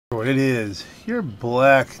what it is. You're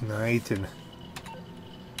Black Knight, and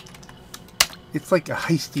it's like a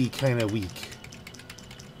heisty kind of week.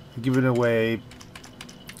 You're giving away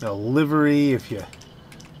a livery if you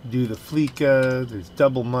do the Fleeca. There's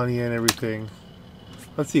double money and everything.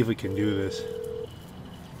 Let's see if we can do this.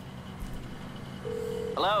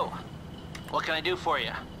 Hello. What can I do for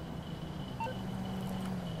you? I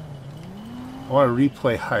want to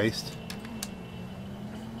replay Heist.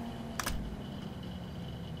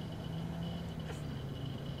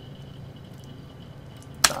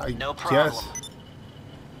 No problem. Guess.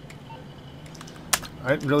 I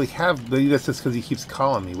didn't really have. Maybe that's just because he keeps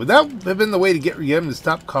calling me. Would that have been the way to get him to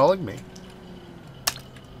stop calling me?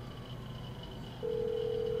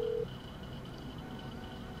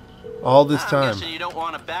 All this time. I'm guessing you don't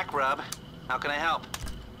want a back rub. How can I help?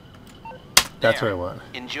 That's There. what I want.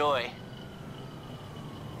 Enjoy.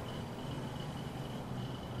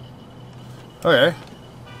 Okay.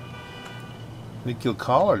 Think you'll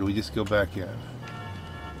call, or do we just go back in?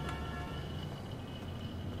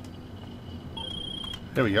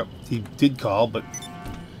 There we go. He did call, but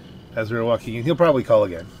as we were walking in, he'll probably call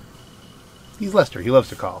again. He's Lester. He loves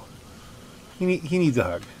to call. He needs a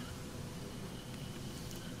hug.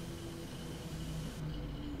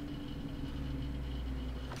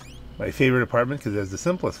 My favorite apartment because it has the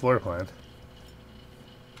simplest floor plan.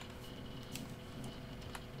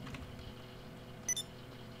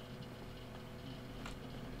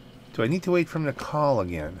 Do I need to wait for him to call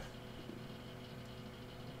again?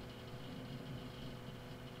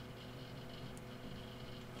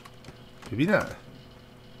 Maybe not.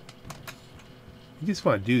 You just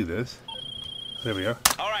want to do this. There we go.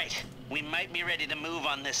 All right. We might be ready to move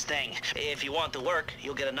on this thing. If you want the work,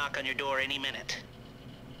 you'll get a knock on your door any minute.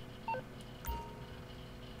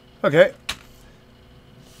 Okay.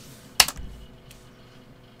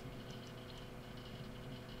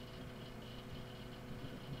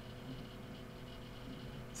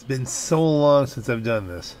 It's been so long since I've done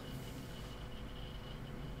this.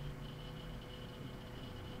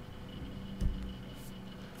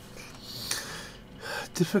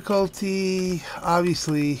 Difficulty,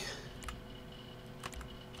 obviously,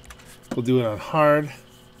 we'll do it on hard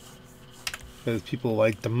because people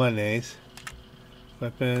like the monies.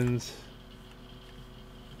 Weapons,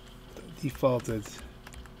 default is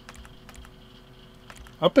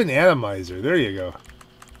up in atomizer. There you go.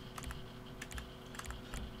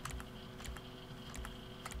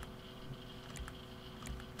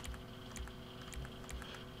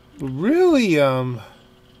 Really,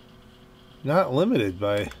 not limited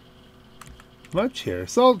by much here.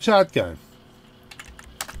 Assault shotgun.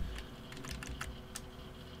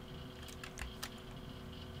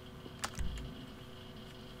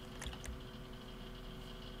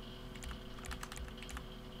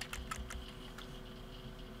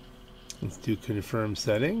 Let's do confirm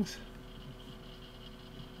settings.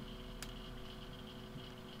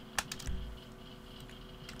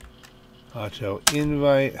 Auto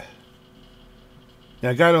invite.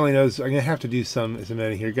 Now, God only knows, I'm going to have to do some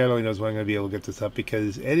editing here. God only knows when I'm going to be able to get this up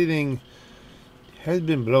because editing has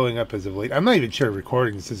been blowing up as of late. I'm not even sure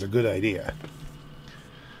recording this is a good idea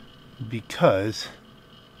because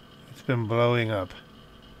it's been blowing up.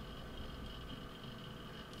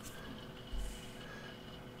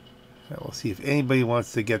 Now we'll see if anybody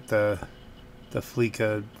wants to get the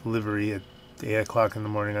Fleeca livery at 8 o'clock in the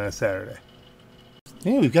morning on a Saturday.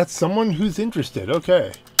 Hey, we've got someone who's interested.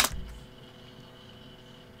 Okay.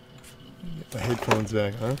 Get my headphones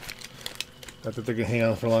back, huh? Not that they're going to hang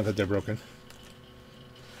on for long because they're broken.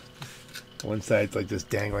 One side's like just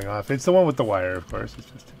dangling off. It's the one with the wire, of course.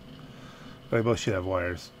 It's just... They both should have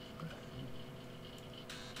wires.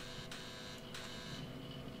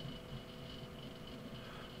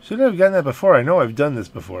 Should have gotten that before. I know I've done this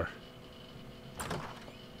before.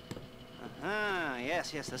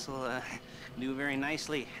 Yes, this will do very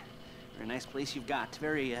nicely. Very nice place you've got.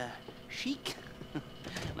 Very chic.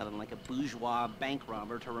 Nothing like a bourgeois bank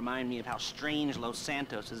robber to remind me of how strange Los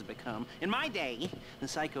Santos has become. In my day, the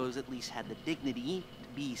psychos at least had the dignity to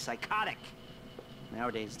be psychotic.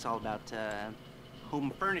 Nowadays, it's all about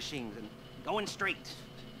home furnishings and going straight.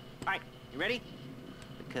 All right, you ready?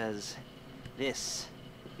 Because this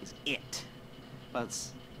is it. Well,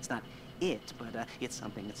 it's not it, but it's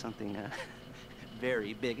something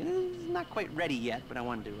very big. And it's not quite ready yet, but I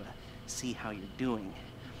wanted to see how you're doing.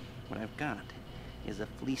 What I've got is a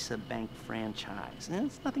Fleeca Bank franchise. And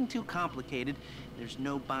it's nothing too complicated. There's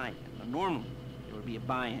no buy-in. Normally, there would be a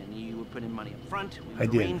buy-in. You would put in money up front, we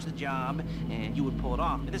would arrange the job, and you would pull it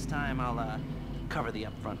off. But this time, I'll cover the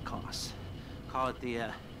upfront costs. Call it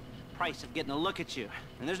the price of getting a look at you.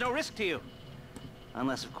 And there's no risk to you.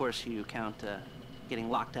 Unless, of course, you count getting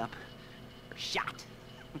locked up or shot.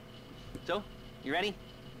 So, you ready?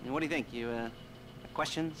 And what do you think? You,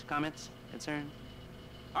 questions, comments, concerns?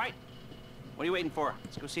 All right. What are you waiting for?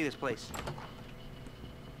 Let's go see this place.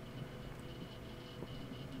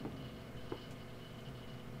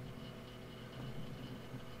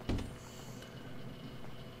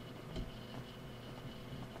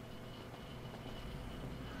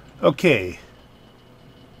 Okay.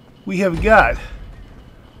 We have got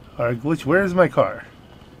our glitch. Where's my car?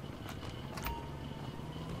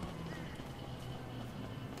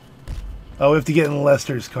 Oh, we have to get in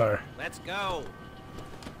Lester's car. Let's go.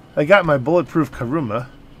 I got my bulletproof Karuma.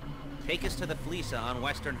 Take us to the Fleeca on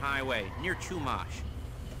Western Highway, near Chumash.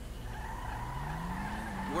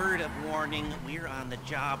 Word of warning, we're on the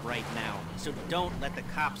job right now, so don't let the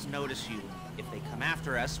cops notice you. If they come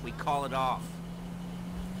after us, we call it off.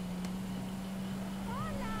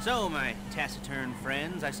 So, my taciturn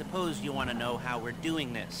friends, I suppose you want to know how we're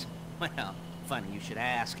doing this. Well, funny you should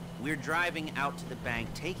ask. We're driving out to the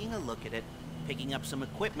bank, taking a look at it, picking up some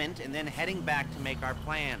equipment, and then heading back to make our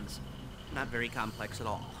plans. Not very complex at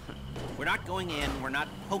all. We're not going in, we're not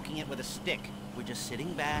poking it with a stick. We're just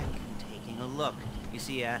sitting back and taking a look. You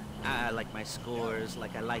see, I like my scores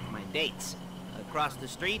like I like my dates. Across the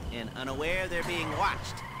street and unaware they're being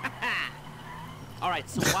watched. Alright,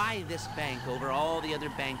 so why this bank over all the other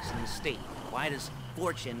banks in the state? Why does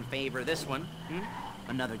fortune favor this one?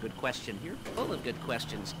 Another good question. You're full of good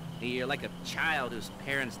questions. You're like a child whose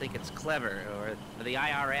parents think it's clever, or the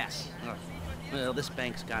IRS. Ugh. Well, this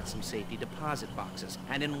bank's got some safety deposit boxes,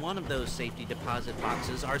 and in one of those safety deposit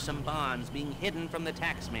boxes are some bonds being hidden from the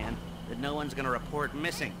tax man that no one's gonna report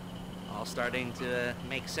missing. All starting to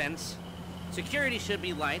make sense? Security should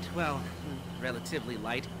be light, well, relatively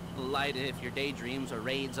light. Light if your daydreams are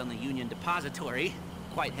raids on the Union Depository.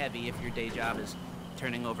 Quite heavy if your day job is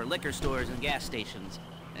turning over liquor stores and gas stations.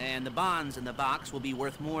 And the bonds in the box will be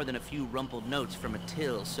worth more than a few rumpled notes from a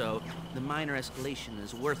till, so the minor escalation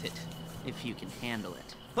is worth it, if you can handle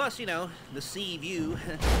it. Plus, you know, the sea view.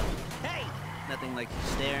 Hey! Nothing like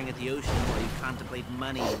staring at the ocean while you contemplate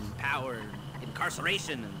money and power and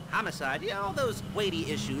incarceration and homicide. Yeah, all those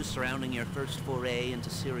weighty issues surrounding your first foray into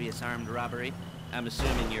serious armed robbery. I'm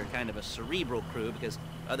assuming you're kind of a cerebral crew, because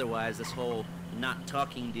otherwise this whole not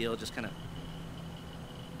talking deal just kind of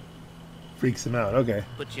Freaks him out, okay.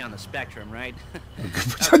 puts you on the spectrum, right?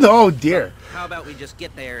 Oh dear. So, how about we just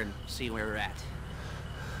get there and see where we're at?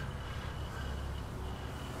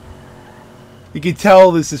 You can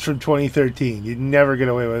tell this is from 2013. You'd never get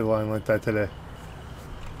away with a line like that today.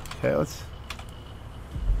 Okay, let's...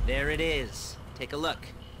 There it is. Take a look.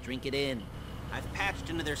 Drink it in. I've patched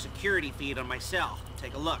into their security feed on my cell.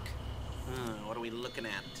 Take a look. What are we looking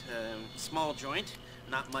at? Small joint,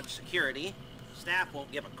 not much security. Staff won't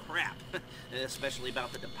give a crap, especially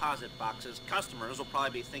about the deposit boxes. Customers will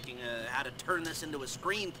probably be thinking how to turn this into a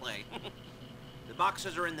screenplay. The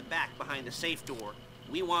boxes are in the back behind the safe door.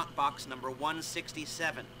 We want box number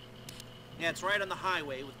 167. Yeah, it's right on the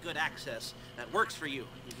highway with good access. That works for you.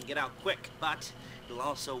 You can get out quick, but it'll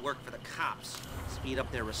also work for the cops. Speed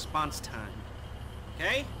up their response time.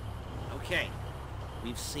 Okay? Okay.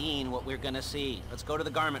 We've seen what we're gonna see. Let's go to the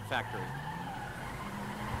garment factory.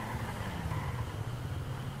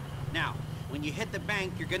 Now, when you hit the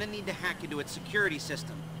bank, you're gonna need to hack into its security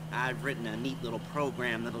system. I've written a neat little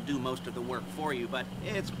program that'll do most of the work for you, but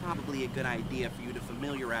it's probably a good idea for you to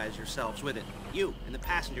familiarize yourselves with it. You, in the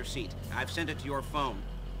passenger seat, I've sent it to your phone.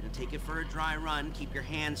 And take it for a dry run, keep your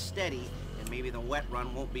hands steady, and maybe the wet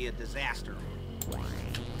run won't be a disaster.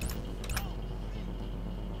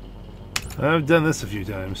 I've done this a few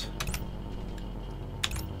times.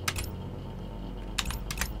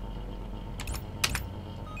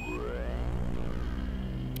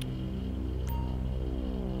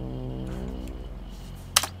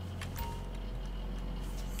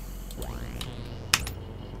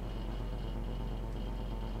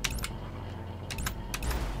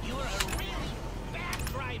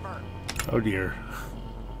 Oh dear.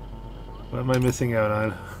 What am I missing out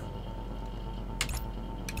on?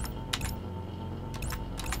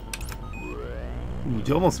 Ooh,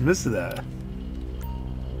 you almost missed that.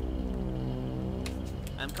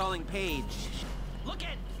 I'm calling Paige. Look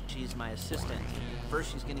at! She's my assistant.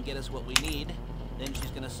 First she's gonna get us what we need, then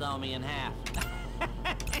she's gonna saw me in half.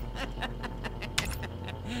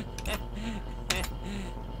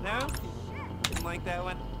 No? Didn't like that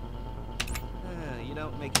one? You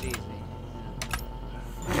don't make it easy.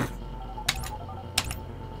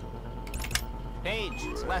 Paige,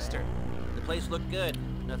 it's Lester. The place looked good.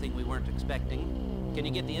 Nothing we weren't expecting. Can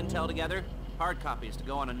you get the intel together? Hard copies to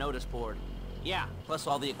go on a notice board. Yeah, plus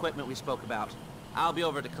all the equipment we spoke about. I'll be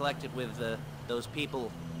over to collect it with, those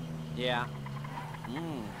people. Yeah.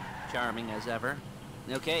 Charming as ever.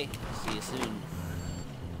 Okay, see you soon.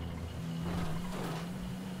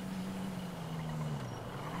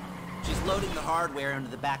 She's loading the hardware into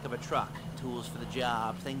the back of a truck. Tools for the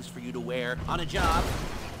job, things for you to wear on a job.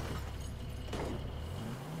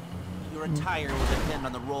 Your attire will depend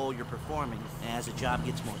on the role you're performing. As the job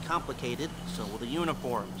gets more complicated, so will the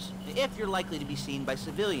uniforms. If you're likely to be seen by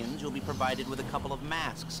civilians, you'll be provided with a couple of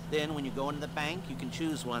masks. Then, when you go into the bank, you can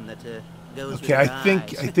choose one that goes with your eyes.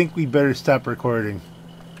 I think we better stop recording.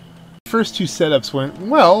 First two setups went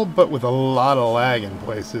well, but with a lot of lag in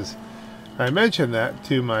places. I mentioned that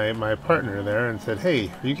to my partner there and said,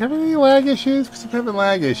 hey, are you having any lag issues? Because I'm having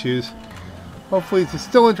lag issues. Hopefully it's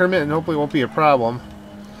still intermittent. Hopefully it won't be a problem.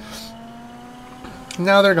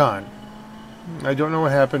 Now they're gone. I don't know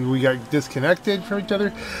what happened. We got disconnected from each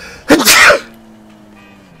other.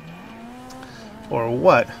 Or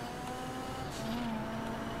what.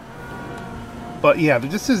 But yeah,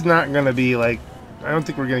 this is not going to be like... I don't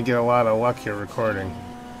think we're going to get a lot of luck here recording.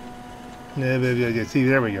 See,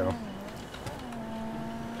 there we go.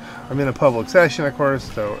 I'm in a public session, of course,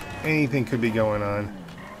 so anything could be going on.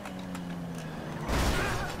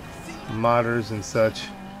 Modders and such.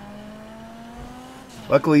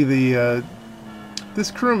 Luckily,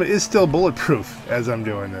 this room is still bulletproof as I'm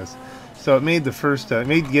doing this, so it made the first, not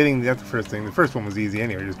the first thing. The first one was easy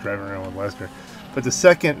anyway, just driving around with Lester. But the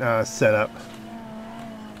second setup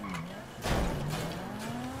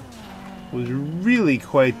was really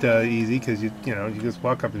quite easy because you just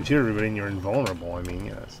walk up and shoot everybody and you're invulnerable. I mean,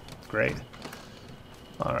 it's great.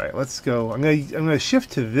 All right, let's go. I'm gonna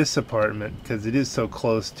shift to this apartment because it is so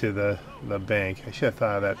close to the bank. I should have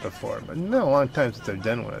thought of that before, but no, a long time since I've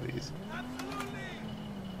done one of these.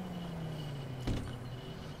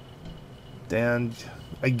 And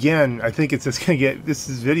again, I think it's just gonna get. This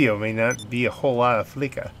video may not be a whole lot of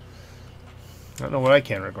Fleeca. I don't know what I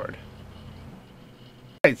can record.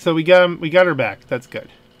 All right, so we got her back. That's good.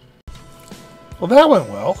 Well, that went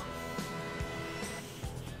well.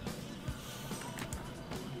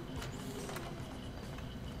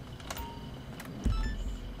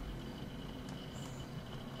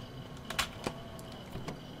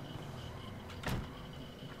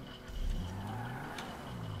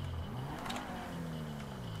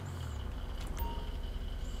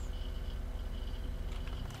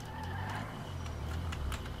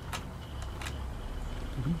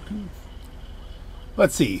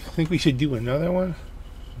 Let's see. Think we should do another one?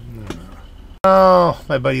 No. Oh,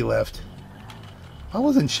 my buddy left. I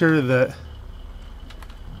wasn't sure that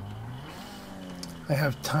I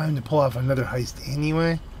have time to pull off another heist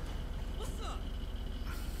anyway.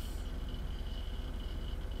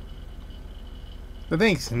 But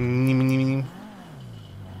thanks.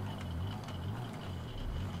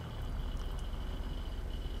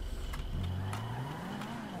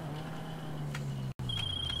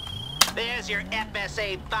 There's your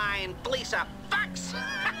FSA fine, Fleeca fucks!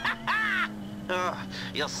 Oh,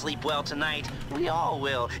 you'll sleep well tonight. We all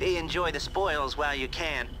will. Enjoy the spoils while you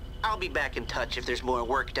can. I'll be back in touch if there's more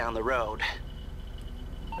work down the road.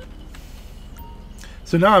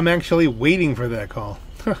 So now I'm actually waiting for that call.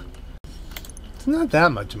 It's not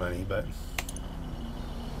that much money, but...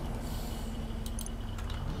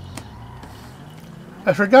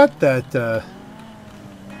 I forgot that the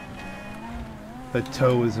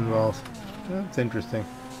tow was involved. That's interesting.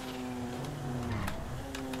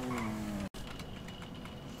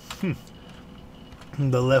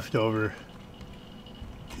 The leftover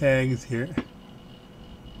tags here.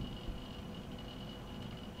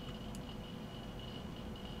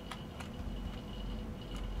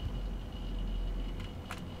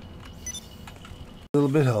 A little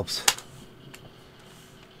bit helps.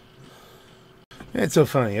 It's so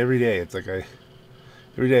funny. Every day, it's like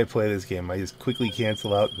every day I play this game, I just quickly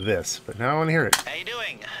cancel out this. But now I want to hear it. How you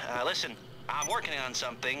doing? Listen, I'm working on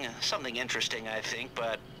something interesting, I think,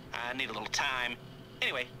 but I need a little time.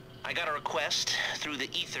 Anyway, I got a request through the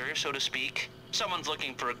ether, so to speak. Someone's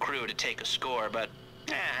looking for a crew to take a score, but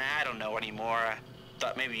I don't know anymore. I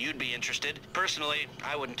thought maybe you'd be interested. Personally,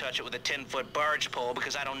 I wouldn't touch it with a 10-foot barge pole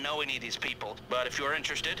because I don't know any of these people. But if you're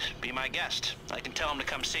interested, be my guest. I can tell them to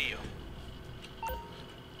come see you.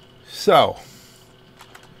 So,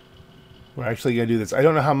 we're actually going to do this. I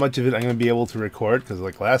don't know how much of it I'm going to be able to record, because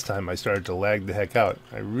like last time I started to lag the heck out.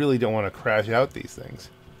 I really don't want to crash out these things.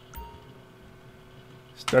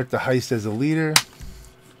 Start the heist as a leader.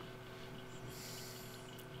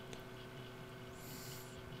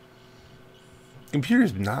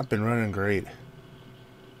 Computer's not been running great.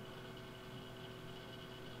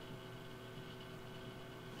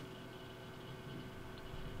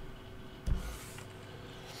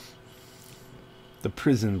 The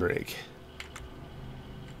prison break.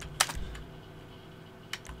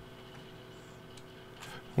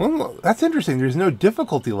 Well, that's interesting. There's no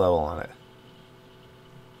difficulty level on it.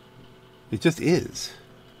 It just is.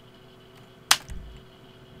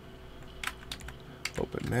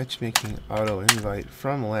 Open matchmaking, auto invite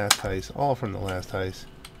from last heist, all from the last heist.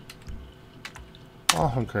 All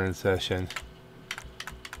from current session.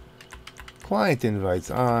 Client invites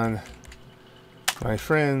on. My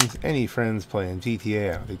friends, any friends playing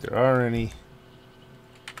GTA? I don't think there are any.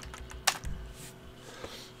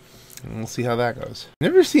 And we'll see how that goes.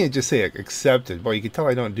 Never seen it just say accepted. Boy, you can tell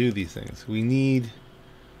I don't do these things. We need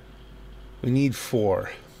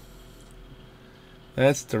 4.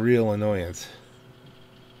 That's the real annoyance.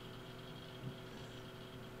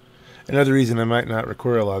 Another reason I might not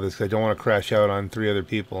record a lot of this is I don't want to crash out on 3 other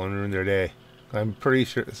people and ruin their day. I'm pretty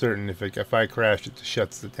certain if I crash, it just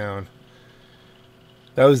shuts it down.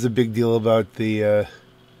 That was the big deal about the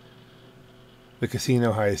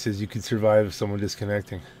casino heist, is you could survive if someone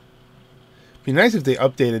disconnecting. Be nice if they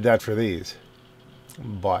updated that for these,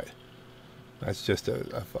 but that's just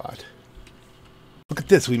a thought. Look at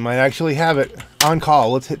this, we might actually have it on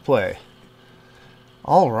call. Let's hit play.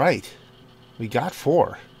 All right, we got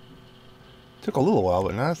 4. Took a little while,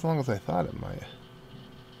 but not as long as I thought it might.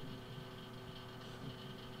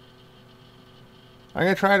 I'm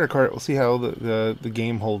gonna try to record it. We'll see how the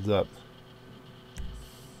game holds up.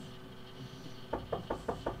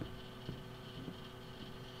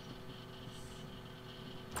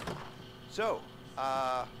 So,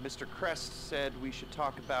 Mr. Crest said we should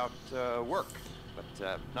talk about work,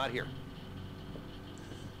 but not here.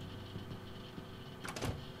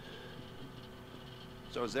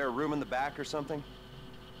 So is there a room in the back or something?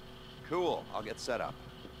 Cool, I'll get set up.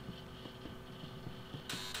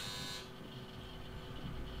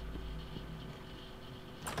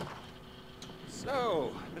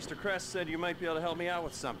 So, Mr. Crest said you might be able to help me out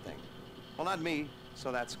with something. Well, not me,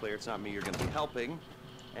 so that's clear. It's not me you're going to be helping.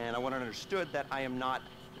 And I want it understood that I am not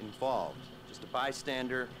involved. Just a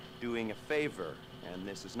bystander doing a favor. And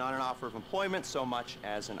this is not an offer of employment so much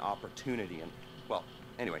as an opportunity. And, well,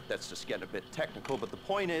 anyway, that's just getting a bit technical, but the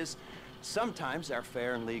point is, sometimes our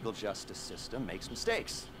fair and legal justice system makes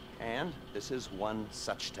mistakes. And this is one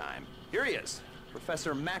such time. Here he is,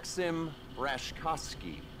 Professor Maxim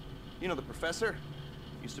Brashkovsky. You know the professor?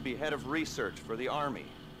 Used to be head of research for the Army.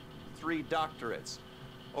 3 doctorates.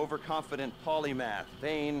 Overconfident polymath,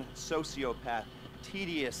 vain sociopath,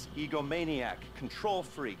 tedious egomaniac, control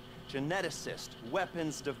freak, geneticist,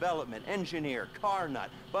 weapons development, engineer, car nut,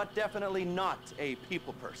 but definitely not a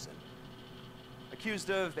people person. Accused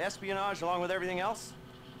of espionage along with everything else?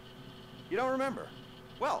 You don't remember?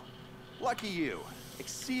 Well, lucky you.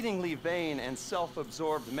 Exceedingly vain and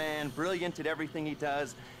self-absorbed man, brilliant at everything he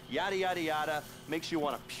does, yada yada yada, makes you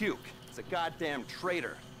want to puke. He's a goddamn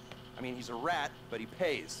traitor. I mean, he's a rat, but he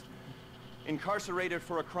pays. Incarcerated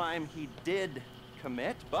for a crime he did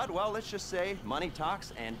commit, but, well, let's just say money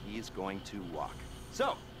talks and he's going to walk.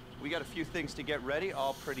 So, we got a few things to get ready,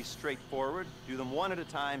 all pretty straightforward. Do them one at a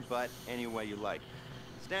time, but any way you like.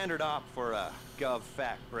 Standard op for a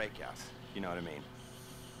gov-fac breakout, you know what I mean.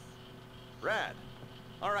 Rad.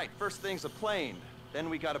 All right, first thing's a plane. Then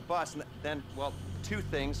we got a bus, and then, well, 2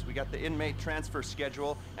 things. We got the inmate transfer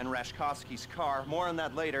schedule and Rashkovsky's car. More on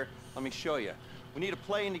that later. Let me show you. We need a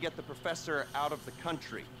plane to get the professor out of the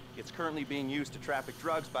country. It's currently being used to traffic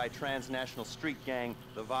drugs by a transnational street gang,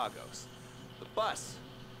 the Vagos. The bus.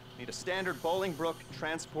 Need a standard Bolingbrook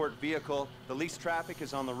transport vehicle. The least traffic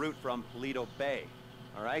is on the route from Paleto Bay.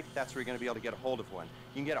 All right? That's where you're going to be able to get a hold of one.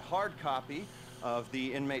 You can get a hard copy of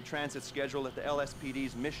the inmate transit schedule at the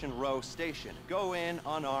LSPD's Mission Row station. Go in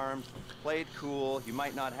unarmed, play it cool. You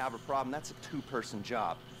might not have a problem. That's a 2-person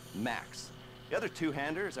job, max. The other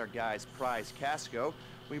 2-hander is our guy's prize Casco.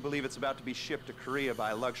 We believe it's about to be shipped to Korea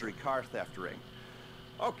by a luxury car theft ring.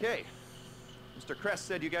 Okay. Mr. Crest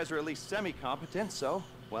said you guys are at least semi-competent, so,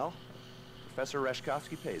 well, Professor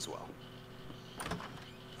Rashkovsky pays well.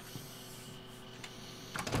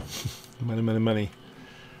 Money, money, money.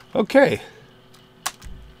 Okay.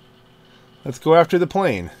 Let's go after the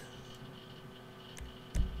plane.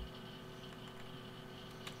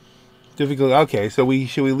 Difficult. Okay, so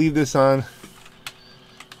should we leave this on?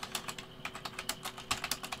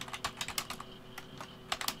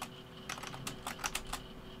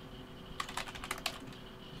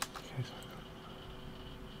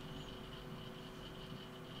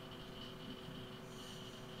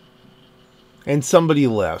 And somebody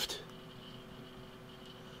left.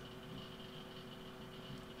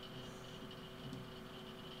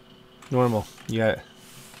 Normal. Yeah.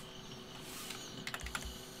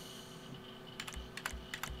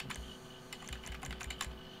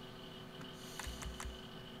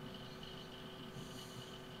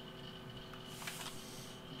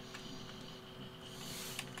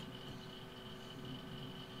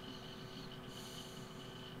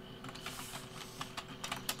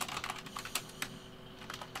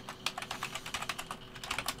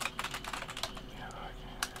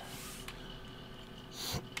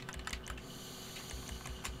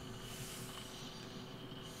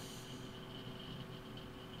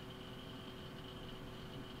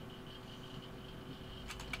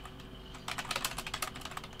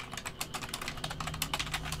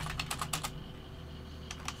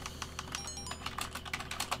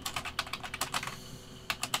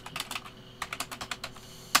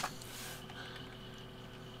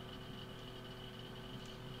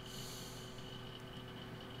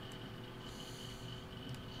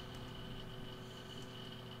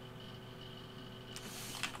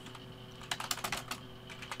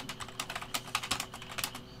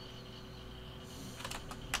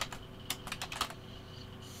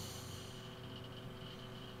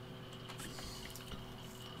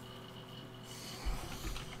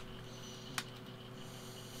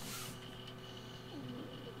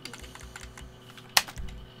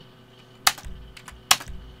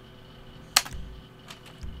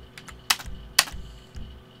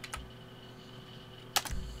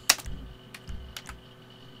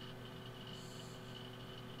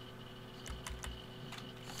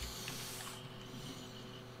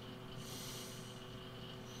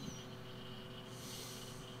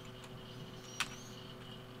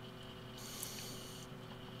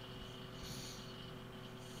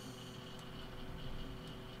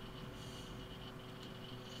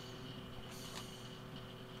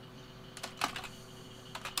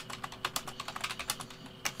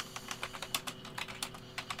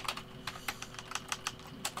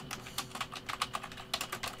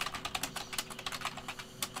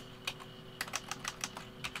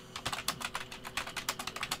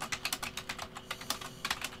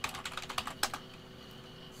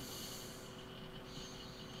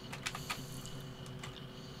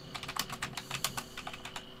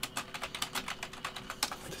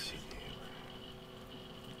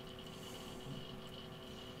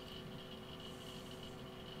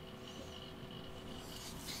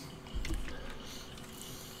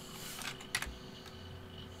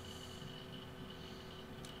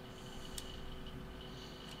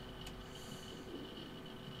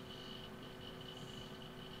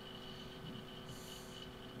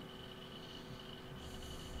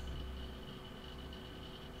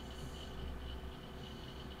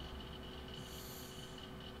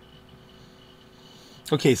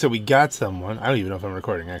 Okay, so we got someone. I don't even know if I'm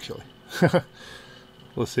recording, actually.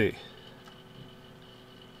 We'll see.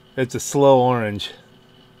 It's a slow orange.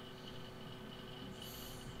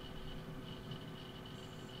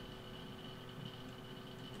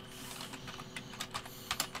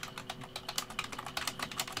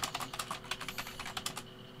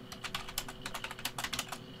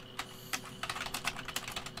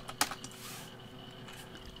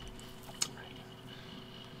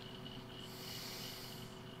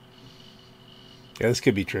 Yeah, this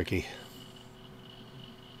could be tricky.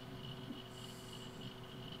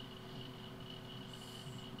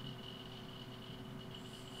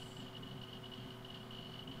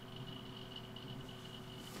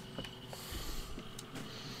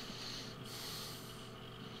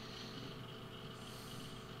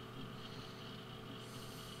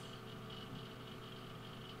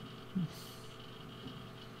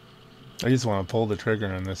 I just want to pull the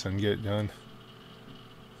trigger on this and get it done.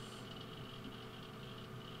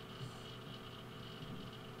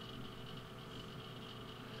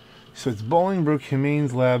 So it's Bolingbroke,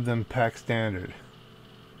 Humane's Lab, then Pack Standard.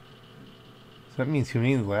 So that means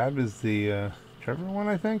Humane's Lab is the Trevor one,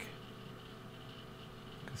 I think?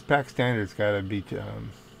 Because Pack Standard's got to beat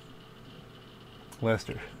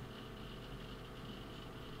Lester.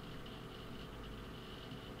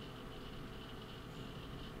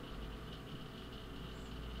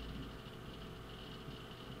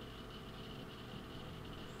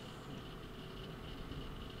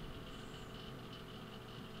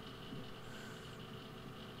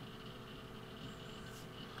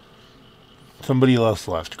 Somebody else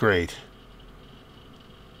left. Great.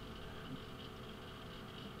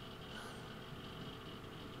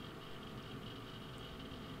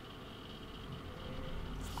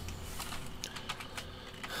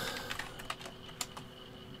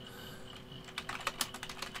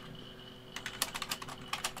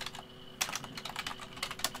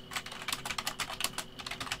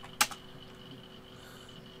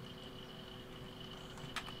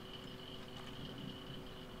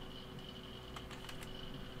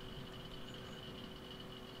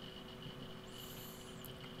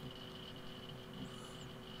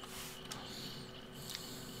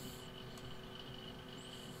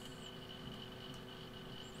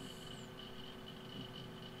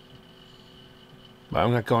 But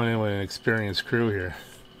I'm not going in with an experienced crew here.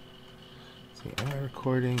 Let's see, am I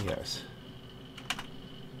recording? Yes.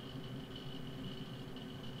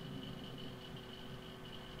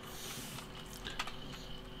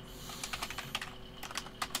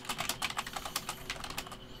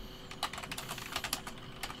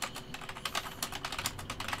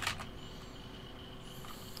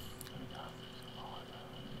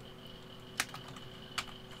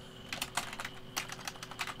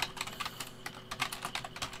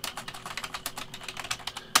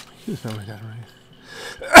 Something like that,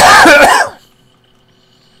 right?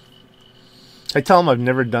 I tell him I've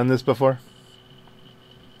never done this before.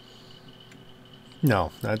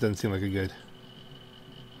 No, that doesn't seem like a good.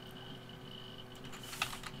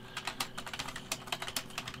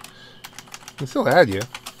 I still add you.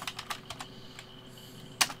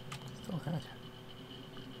 Still add you.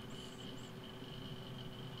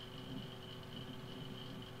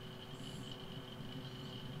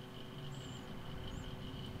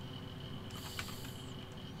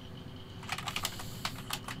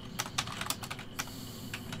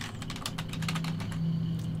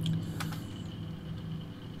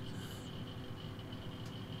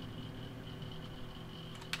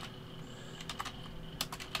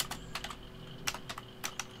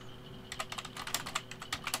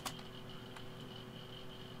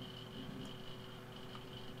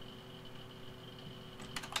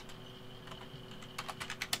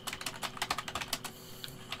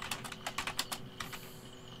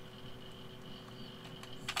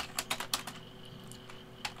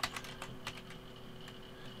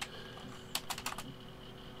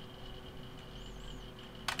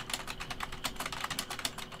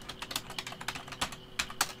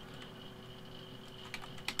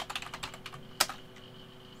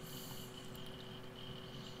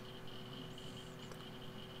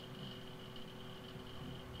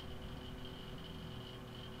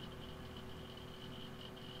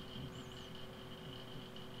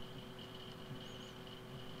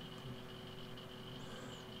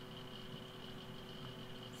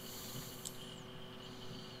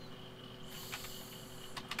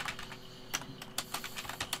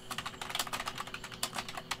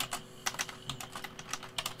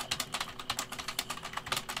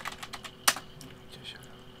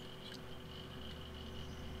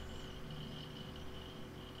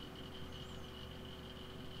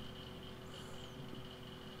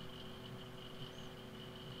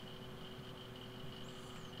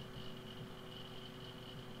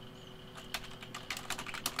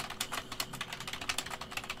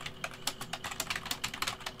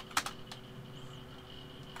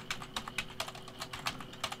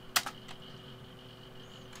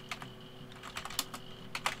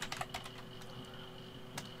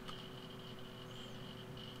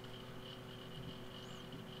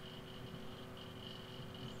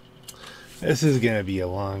 This is gonna be a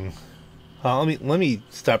long. Let me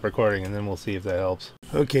stop recording and then we'll see if that helps.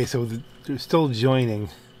 Okay, so they're still joining.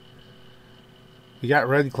 We got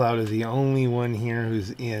Red Cloud as the only one here who's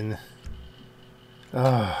in.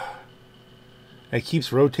 It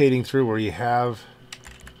keeps rotating through where you have.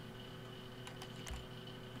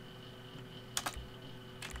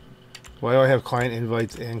 Why do I have client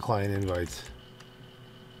invites and client invites?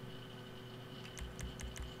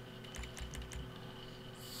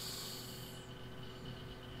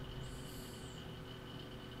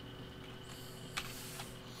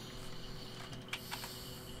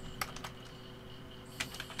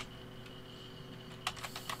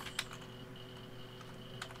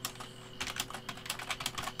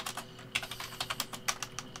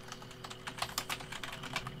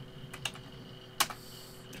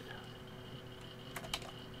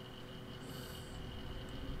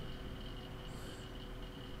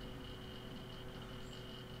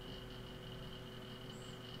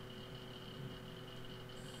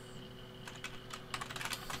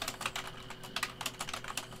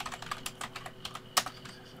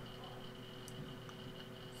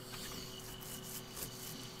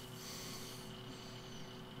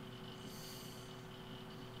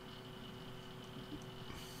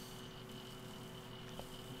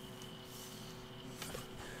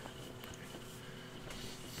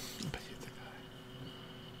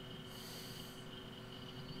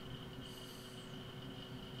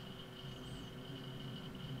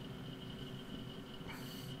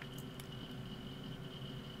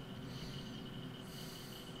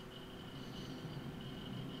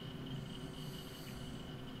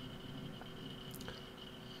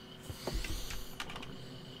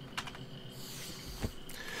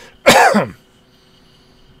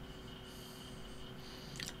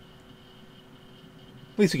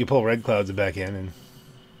 At least we can pull Red Clouds back in and.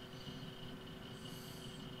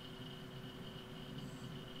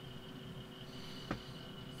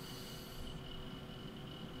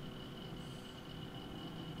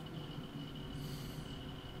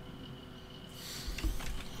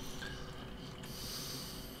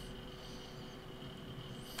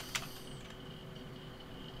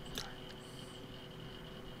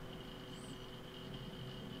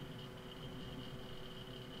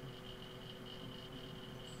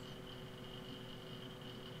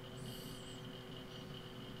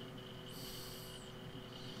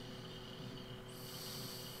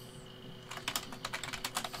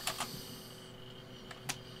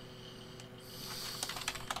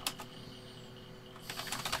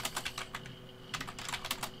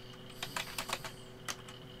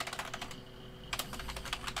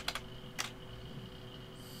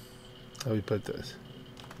 How do we put this?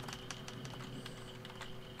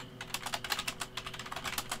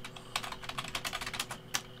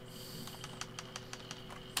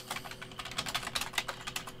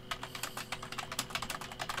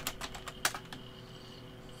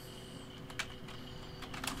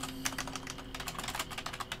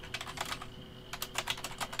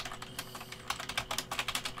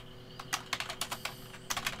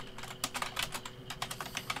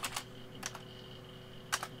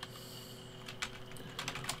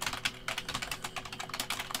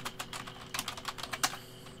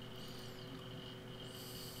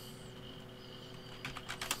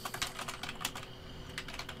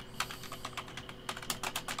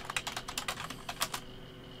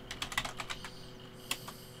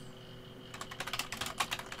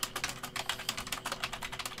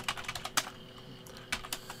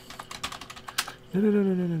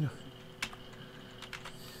 No.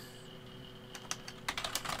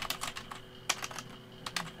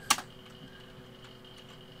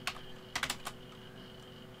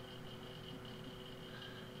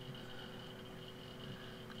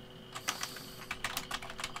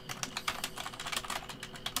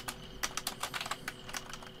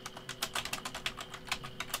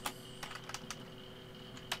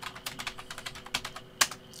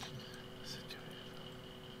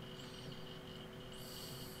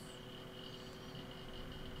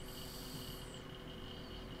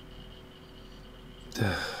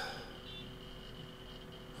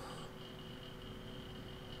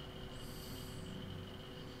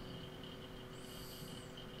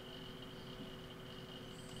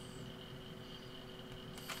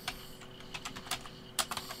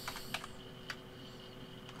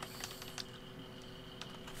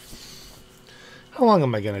 How long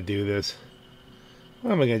am I going to do this?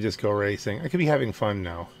 Why am I going to just go racing? I could be having fun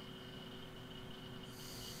now.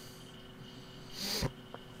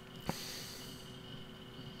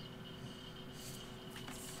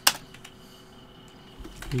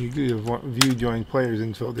 You view join players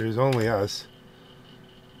info. There's only us.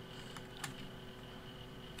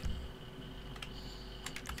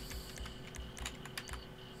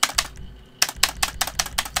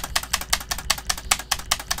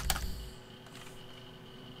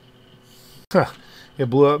 Huh. It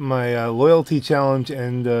blew up my loyalty challenge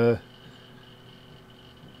and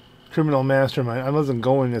criminal mastermind. I wasn't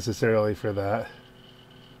going necessarily for that.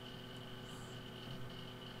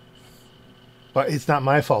 But it's not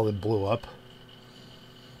my fault it blew up.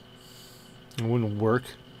 It wouldn't work.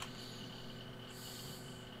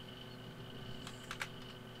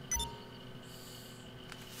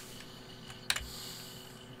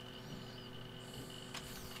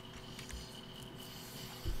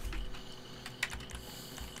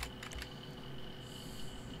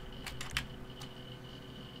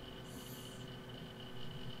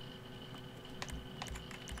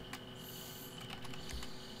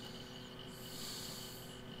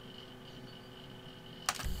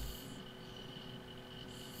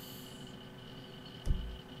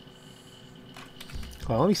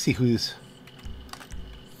 Well, let me see who's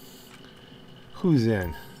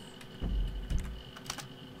in.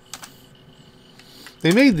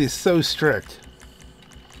 They made this so strict.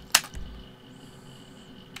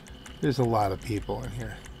 There's a lot of people in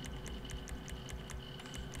here.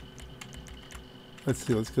 Let's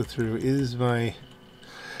see, let's go through. Is my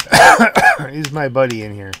is my buddy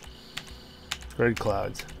in here? Red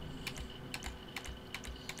Clouds.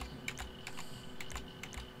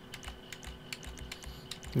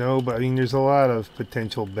 No, but I mean, there's a lot of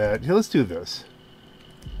potential bad. Here, let's do this.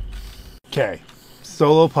 Okay,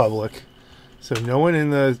 solo public, so no one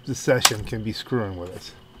in the session can be screwing with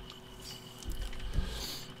us.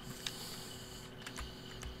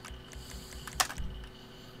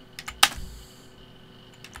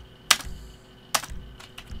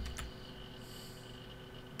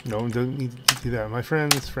 No one doesn't need to do that. My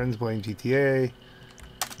friends playing GTA.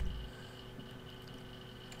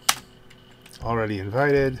 Already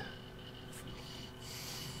invited.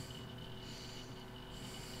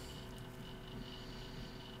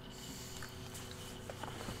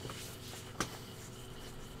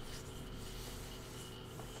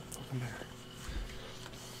 Open there.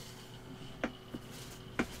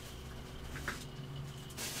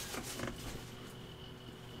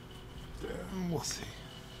 We'll see.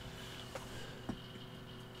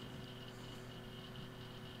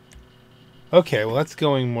 Okay, well that's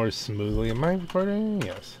going more smoothly. Am I recording?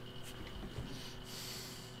 Yes.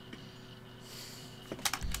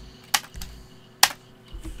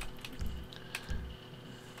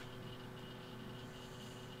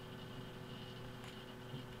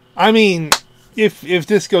 I mean, if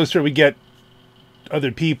this goes through, we get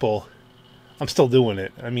other people. I'm still doing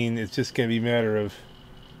it. I mean, it's just gonna be a matter of.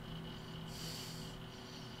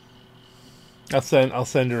 I'll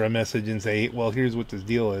send her a message and say, well, here's what this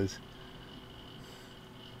deal is.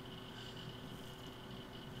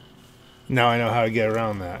 Now I know how to get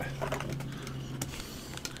around that.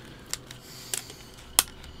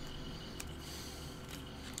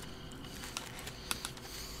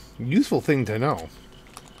 Useful thing to know.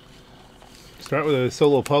 Start with a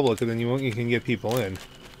solo public, and then you can get people in.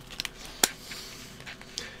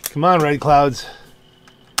 Come on, Red Clouds.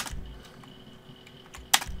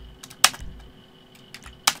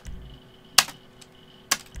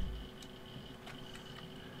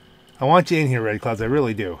 I want you in here, Red Clouds. I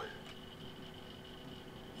really do.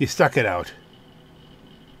 You stuck it out.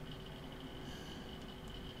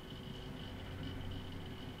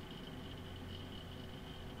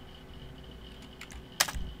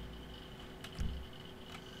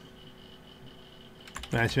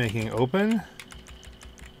 Matchmaking open.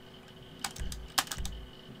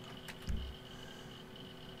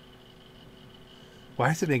 Why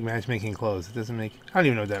does it make matchmaking close? It doesn't make... I don't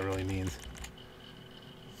even know what that really means.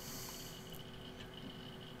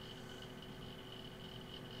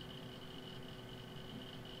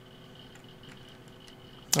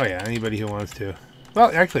 Oh yeah, anybody who wants to. Well,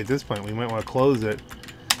 actually at this point we might want to close it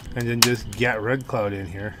and then just get Red Cloud in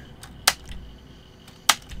here.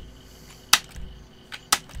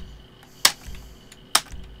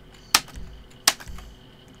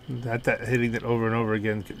 That hitting it over and over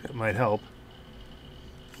again might help.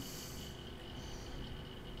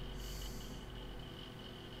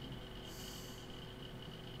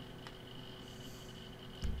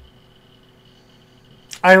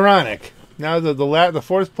 Ironic. Now the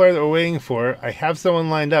fourth player that we're waiting for, I have someone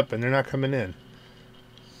lined up and they're not coming in.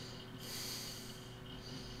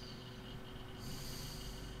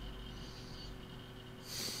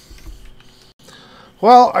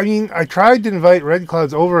 Well, I mean, I tried to invite Red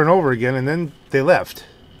Clouds over and over again and then they left.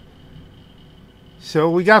 So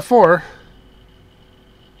we got 4.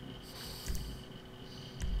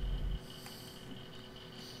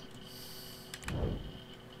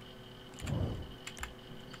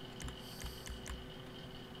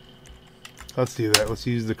 Let's do that. Let's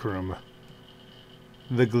use the Karuma.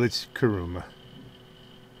 the glitch Karuma.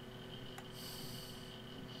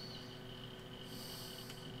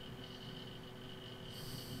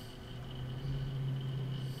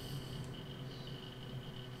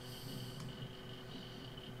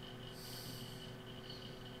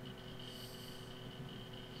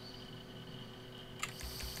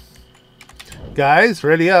 Guys,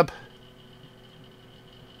 ready up.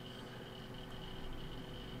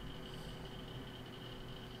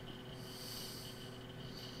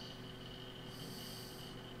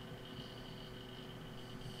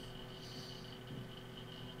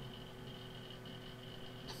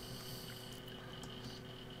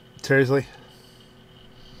 Seriously?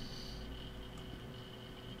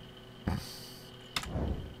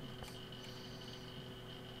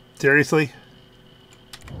 Seriously?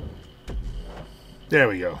 There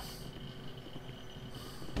we go.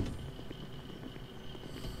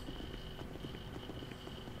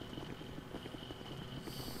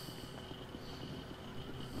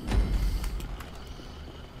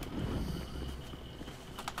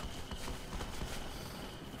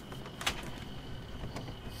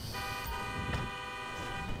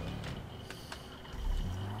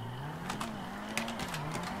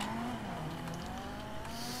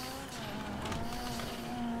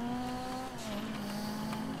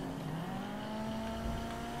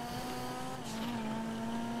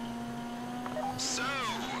 So,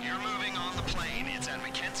 you're moving on the plane. It's at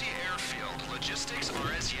Mackenzie Airfield. Logistics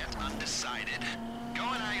are as yet undecided. Go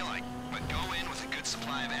in how you like, but go in with a good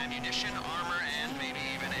supply of ammunition, armor, and maybe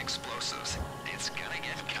even explosives. It's gonna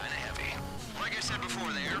get kinda heavy. Like I said before,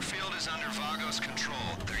 the airfield is under Vago's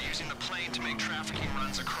control. They're using the plane to make trafficking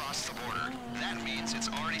runs across the border. That means it's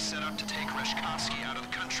already set up to take Reshkovsky out of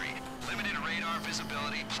the country. Limited radar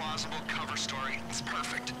visibility, plausible cover story. It's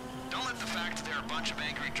perfect. Don't let the fact that there are a bunch of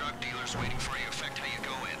angry drug dealers waiting for you affect how you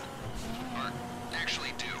go in. Or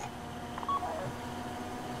actually do.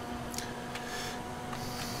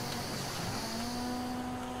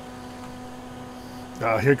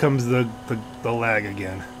 Oh, here comes the lag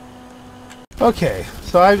again. Okay,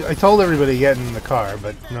 so I told everybody to get in the car,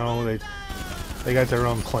 but no, they got their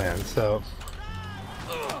own plan, so...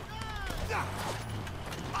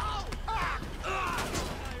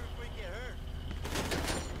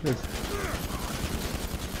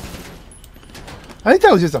 I think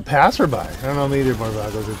that was just a passerby. I don't know, maybe more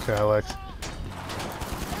Vagos than Cadillacs.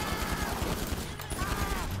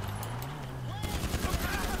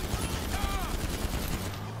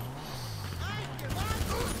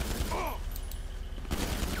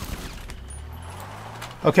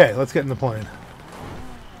 Okay, let's get in the plane.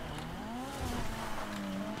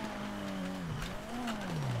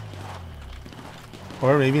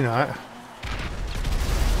 Or maybe not.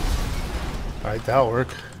 Alright, that'll work.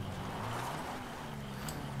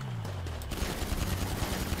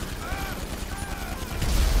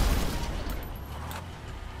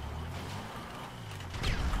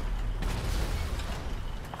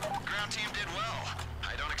 Ground team did well.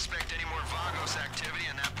 I don't expect any more Vagos activity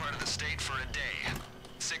in that part of the state for a day.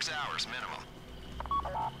 6 hours minimum.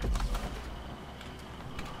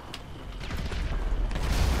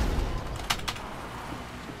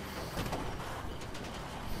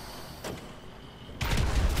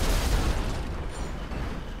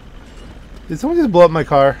 Did someone just blow up my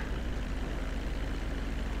car?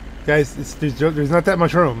 Guys, there's not that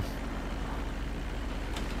much room.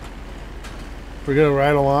 We're gonna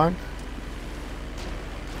ride along.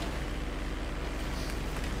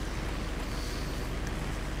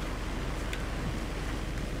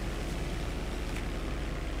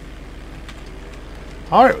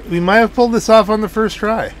 Alright, we might have pulled this off on the first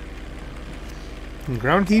try. And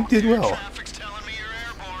ground team did well. Traffic's telling me you're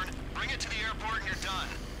airborne. Bring it to the airport and you're done.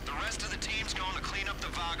 The rest of the team's going to clean up the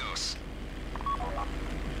Vagos.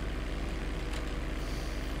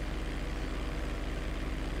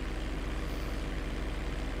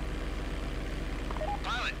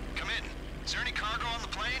 Pilot, come in. Is there any cargo on the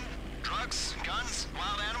plane? Drugs, guns,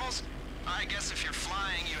 wild animals? I guess if you're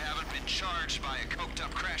flying, you haven't been charged by a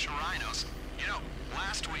coked-up crash of rhinos. You know,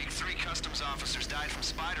 last week, 3 customs officers died from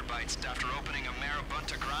spider bites after opening a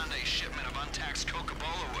Marabunta Grande shipment of untaxed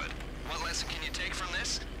Coca-Cola wood. What lesson can you take from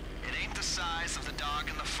this? It ain't the size of the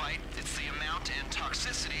dog in the fight, it's the amount and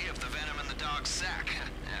toxicity of the venom in the dog's sack.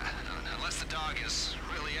 Unless the dog is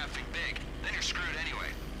really effing big, then you're screwed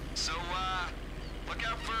anyway. So, look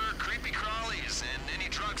out for creepy crawlies, and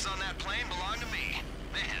any drugs on that plane belong to me.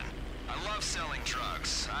 Man, I love selling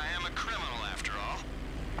drugs. I am a criminal after all.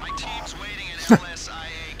 My team's waiting at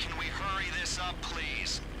LSIA. Can we hurry this up,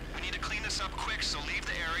 please? We need to clean this up quick, so leave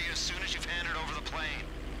the area as soon as you've handed over the plane.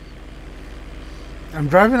 I'm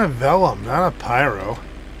driving a Velum, not a Pyro.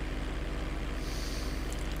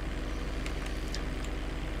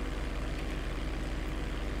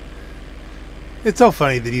 It's so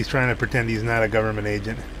funny that he's trying to pretend he's not a government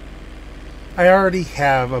agent. I already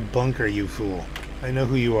have a bunker, you fool. I know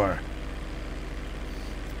who you are.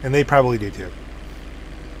 And they probably do too.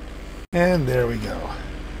 And there we go.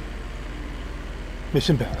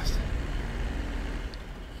 Mission passed.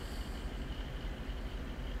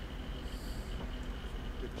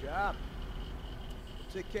 Good job.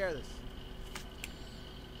 Take care of this.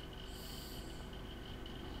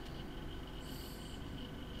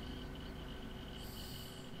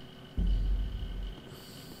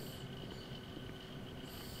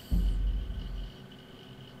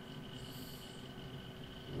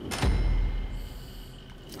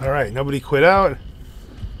 All right, nobody quit out.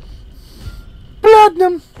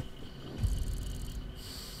 Platinum.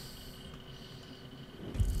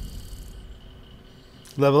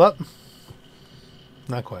 Level up?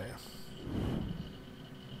 Not quite.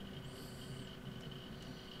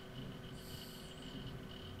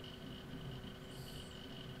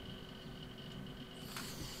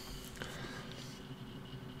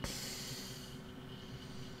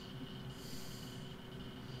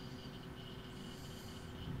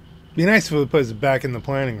 Be nice if it put us back in the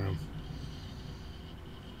planning room.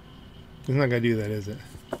 It's not gonna do that, is it?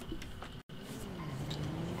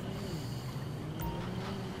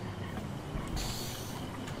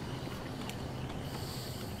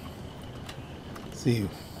 Let's see.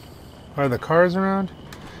 Are the cars around?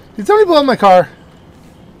 Did somebody blow up my car?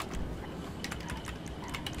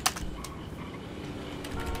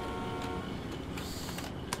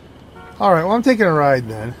 Alright, well I'm taking a ride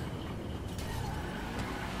then.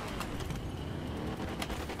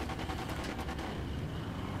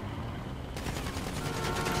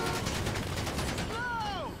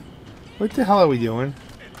 What the hell are we doing?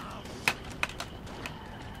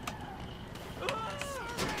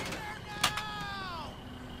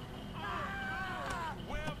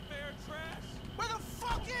 Welfare trash? Where the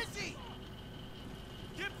fuck is he?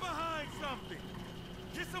 Get behind something.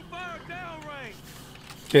 Get some fire downrange.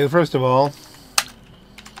 Okay, first of all,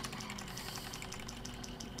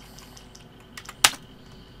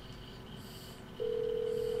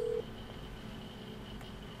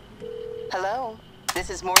 Hello, this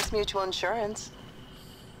is Morse Mutual Insurance.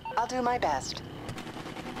 I'll do my best.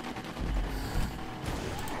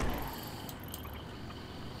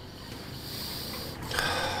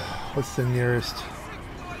 what's the nearest?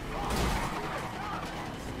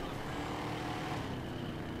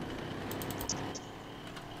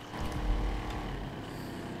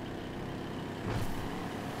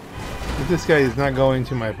 This guy is not going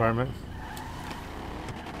to my apartment.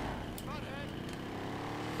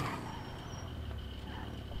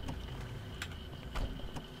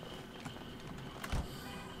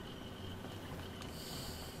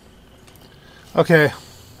 Okay.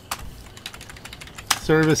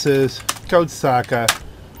 Services, Code Saka,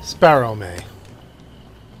 Sparrow May.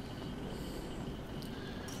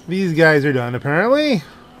 These guys are done apparently.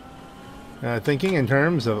 Thinking in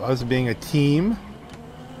terms of us being a team.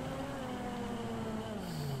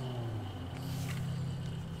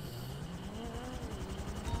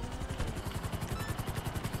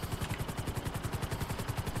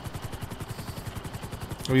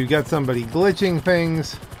 We've got somebody glitching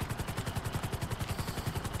things.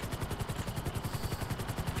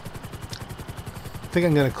 I think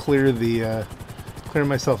I'm going to clear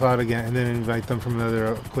myself out again and then invite them from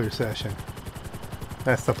another clear session.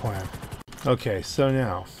 That's the plan. Okay, so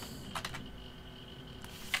now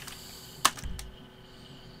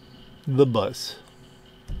the bus.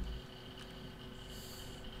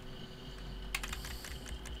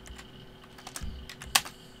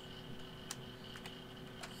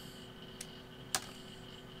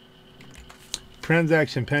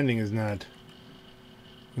 Transaction pending is not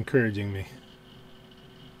encouraging me.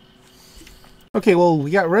 Okay, well,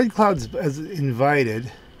 we got Red Clouds as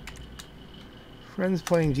invited. Friends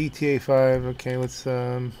playing GTA5. Okay, let's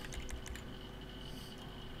I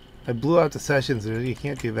blew out the sessions. You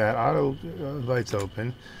can't do that. Auto invite's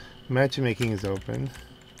open. Matchmaking is open.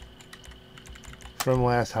 From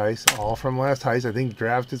last heist. All from last heist. I think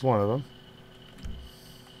draft is one of them.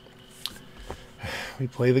 We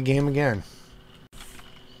play the game again.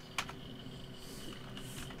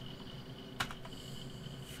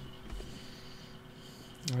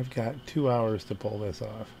 I've got 2 hours to pull this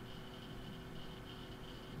off.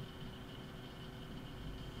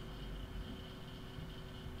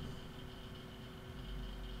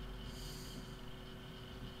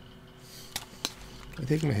 I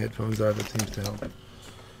take my headphones out, it seems to help.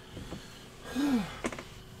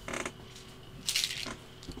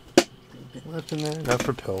 left in there? Enough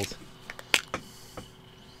for pills.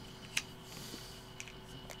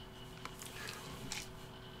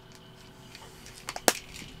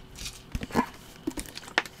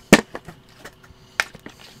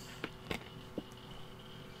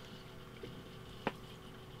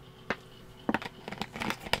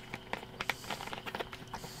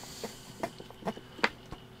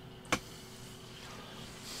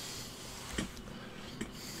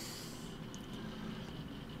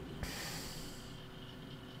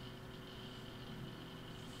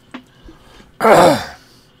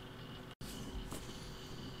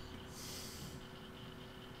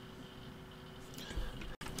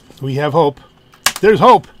 We have hope. There's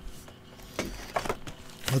hope.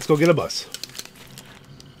 Let's go get a bus.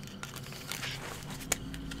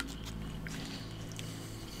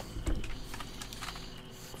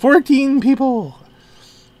 "14 people.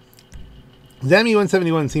 Zammy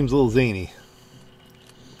 171 seems a little zany.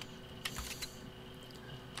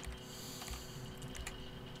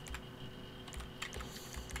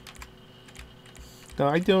 No,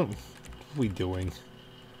 I don't. What are we doing?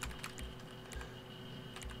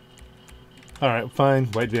 Alright, fine.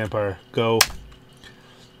 White Vampire. Go.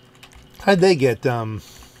 How'd they get, Mass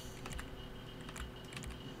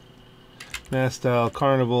Style,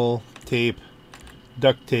 Carnival, Tape,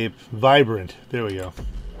 Duct Tape, Vibrant. There we go.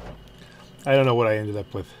 I don't know what I ended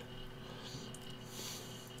up with.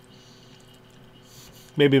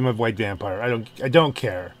 Maybe I'm a White Vampire. I don't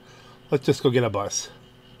care. Let's just go get a bus.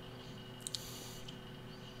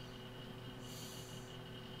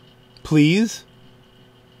 Please?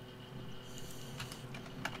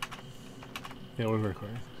 Yeah, we're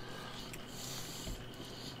recording.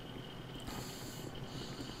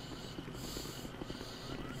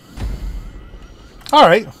 All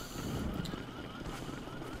right.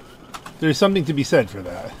 There's something to be said for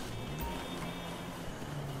that.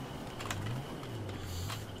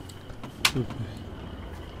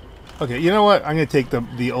 Okay, you know what? I'm going to take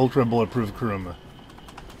the ultra bulletproof Kuruma.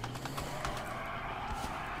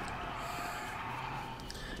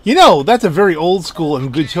 You know, that's a very old school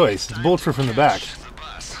and good choice. It's bulletproof from the back. The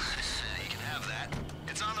bus. You can have that.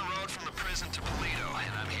 It's on the road from the prison to Polito,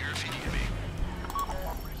 and I'm here if you need me.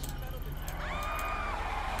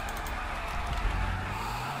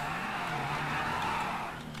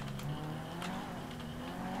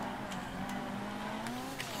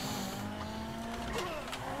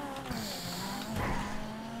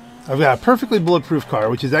 I've got a perfectly bulletproof car,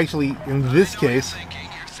 which is actually, in this case... You're thinking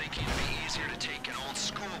it'd be easier to take an old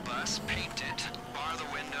school bus, paint it, bar the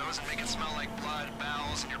windows, and make it smell like blood,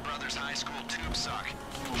 bowels, and your brother's high school tube sock.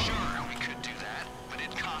 Sure, we could do that, but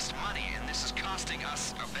it costs money, and this is costing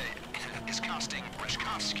us, is costing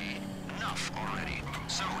Rishkovsky enough already.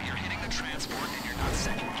 So you're hitting the transport, and you're not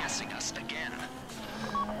second-guessing us again.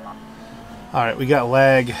 Alright, we got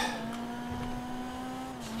lag.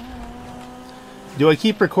 Do I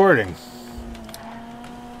keep recording?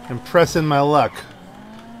 I'm pressing my luck.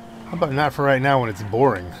 How about not for right now when it's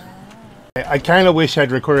boring? I kind of wish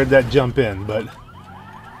I'd recorded that jump in, but...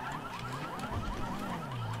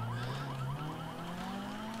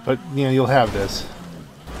 you know, you'll have this.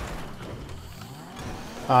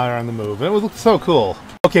 Ah, they're on the move. It would look so cool.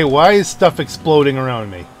 Okay, why is stuff exploding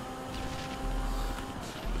around me?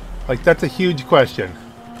 Like, that's a huge question.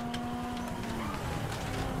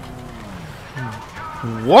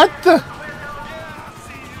 What the?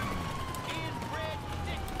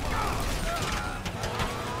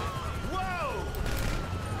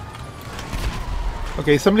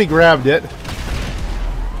 Okay, somebody grabbed it.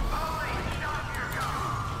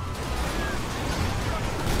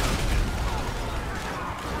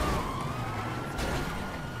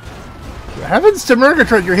 Heavens to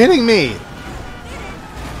Murgatroyd, you're hitting me!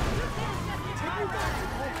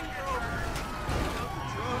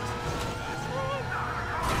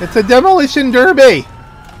 It's a demolition derby!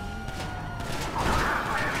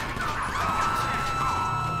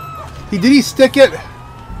 Did he stick it?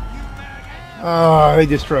 Oh, they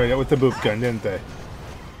destroyed it with the boop gun, didn't they?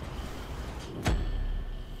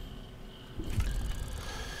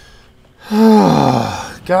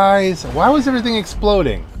 Guys, why was everything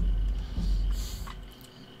exploding?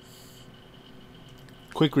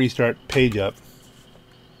 Quick restart, page up.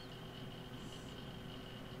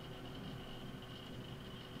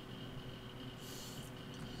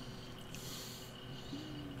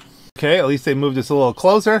 Okay, at least they moved us a little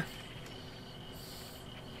closer.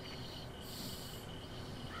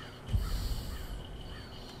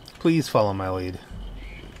 Please follow my lead.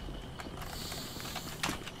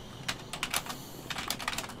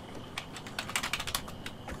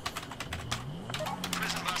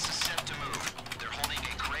 Prison bus is set to move. They're holding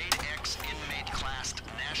a grade X in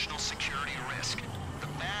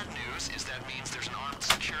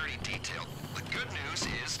good news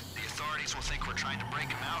is the authorities will think we're trying to break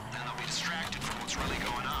him out, and they'll be distracted from what's really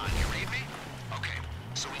going on. You read me? Okay,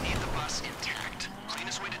 so we need the bus intact.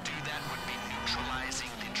 Cleanest way to do that would be neutralizing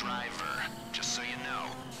the driver, just so you know.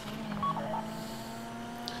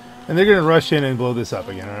 And they're gonna rush in and blow this up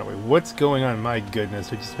again, aren't we? What's going on? My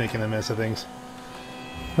goodness, we're just making a mess of things.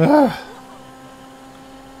 Ah.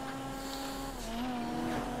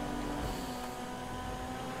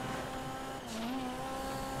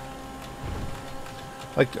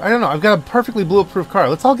 Like, I don't know, I've got a perfectly bulletproof car.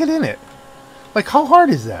 Let's all get in it. Like, how hard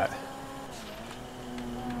is that?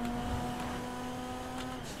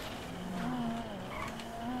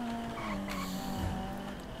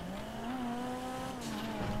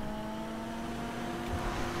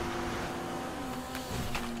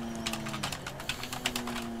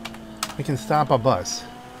 I can stop a bus.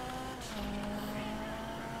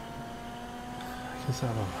 I can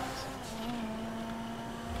stop a bus.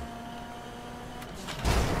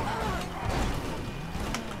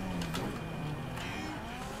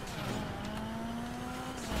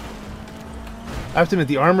 I have to admit,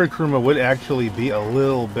 the armored Kuruma would actually be a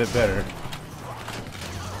little bit better.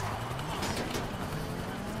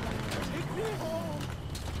 Take me home.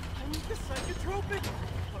 I need the psychotropic,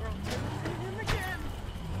 or I'll turn him again.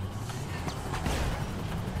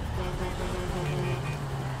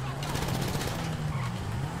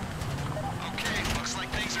 Okay, looks like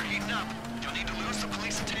things are heating up. You'll need to lose the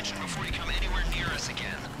police attention before you come anywhere near us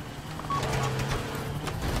again.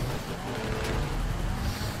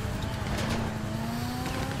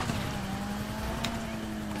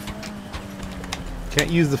 Can't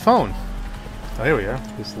use the phone. Oh, here we are.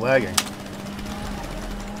 Just lagging.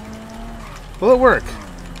 Will it work?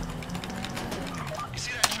 You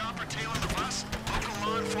see that chopper tailing the bus? Local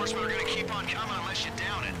law enforcement are gonna keep on coming unless you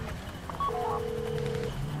down it.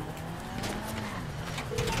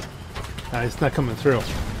 It's not coming through.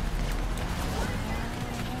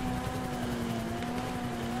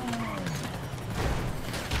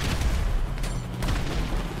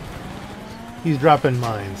 He's dropping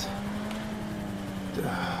mines.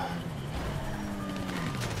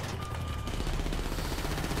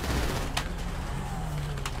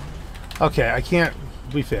 Okay, I can't...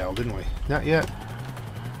 We failed, didn't we? Not yet.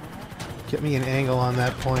 Get me an angle on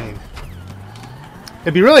that plane.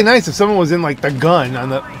 It'd be really nice if someone was in, like, the gun on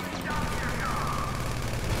the...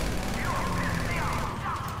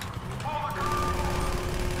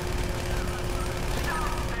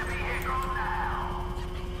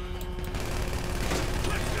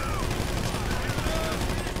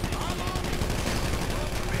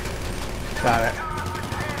 Got it.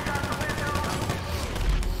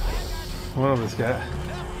 One of us got it.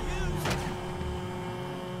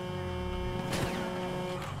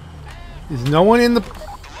 Is no one in the... The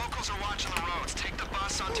locals are watching the roads. Take the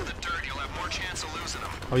bus onto the dirt. You'll have more chance of losing them.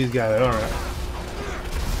 Oh, he's got it. Alright.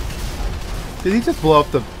 Did he just blow up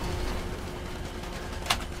the...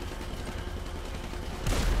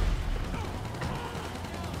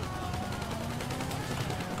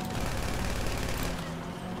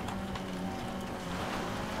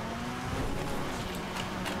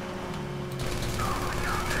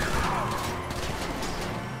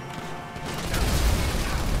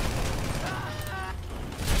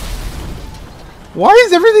 Why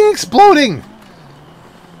is everything exploding?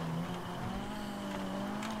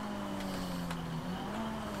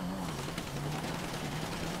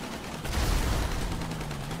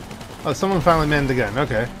 Oh, someone finally manned the gun.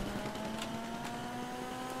 Okay.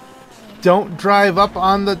 Don't drive up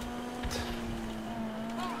on the...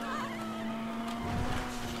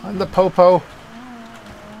 on the popo.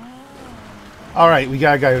 Alright, we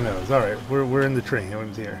got a guy who knows. Alright, we're in the train. No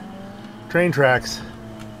one's here. Train tracks.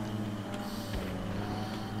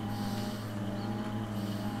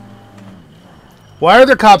 Why are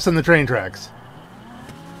there cops on the train tracks?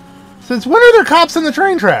 Since when are there cops on the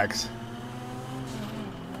train tracks?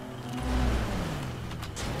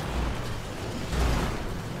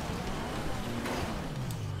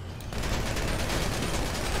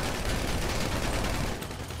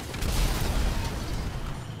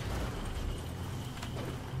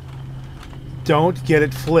 Don't get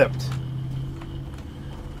it flipped.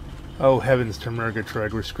 Oh heavens to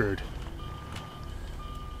Murgatroyd, we're screwed.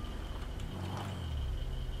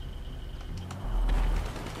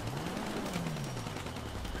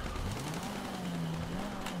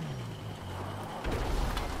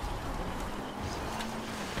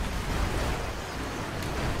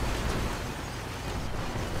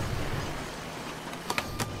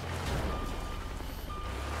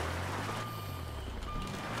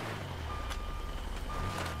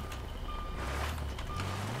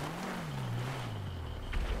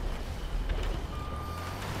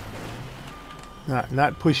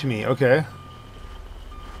 Not push me. Okay.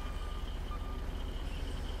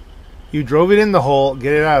 You drove it in the hole.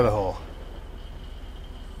 Get it out of the hole.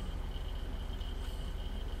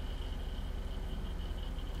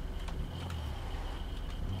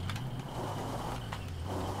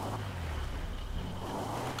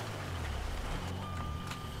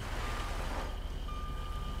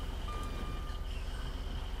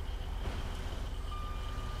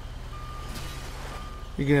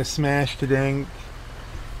 You're gonna smash the dang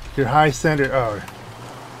your high center.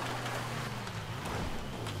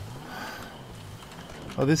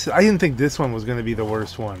 Oh, this. I didn't think this one was gonna be the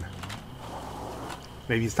worst one.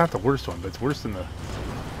 Maybe it's not the worst one, but it's worse than the.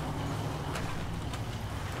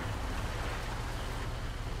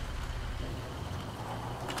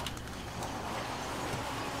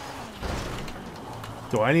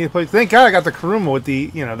 Do I need to play? Thank God I got the Kuruma with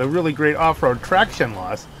the, you know, the really great off-road traction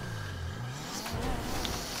loss.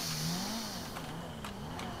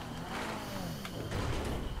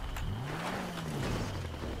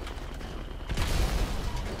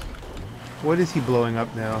 What is he blowing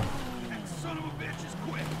up now? That son of a bitch is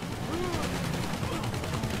quick.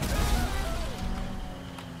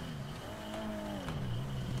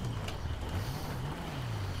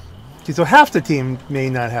 Okay, so half the team may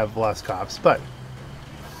not have lost cops, but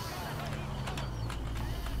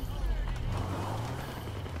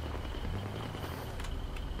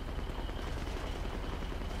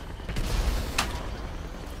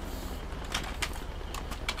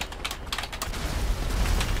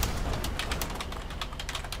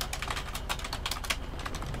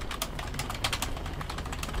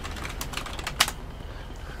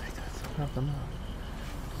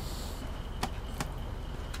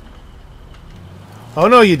oh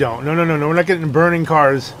no, you don't. No, no, no, no. We're not getting burning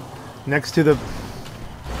cars next to the.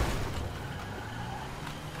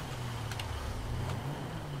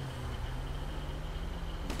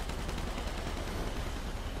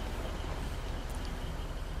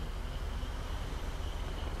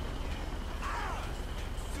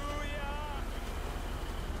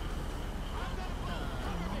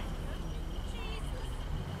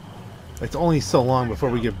 It's only so long before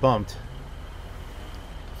we get bumped.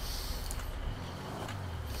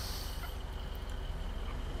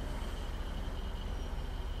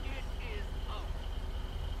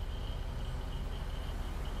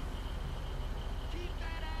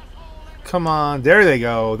 Come on, there they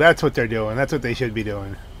go. That's what they're doing. That's what they should be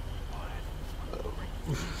doing.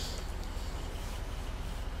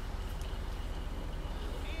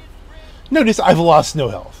 Notice I've lost no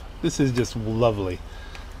health. This is just lovely.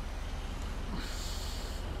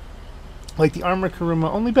 Like the armor Kuruma,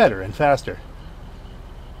 only better and faster.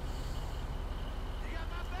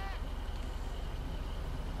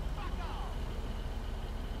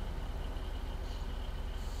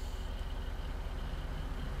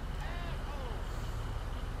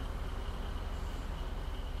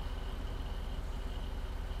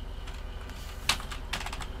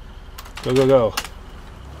 Go, go, go.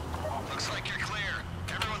 Looks like you're clear.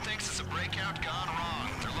 Everyone thinks it's a breakout gone wrong.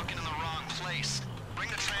 They're looking in the wrong place. Bring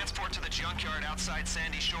the transport to the junkyard outside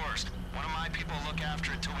Sandy Shores. One of my people will look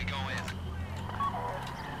after it till we go in.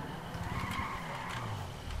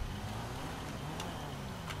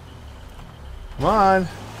 Come on.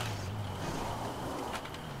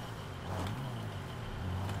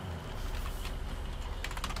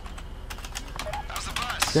 How's the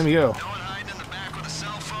bus? There we go. No one hiding in the back with a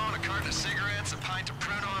cell phone, a carton of cigarettes, a pint of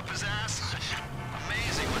Pruno up his ass?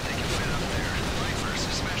 Amazing what they can fit up there. Lifers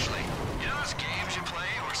especially. You know those games you play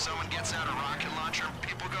where someone gets out a rocket launcher and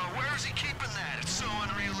people go, where is he keeping that? It's so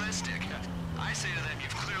unrealistic. I say to them,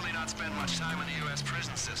 you've clearly not spent much time in the U.S.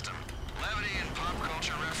 prison system. Levity and pop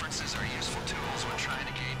culture references are useful tools when trying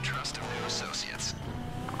to gain trust of new associates.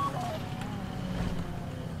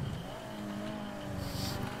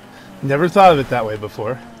 Never thought of it that way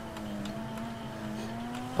before.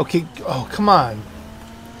 Okay, oh, come on.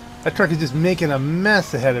 That truck is just making a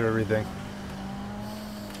mess ahead of everything.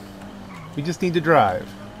 We just need to drive.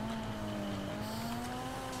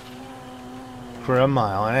 For a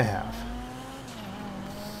mile and a half.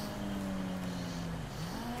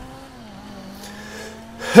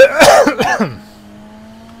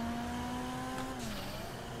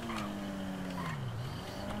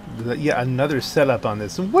 Yeah, another setup on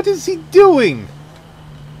this. What is he doing?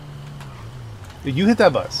 You hit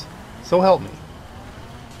that bus. So help me.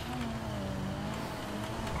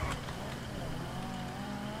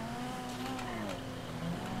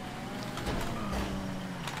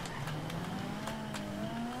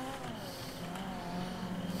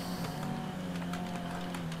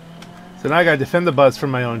 So now I gotta defend the bus from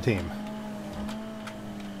my own team.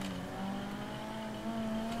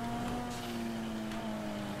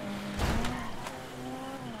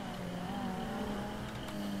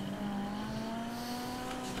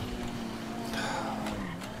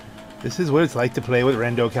 This is what it's like to play with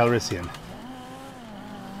Rando Calrissian.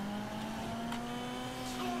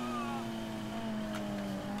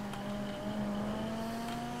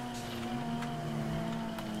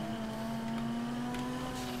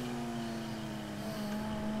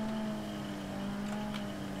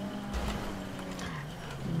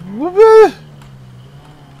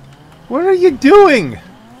 What are you doing?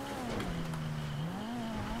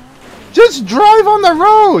 Just drive on the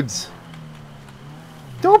roads!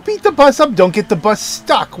 Don't beat the bus up, don't get the bus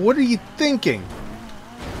stuck. What are you thinking?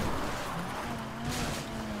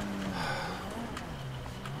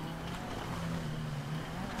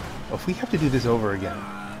 If we have to do this over again.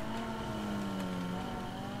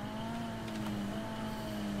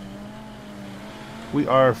 We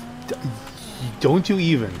are... Don't you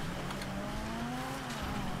even.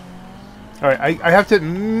 Alright, I have to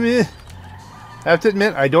admit,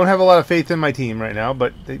 I don't have a lot of faith in my team right now,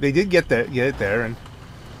 but they did get it there, and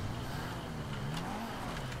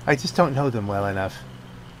I just don't know them well enough.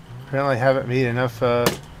 Apparently I haven't made enough,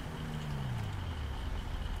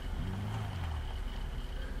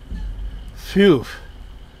 phew.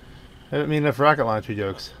 I haven't made enough rocket launcher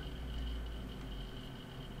jokes.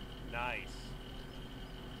 Nice.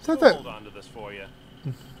 It's not that... Hold on to this for you.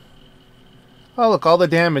 Oh, look, all the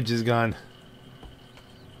damage is gone.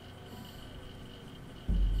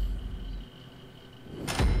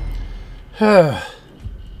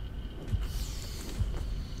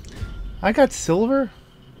 I got silver?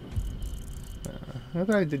 I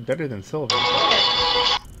thought I did better than silver.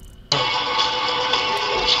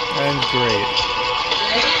 And great.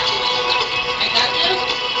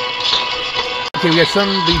 Okay, we got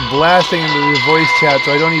somebody blasting into the voice chat,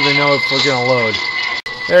 so I don't even know if we're gonna load.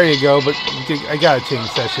 There you go, but I gotta change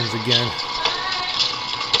sessions again.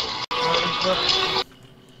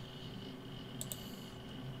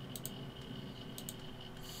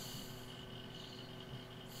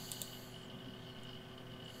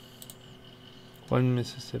 One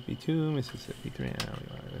Mississippi, 2 Mississippi, 3. No, we don't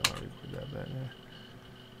want to record that there.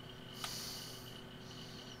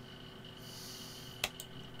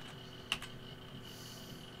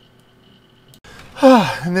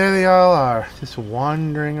 And there they all are, just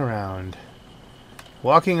wandering around.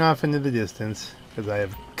 Walking off into the distance, because I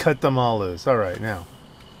have cut them all loose. Alright, now.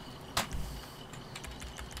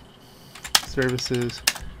 Services,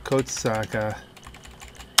 Kotsaka.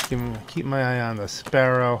 Keep my eye on the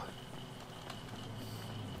Sparrow.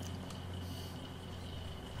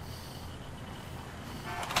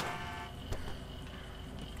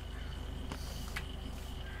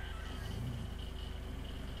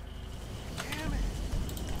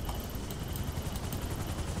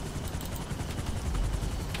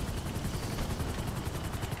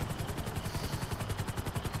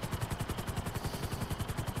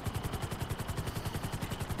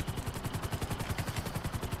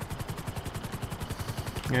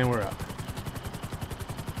 And we're up.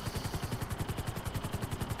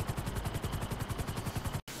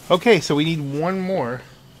 Okay, so we need one more.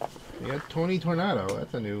 We got Tony Tornado.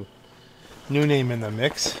 That's a new name in the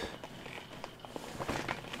mix.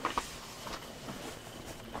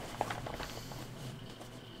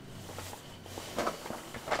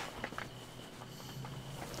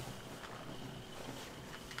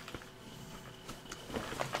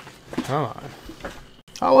 Come on.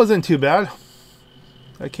 That wasn't too bad.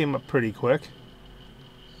 That came up pretty quick.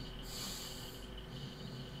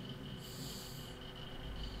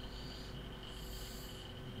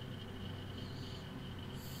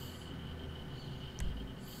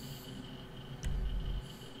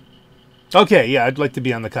 Okay, yeah, I'd like to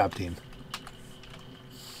be on the cop team.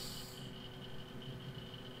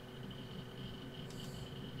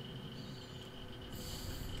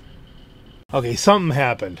 Okay, something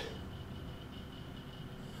happened.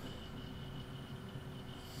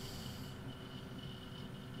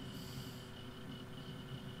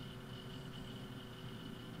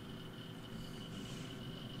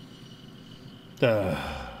 That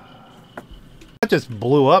just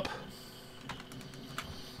blew up.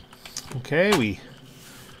 Okay, we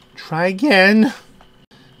try again.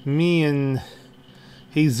 Me and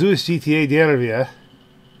Jesus GTA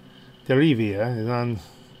Derivia is on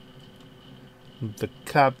the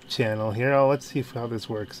cop channel here. Oh, let's see how this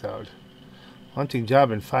works out. Launching job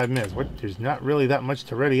in 5 minutes. What? There's not really that much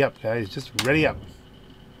to ready up, guys. Just ready up.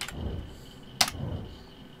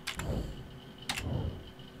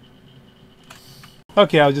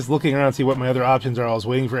 Okay, I was just looking around to see what my other options are. I was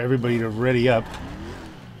waiting for everybody to ready up.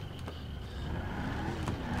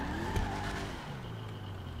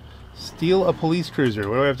 Steal a police cruiser.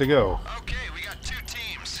 Where do I have to go? Okay, we got 2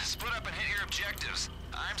 teams. Split up and hit your objectives.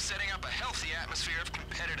 I'm setting up a healthy atmosphere of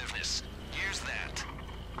competitiveness.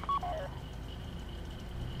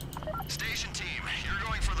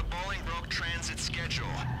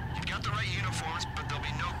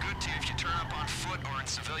 aren't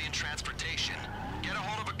civilian transportation. Get a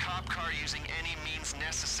hold of a cop car using any means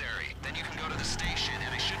necessary. Then you can go to the station,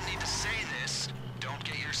 and I shouldn't need to say this. Don't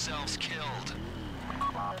get yourselves killed.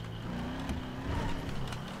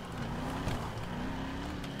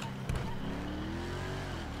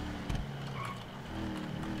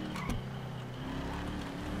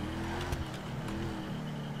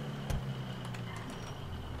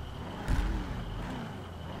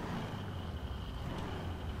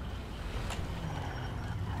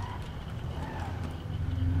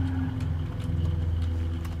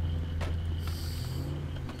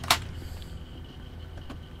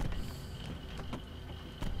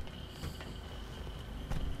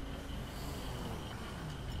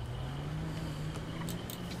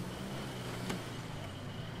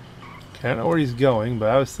 I don't know where he's going,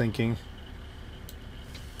 but I was thinking.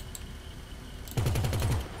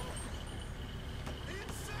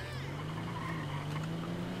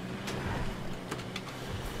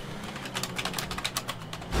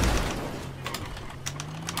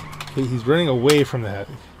 Okay, he's running away from that.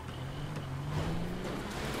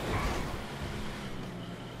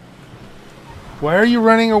 Why are you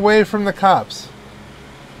running away from the cops?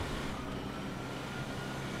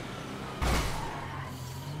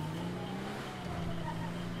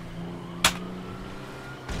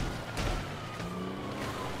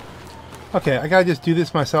 Okay, I gotta just do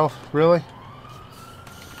this myself, really?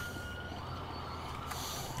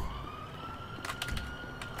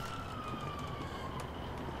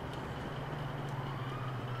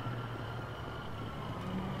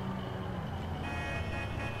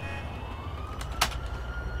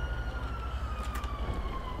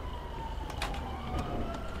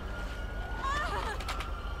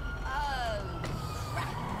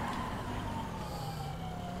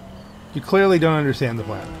 You clearly don't understand the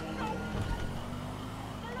plan.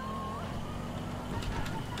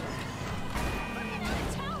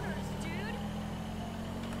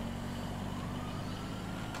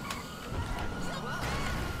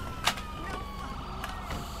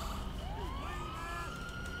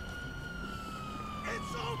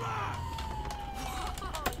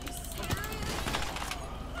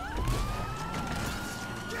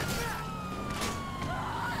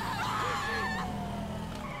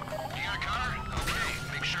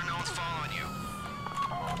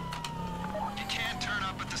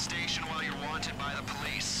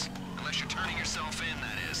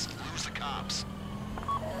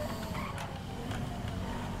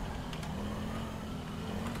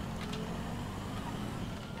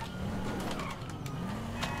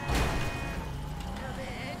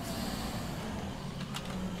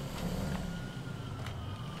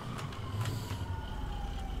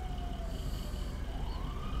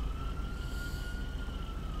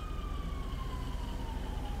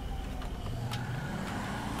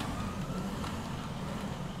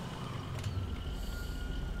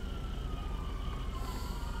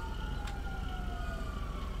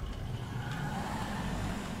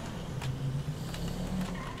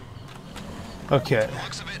 Okay.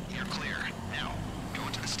 Looks of it, you're clear. Now, go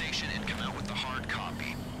into the station and come out with the hard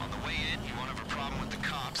copy. On the way in, you won't have a problem with the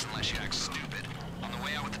cops unless you act stupid. On the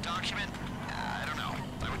way out with the document, I don't know.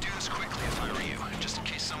 I would do this quickly if I were you, just in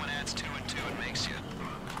case someone adds 2 and 2 and makes you.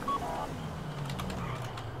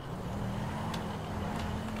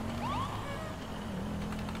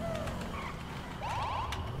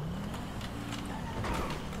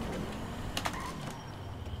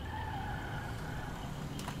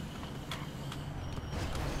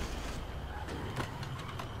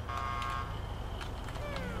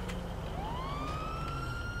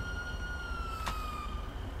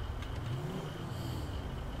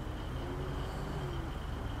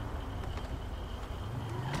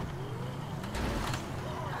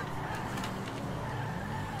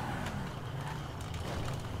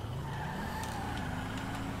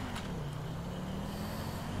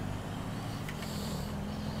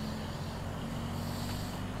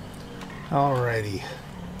 Alrighty.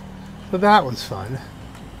 So that was fun.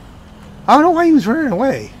 I don't know why he was running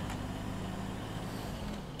away.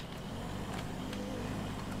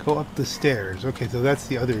 Go up the stairs. Okay, so that's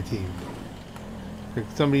the other team.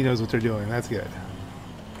 Somebody knows what they're doing. That's good.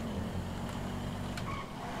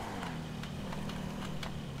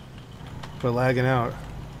 We're lagging out.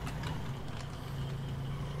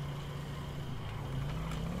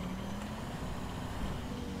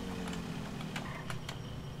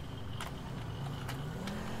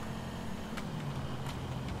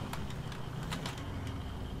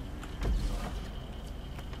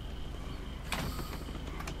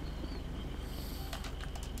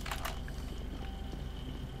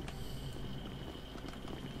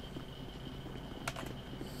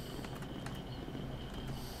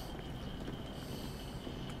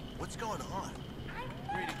 What's going on? I'm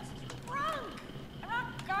drunk! I'm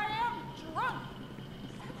goddamn drunk!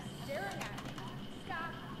 Stop staring at me.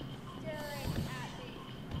 Stop staring at me.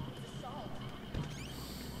 It's assault.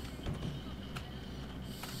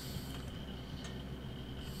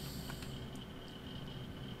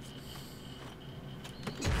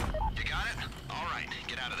 You got it? All right,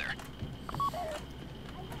 get out of there.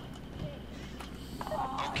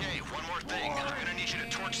 Okay, one more thing. I'm gonna need you to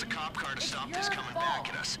torch the cop car to stop this coming back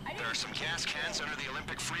at us. There are some gas cans under the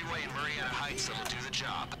Olympic Freeway in Marietta Heights that'll do the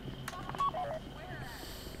job.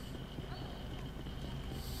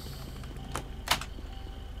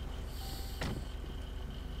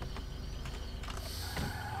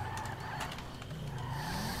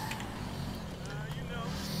 You know.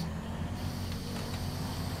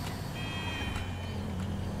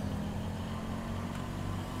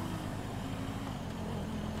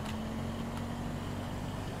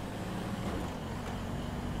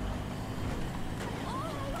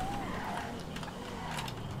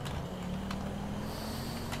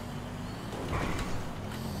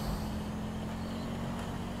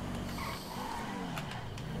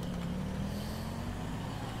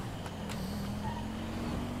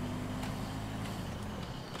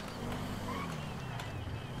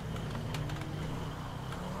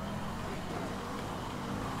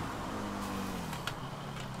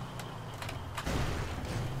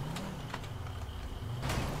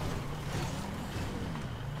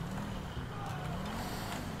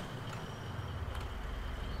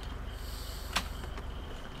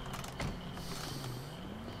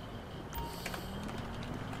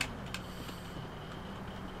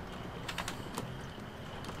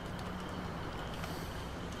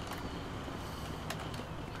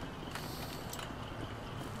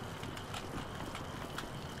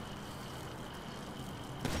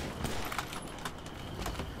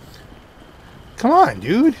 Come on,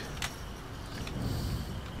 dude.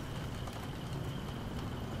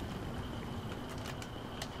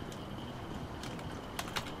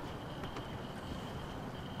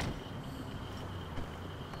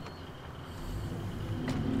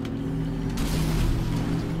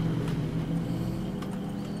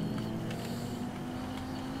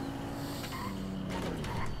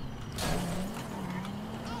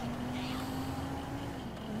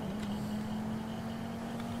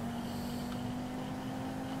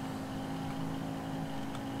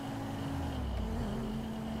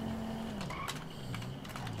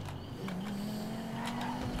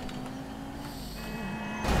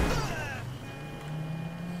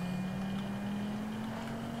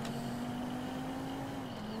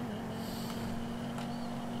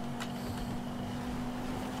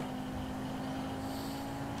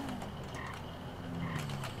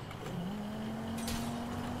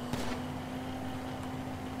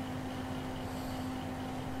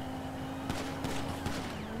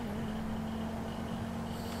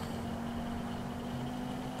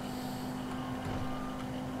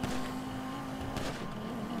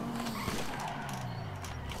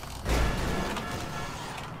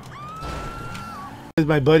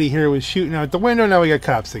 My buddy here was shooting out the window. Now we got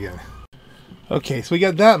cops again. Okay, so we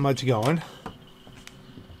got that much going.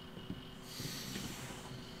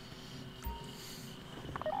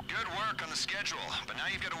 Good work on the schedule, but now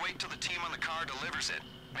you've got to wait till the team on the car delivers it.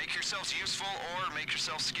 Make yourselves useful or make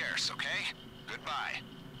yourselves scarce, okay? Goodbye.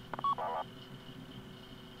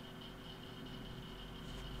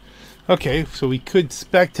 Okay, so we could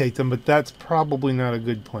spectate them, but that's probably not a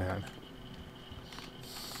good plan.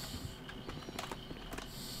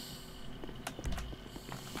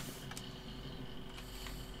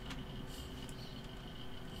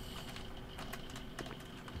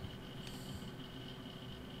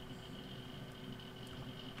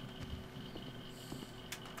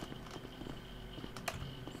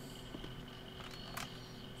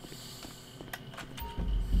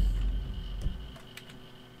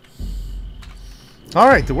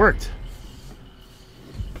 Alright, it worked.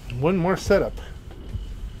 One more setup.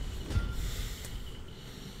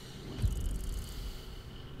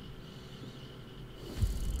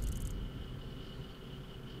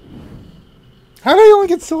 How did I only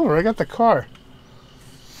get silver? I got the car.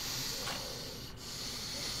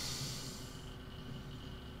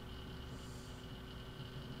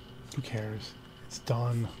 Who cares? It's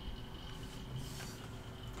done.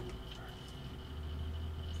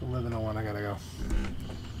 11:01, I gotta go.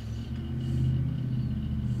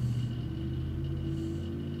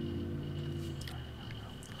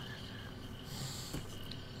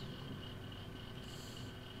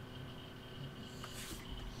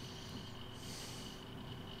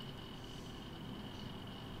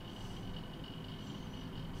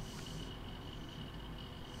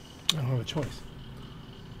 have a choice.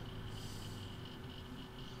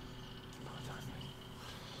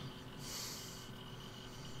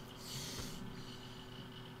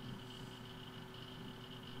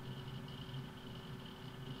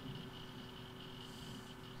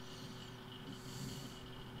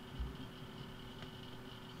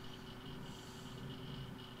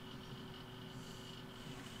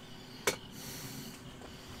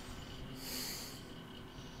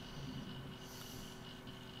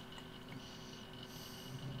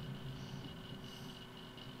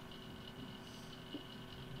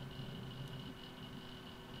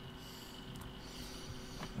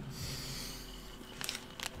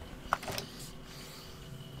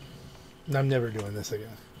 I'm never doing this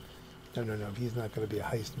again. No. He's not going to be a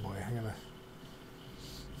heist boy.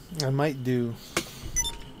 I might do.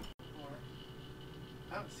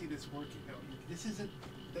 I don't see this working. No, this isn't.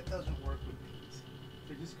 That doesn't work with these.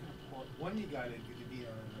 They're just going to pull. One you got it because you beat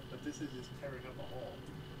on it, but this is just tearing up a hole.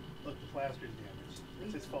 Look, the plaster's damaged.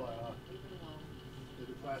 It's just falling off.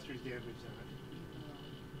 The plaster's damaged on it,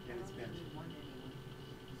 and it's bent.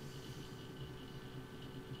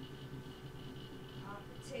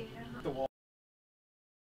 The walls.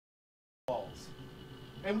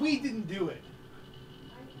 And we didn't do it.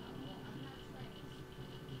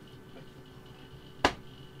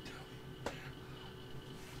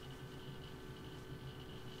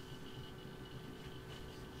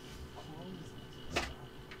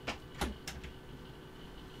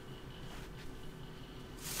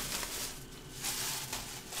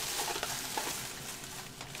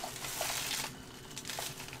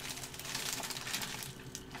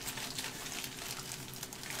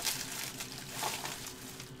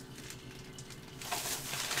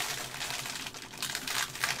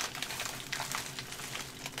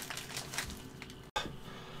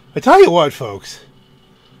 I tell you what, folks.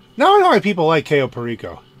 Now I know why people like Cayo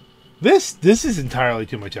Perico. This is entirely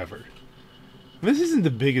too much effort. This isn't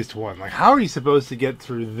the biggest one. Like, how are you supposed to get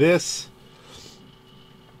through this?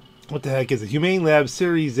 What the heck is it? Humane Lab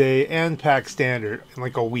Series A and Pack Standard in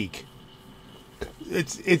like a week.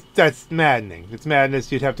 That's maddening. It's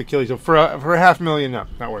madness. You'd have to kill yourself for $500,000. No,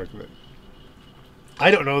 not worth it.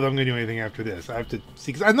 I don't know that I'm going to do anything after this. I have to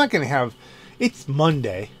see, because I'm not going to have. It's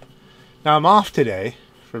Monday. Now I'm off today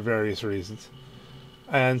for various reasons,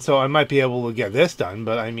 and so I might be able to get this done,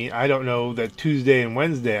 but I mean, I don't know that Tuesday and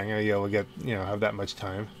Wednesday I'm going to be able to get, have that much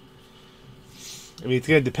time. I mean, it's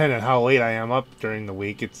going to depend on how late I am up during the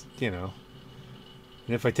week. It's, and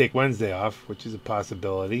if I take Wednesday off, which is a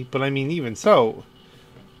possibility, but I mean, even so,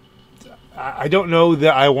 I don't know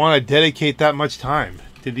that I want to dedicate that much time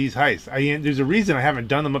to these heists. There's a reason I haven't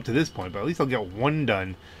done them up to this point, but at least I'll get one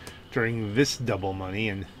done during this double money,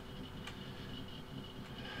 and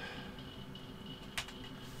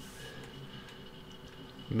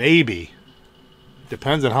maybe.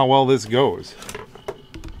 Depends on how well this goes.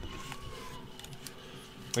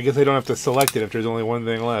 I guess I don't have to select it if there's only one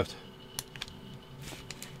thing left.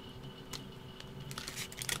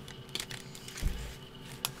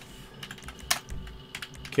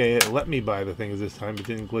 Okay, it let me buy the things this time. It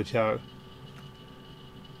didn't glitch out.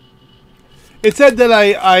 It said that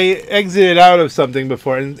I exited out of something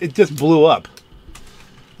before, and it just blew up.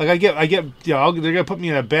 Like I get, they're gonna put me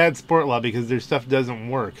in a bad sport lobby because their stuff doesn't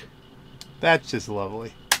work. That's just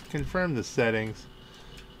lovely. Confirm the settings.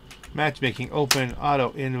 Matchmaking open,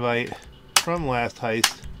 auto invite from last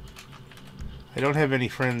heist. I don't have any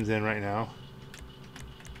friends in right now.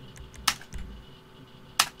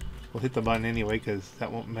 We'll hit the button anyway because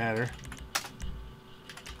that won't matter.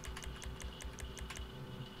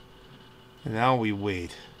 And now we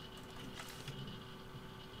wait.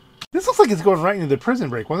 This looks like it's going right into the prison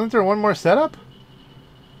break. Wasn't there one more setup?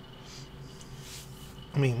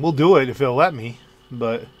 I mean, we'll do it if it'll let me,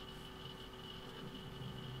 but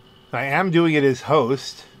I am doing it as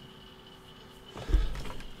host.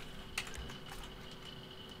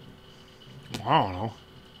 I don't know.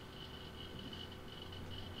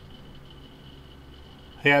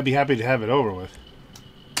 Hey, I'd be happy to have it over with.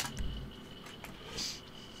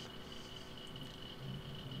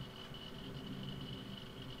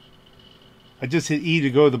 I just hit E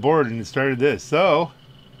to go to the board and it started this, so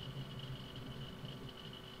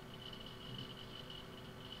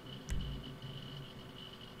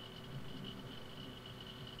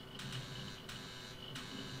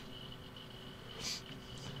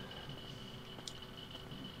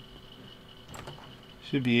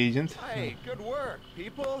should be agent. Hey, good work,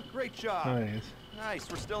 people. Great job. Nice. Nice,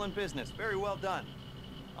 we're still in business. Very well done.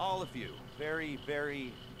 All of you. Very,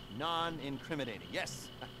 very non-incriminating. Yes,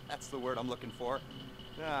 that's the word I'm looking for.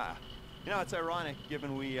 It's ironic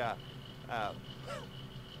given we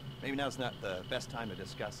maybe now's not the best time to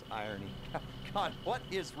discuss irony. God, what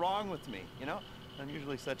is wrong with me, you know? I'm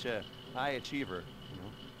usually such a high achiever, you know,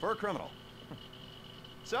 for a criminal.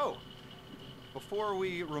 So, before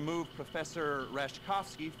we remove Professor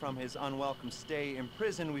Rashkovsky from his unwelcome stay in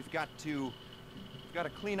prison, we've got to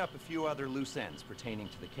clean up a few other loose ends pertaining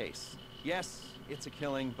to the case. Yes, it's a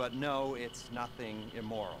killing, but no, it's nothing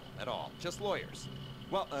immoral at all. Just lawyers.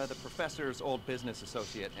 Well, the professor's old business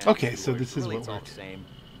associate. And Okay, so lawyers. this is Really, what it's all worked. the same.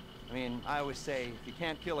 I mean, I always say, if you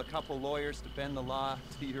can't kill a couple lawyers to bend the law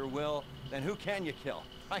to your will, then who can you kill,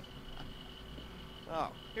 right?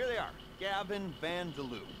 Oh, here they are. Gavin Van de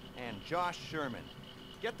Loo and Josh Sherman.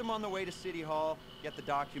 Get them on the way to City Hall, get the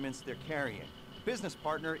documents they're carrying. The business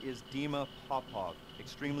partner is Dima Popov.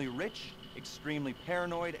 Extremely rich, extremely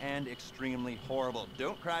paranoid, and extremely horrible.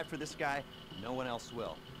 Don't cry for this guy, no one else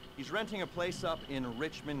will. He's renting a place up in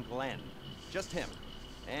Richmond Glen. Just him,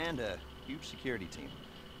 and a huge security team.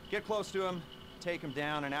 Get close to him, take him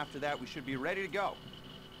down, and after that we should be ready to go.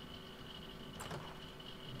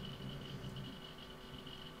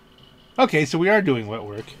 Okay, so we are doing wet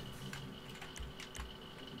work.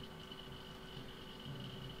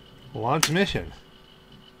 Launch mission.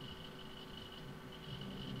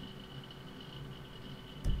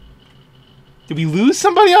 Did we lose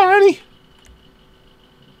somebody already?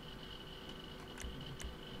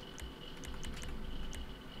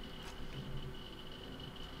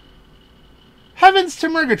 Heavens to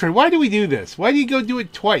Murgatroyd, why do we do this? Why do you go do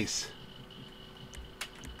it twice?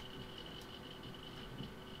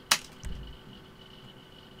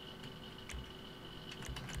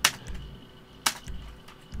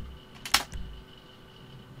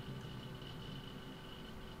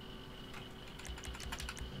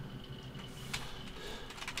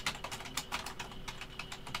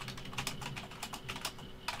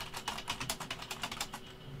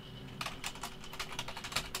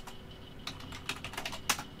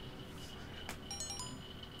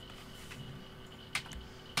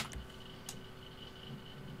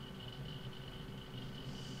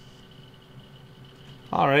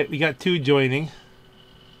 Alright, we got 2 joining.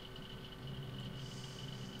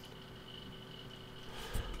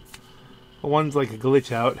 One's like a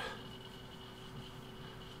glitch out.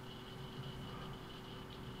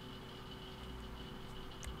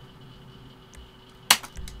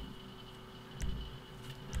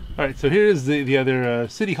 Alright, so here's the other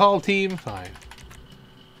City Hall team. Fine.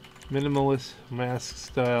 Minimalist, mask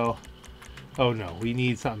style. Oh no, we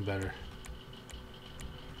need something better.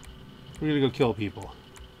 We're gonna go kill people.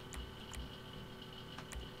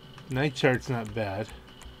 Night chart's not bad.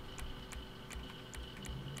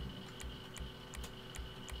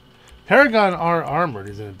 Paragon R armored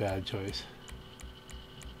isn't a bad choice.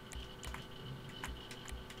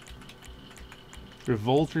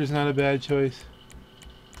 Revolter's not a bad choice.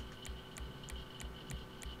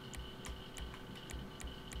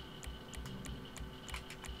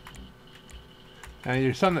 And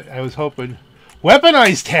there's something I was hoping.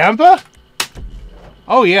 Weaponized Tampa?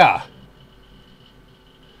 Oh yeah.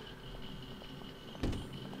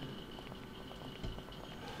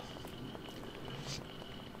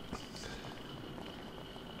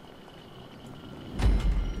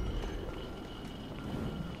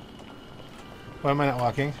 Why am I not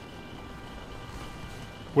walking?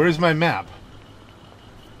 Where's my map?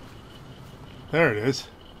 There it is.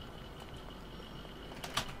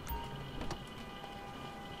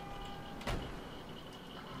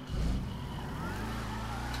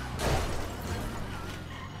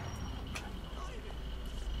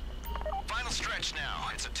 Final stretch now.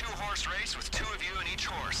 It's a 2-horse race with 2 of you in each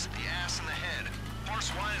horse, the ass and the head. Horse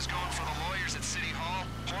 1 is going for the lawyers at City Hall.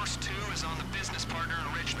 Horse 2 is on the business partner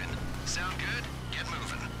in Richmond. Sound good? Get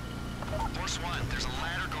moving. Horse 1, there's a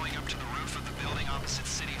ladder going up to the roof of the building opposite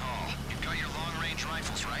City Hall. You've got your long-range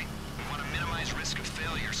rifles, right? We want to minimize risk of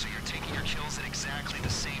failure, so you're taking your kills at exactly the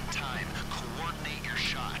same time. Coordinate your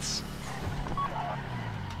shots.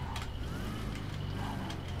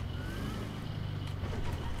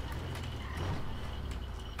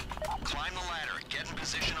 Climb the ladder. Get in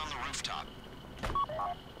position on the rooftop.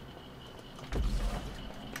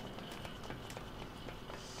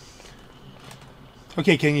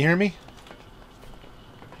 Okay, can you hear me?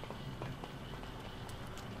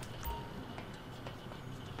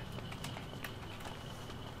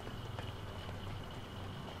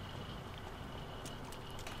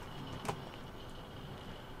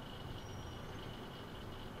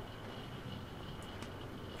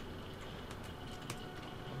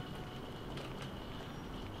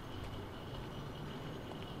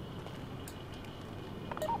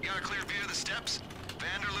 You got a clear view of the steps?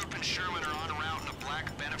 Vanderloop and Sherman are en route in a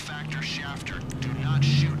black benefactor shafter. Do not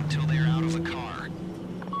shoot until they are out of the car.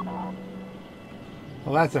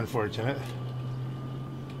 Well, that's unfortunate.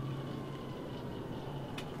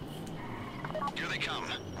 Here they come.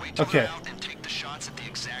 Wait till Okay. they're out and take the shots at the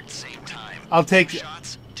exact same time. I'll take. 2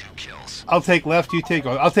 shots, 2 kills. I'll take left. You take.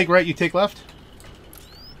 I'll take right. You take left.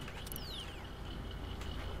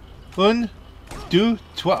 1, 2,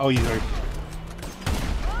 3. Oh, you are.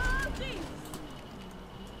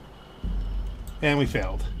 And we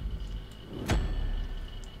failed.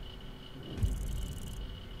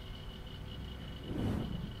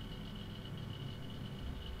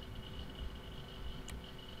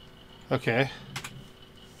 Okay.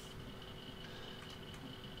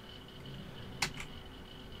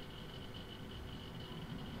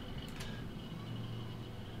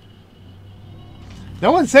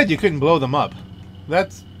 No one said you couldn't blow them up.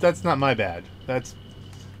 That's not my bad. That's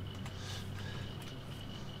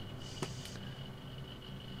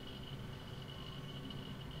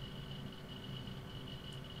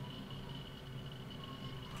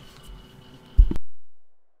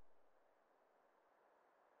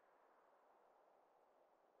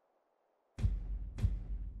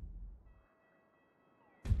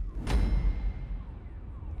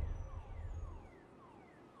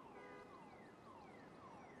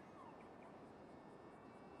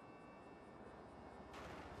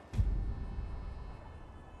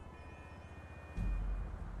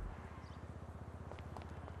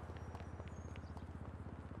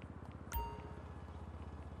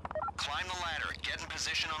Climb the ladder. Get in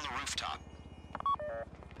position on the rooftop.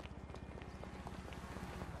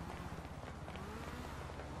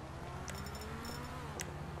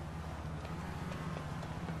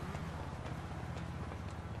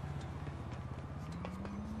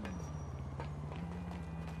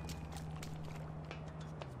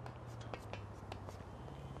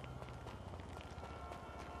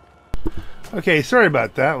 okay. Sorry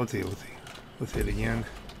about that. Let's see. Let's hit again.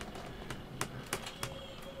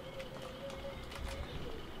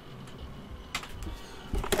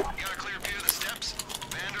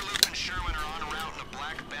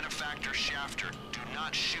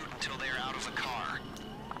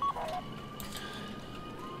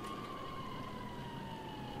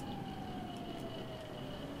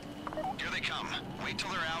 Wait till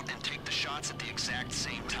they're out and take the shots at the exact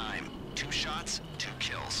same time. 2 shots, 2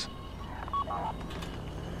 kills.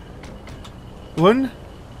 1,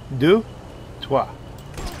 2, 3. Well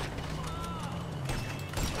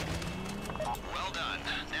done.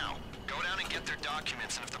 Now, go down and get their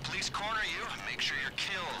documents, and if the police corner you, make sure you're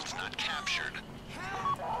killed, not captured.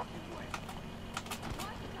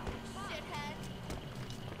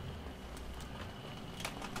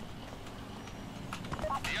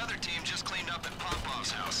 The other team just cleaned up at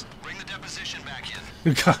Popov's house. Bring the deposition back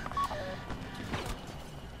in. Did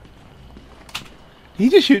he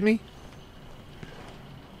just shoot me?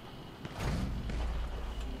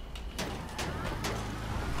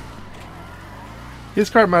 His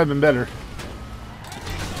car might have been better.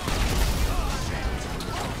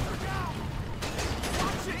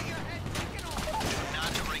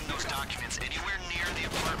 Not to bring those documents anywhere near the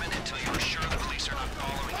apartment until you're sure the police are not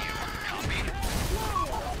following you. Copy?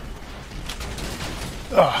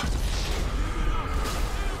 Ugh.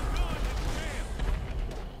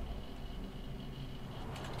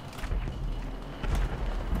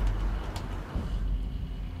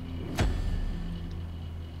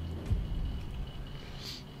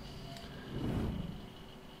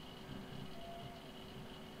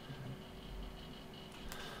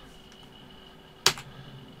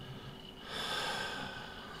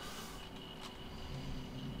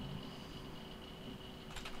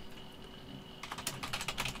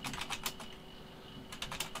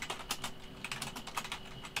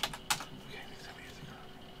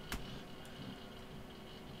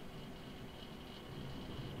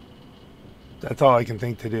 That's all I can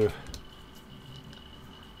think to do.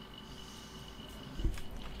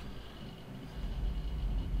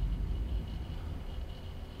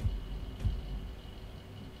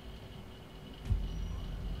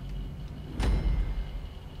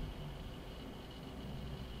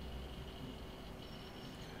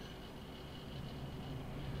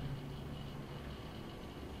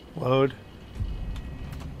 Load.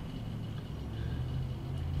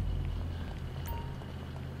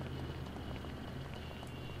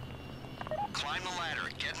 Climb the ladder.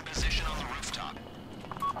 Get in position on the rooftop.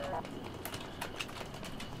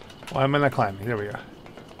 Why am I not climbing? There we go.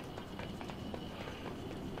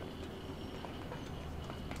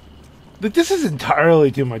 But this is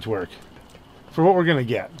entirely too much work for what we're gonna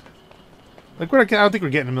get. Like, I don't think we're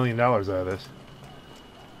getting $1 million out of this.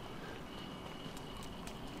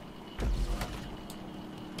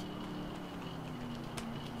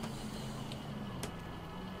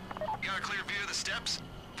 got a clear view of the steps?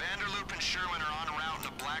 Vanderloop and Sherman are en route in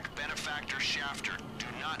a black benefactor shafter. Do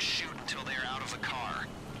not shoot until they are out of the car.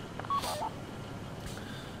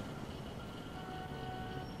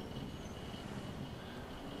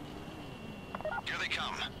 Here they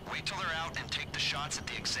come. Wait till they're out and take the shots at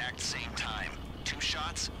the exact same time. 2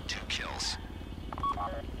 shots, 2 kills.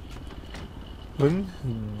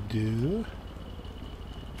 Undo.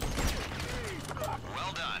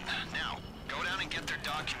 Well done. Now, go down and get their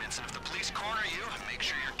documents, and if the police corner you, make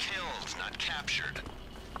sure you're killed, not captured.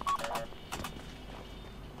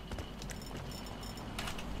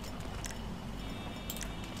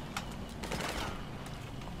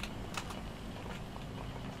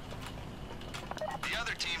 The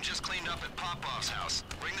other team just cleaned up at Popov's house.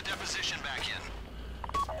 Bring the deposition back in.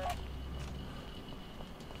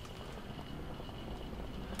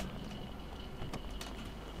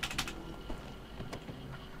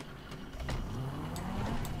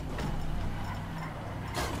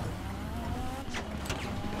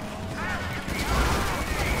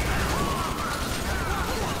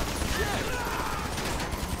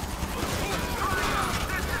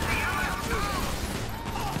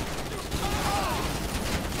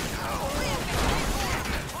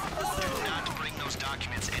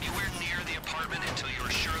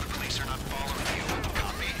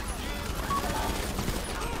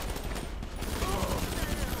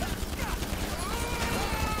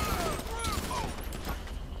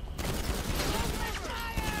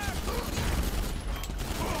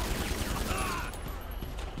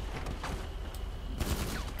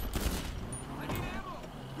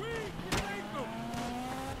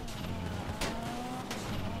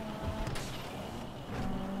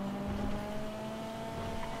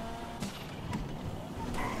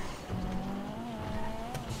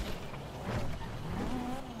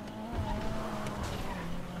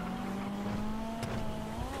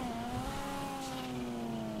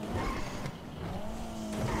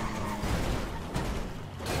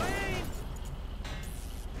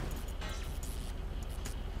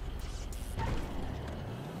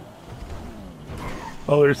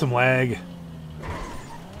 Oh, there's some lag.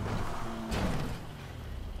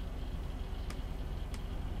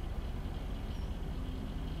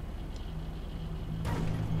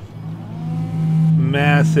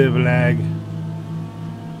 Massive lag.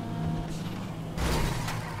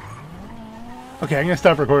 Okay, I'm gonna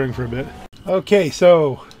stop recording for a bit. Okay,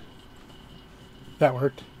 so that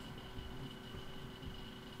worked.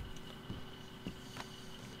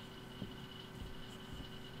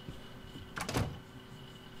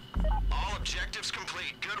 All objectives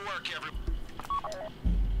complete. Good work, everyone.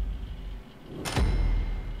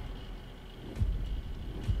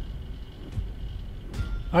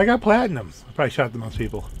 I got platinum. I probably shot the most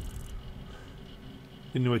people.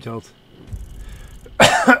 Didn't do much else.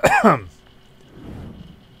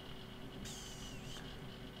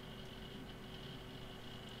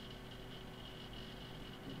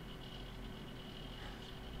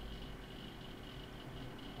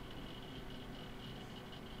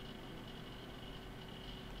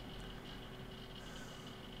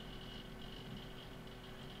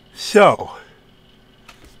 So,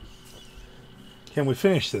 can we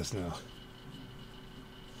finish this now?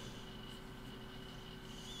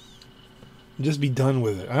 Just be done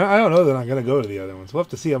with it. I don't know that I'm going to go to the other ones. We'll have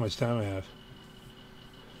to see how much time I have.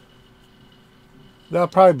 That'll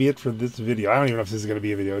probably be it for this video. I don't even know if this is going to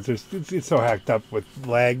be a video. It's so hacked up with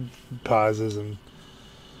lag, pauses, and...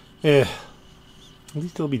 at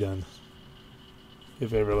least it'll be done.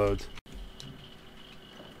 If it ever loads.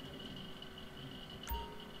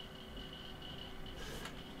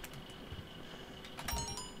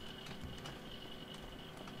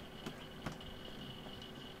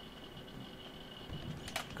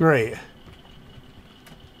 Great.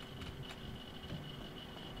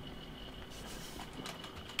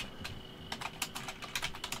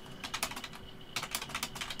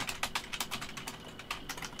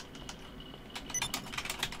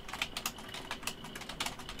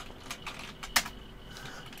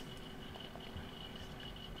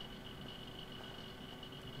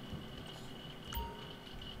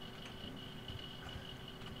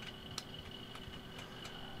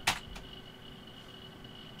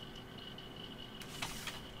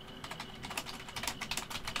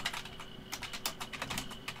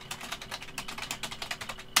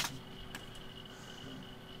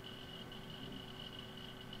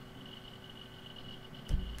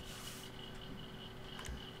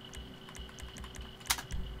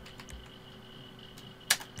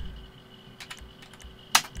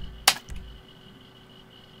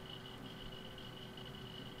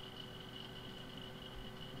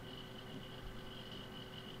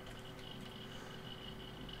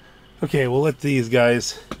 Okay, we'll let these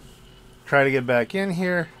guys try to get back in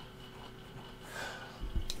here.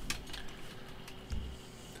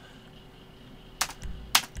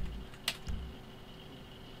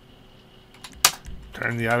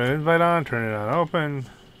 Turn the auto invite on, turn it on open.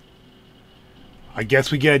 I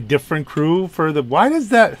guess we get a different crew for the... Why does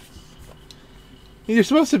that... I mean, there's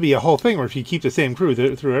supposed to be a whole thing where if you keep the same crew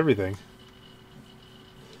through everything.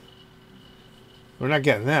 We're not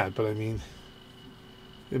getting that, but I mean...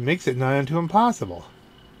 It makes it nigh unto impossible.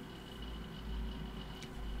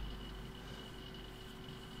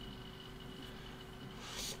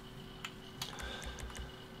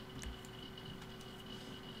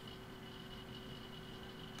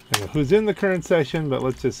 I don't know who's in the current session, but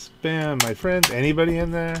let's just spam my friends. Anybody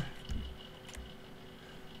in there?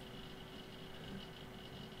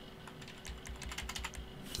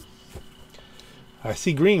 I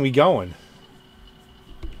see green, we going.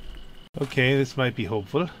 Okay, this might be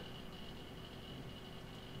hopeful.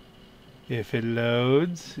 If it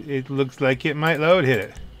loads, it looks like it might load. Hit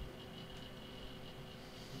it.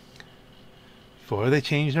 Before they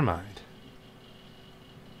change their mind.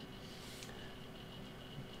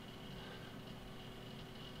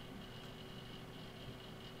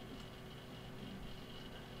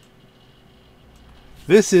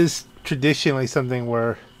 This is traditionally something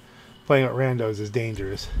where playing with randos is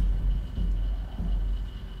dangerous.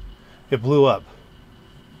 It blew up.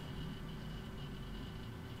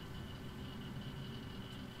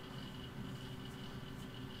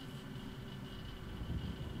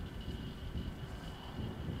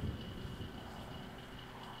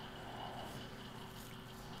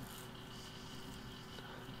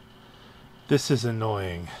 This is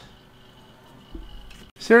annoying.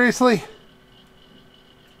 Seriously?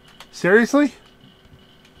 Seriously?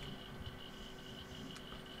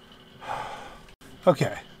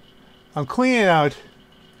 Okay. I'm cleaning out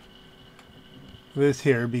this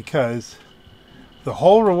here because the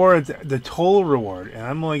whole reward, the total reward, and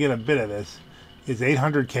I'm only getting a bit of this, is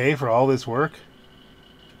 800K for all this work.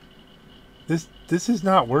 This is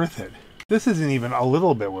not worth it. This isn't even a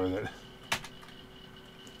little bit worth it.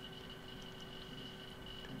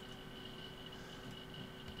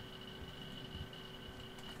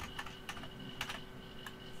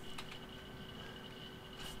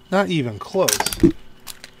 Not even close.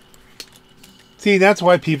 See, that's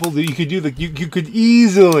why people do. You could do the. You could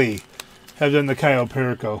easily have done the Cayo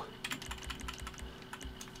Perico.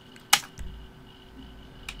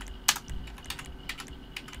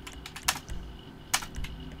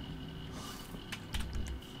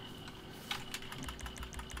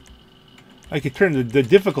 I could turn the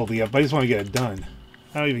difficulty up. I just want to get it done.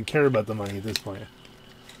 I don't even care about the money at this point.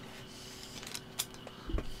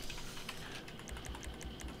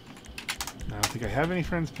 I don't think I have any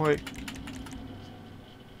friends play.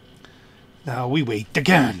 Now we wait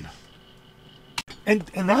again. And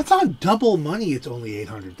that's on double money. It's only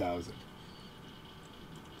 800,000.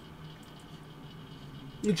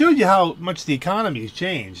 It shows you how much the economy's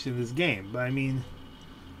changed in this game. But I mean,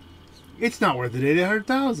 it's not worth it.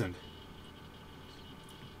 800,000.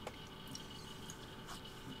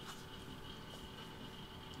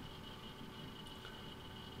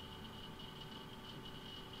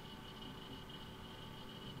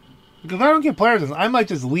 Because if I don't get players, I might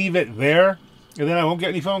just leave it there, and then I won't get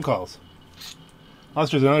any phone calls. Unless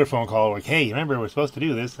there's another phone call like, hey, remember we're supposed to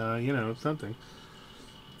do this, you know, something.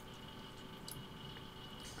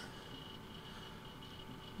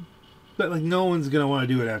 But, like, no one's going to want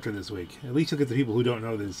to do it after this week. At least look at the people who don't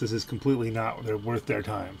know this. This is completely not worth their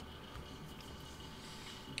time.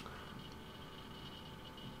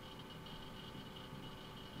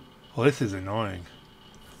 Well, this is annoying.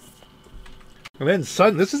 And then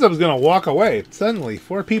suddenly, this is I was going to walk away. Suddenly,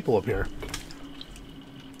 4 people appear.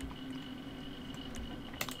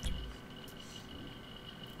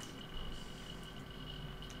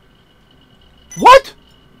 What?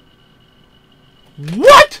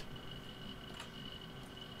 What?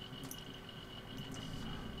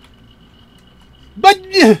 But...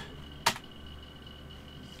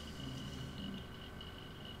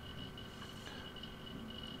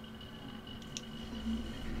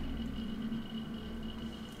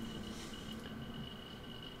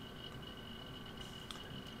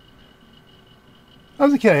 I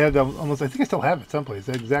was a kid, I had almost, I think I still have it someplace,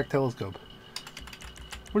 the exact telescope.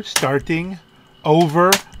 We're starting over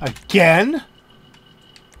again?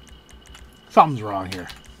 Something's wrong here.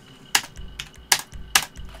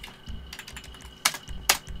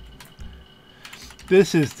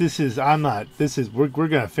 We're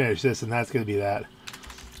gonna finish this and that's gonna be that.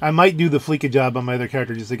 I might do the Fleeca Job on my other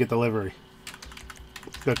character just to get delivery.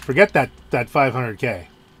 But forget that 500K.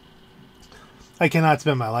 I cannot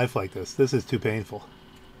spend my life like this. This is too painful.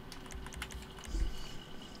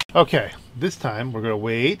 Okay, this time we're gonna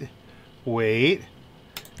wait.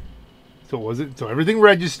 So everything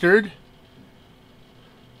registered.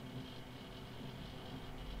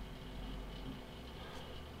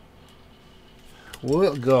 Will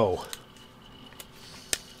it go?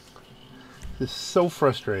 This is so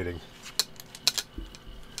frustrating.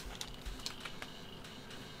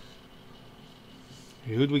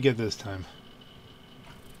 Okay, who'd we get this time?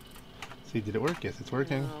 See, did it work? Yes, it's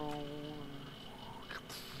working.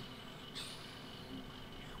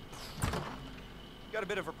 Got a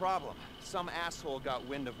bit of a problem. Some asshole got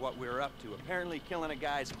wind of what we were up to. Apparently killing a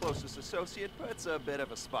guy's closest associate puts a bit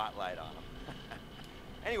of a spotlight on him.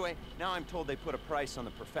 Anyway, now I'm told they put a price on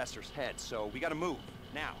the professor's head, so we gotta move.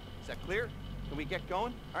 Now, is that clear? Can we get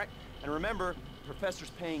going? All right, and remember, the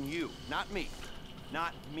professor's paying you, not me.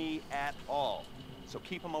 Not me at all. So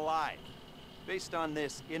keep him alive. Based on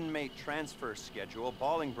this inmate transfer schedule,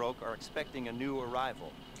 Bolingbroke are expecting a new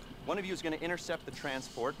arrival. One of you is going to intercept the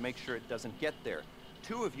transport, make sure it doesn't get there.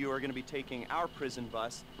 2 of you are going to be taking our prison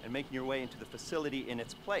bus and making your way into the facility in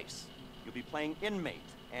its place. You'll be playing inmate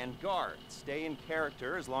and guard. Stay in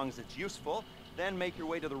character as long as it's useful, then make your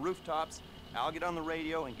way to the rooftops. I'll get on the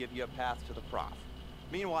radio and give you a path to the prof.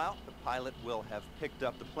 Meanwhile, the pilot will have picked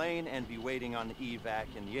up the plane and be waiting on the evac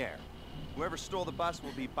in the air. Whoever stole the bus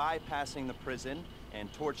will be bypassing the prison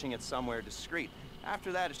and torching it somewhere discreet.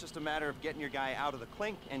 After that, it's just a matter of getting your guy out of the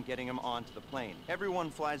clink and getting him onto the plane. Everyone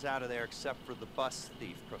flies out of there except for the bus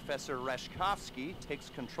thief. Professor Reshkovsky takes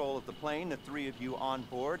control of the plane. The 3 of you on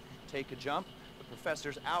board take a jump. The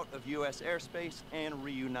professor's out of U.S. airspace and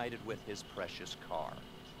reunited with his precious car.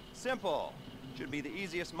 Simple. Should be the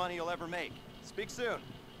easiest money you'll ever make. Speak soon.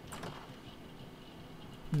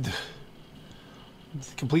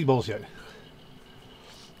 It's complete bullshit.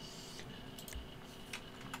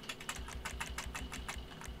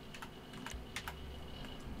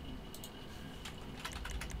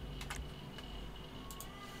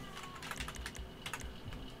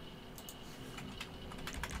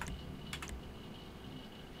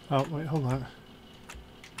 Oh, wait, hold on.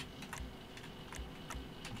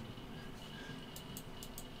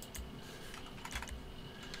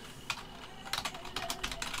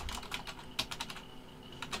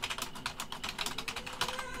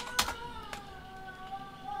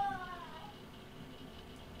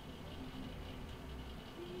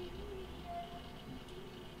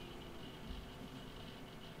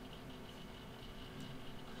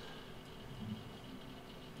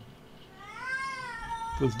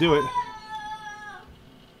 Let's do it.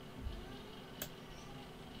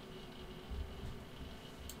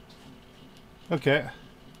 Okay.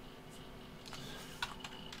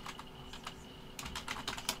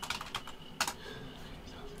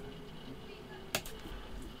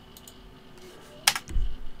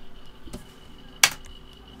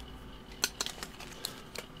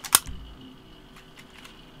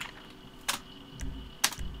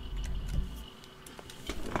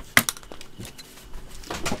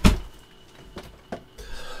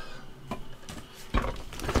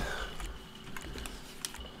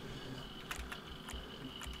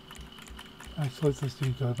 Actually, let's do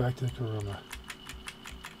go back to the Karuma.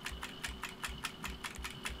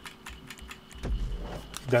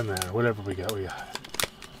 Doesn't matter. Whatever we got, we got.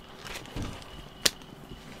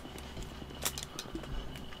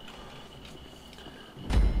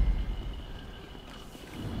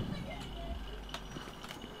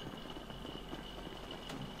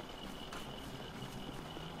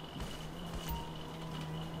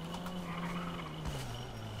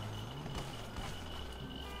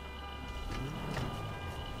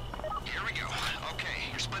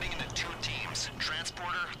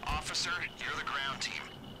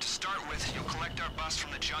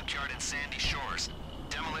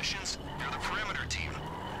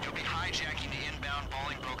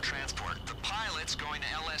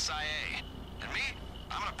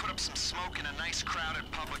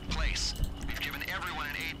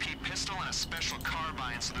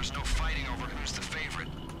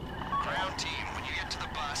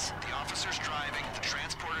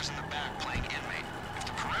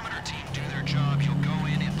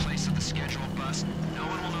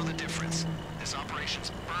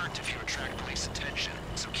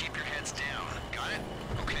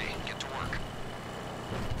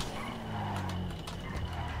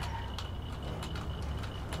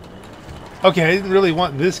 Okay, I didn't really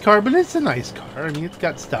want this car, but it's a nice car. I mean, it's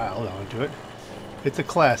got style onto it. It's a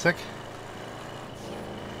classic.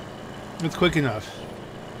 It's quick enough.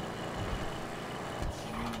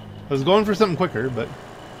 I was going for something quicker, but...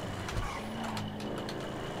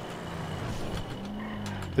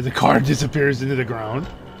 As the car disappears into the ground.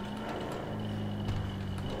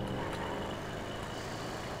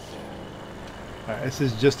 Alright, this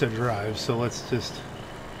is just a drive, so let's just...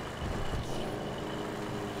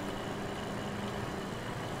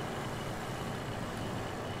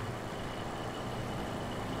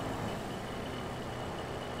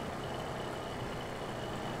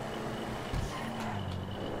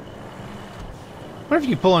 What if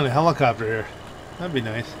you could pull in a helicopter here? That'd be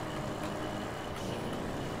nice.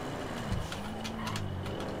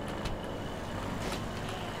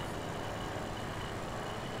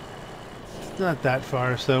 It's not that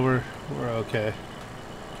far, so we're okay.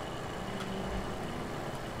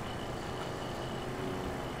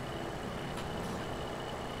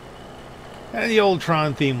 And the old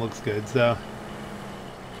Tron theme looks good, so...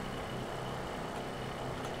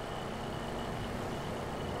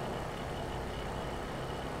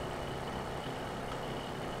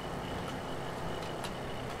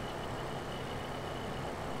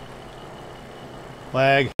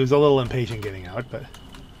 Lag. He was a little impatient getting out, but...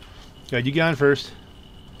 Good, you get on first.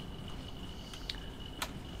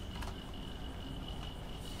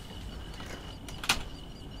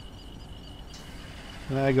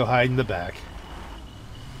 And I go hide in the back.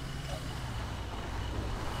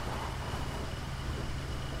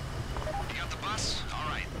 You got the bus?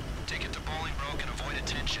 Alright. Take it to Bolingbroke and avoid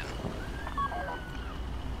attention.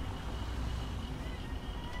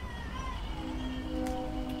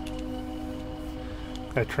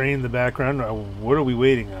 Got a train in the background. What are we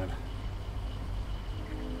waiting on?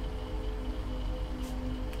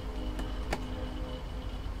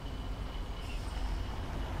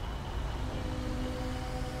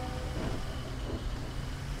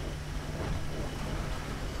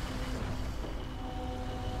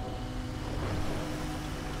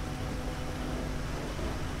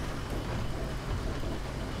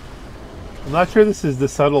 I'm not sure this is the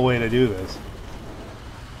subtle way to do this.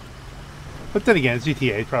 But then again, it's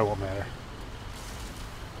GTA, it probably won't matter.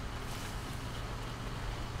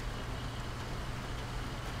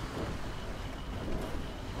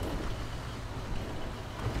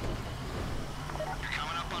 You're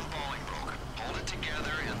coming up on Bolingbroke. Hold it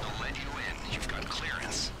together and they'll let you in. You've got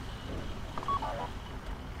clearance.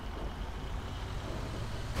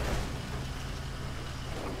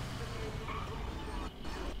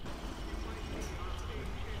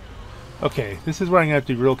 Okay, this is where I'm going to have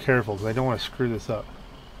to be real careful because I don't want to screw this up.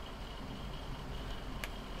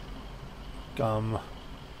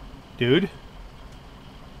 Dude?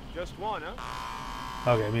 Just one,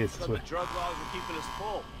 huh? Okay, maybe it's this Thought way. the drug laws are keeping us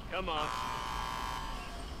full. Come on.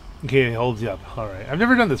 Okay, it holds you up. Alright, I've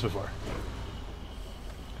never done this before.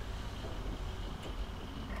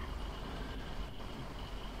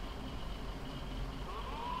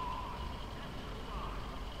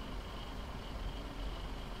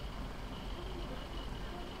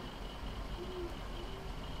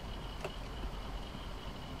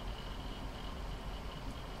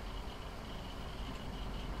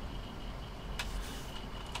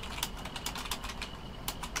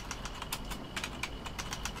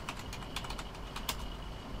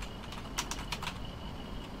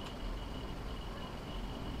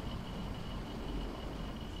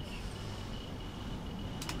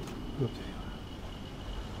 Oops.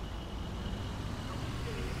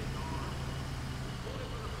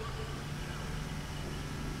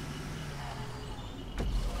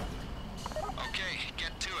 Okay,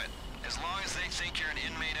 get to it. As long as they think you're an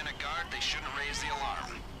inmate and a guard, they shouldn't raise the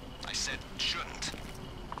alarm. I said shouldn't.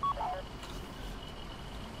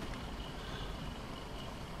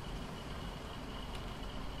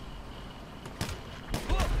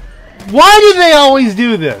 Why do they always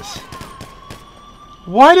do this?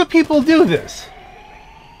 Why do people do this?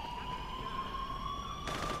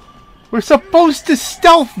 We're supposed to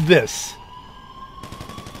stealth this.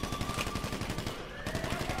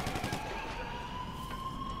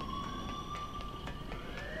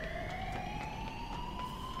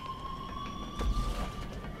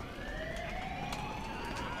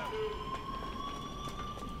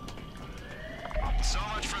 So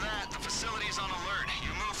much for that. The facility's on alert. You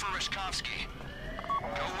move for Rishkovsky.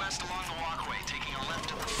 Go west along the walkway, taking a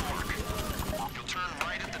left at the fork. You'll turn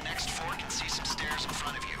right at the next fork and see some stairs in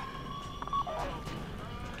front of you.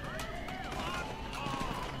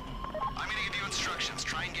 I'm gonna give you instructions.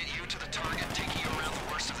 Try and get you to the target, taking you around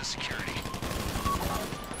the worst of the security.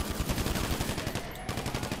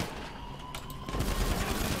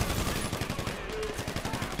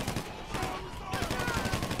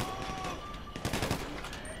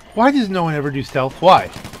 Why does no one ever do stealth?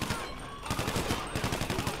 Why?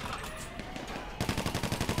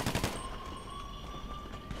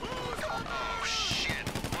 Oh, shit.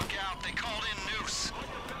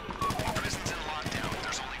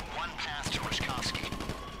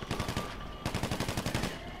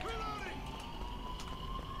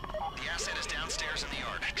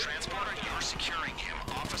 Transporter, you're securing him.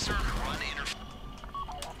 Officer, run interference.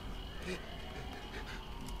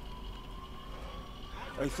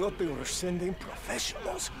 I thought they were sending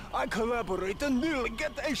professionals. I collaborate and nearly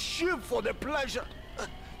get a ship for the pleasure.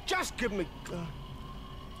 Just give me...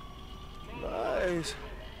 Nice.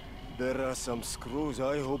 There are some screws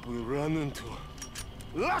I hope we run into.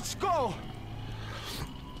 Let's go!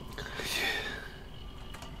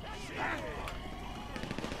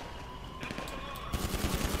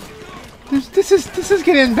 This is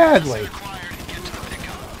getting badly.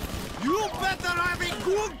 You better have a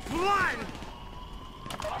good plan!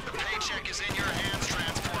 The paycheck is in your hands,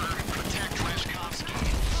 Transporter. Protect Leshkovsky.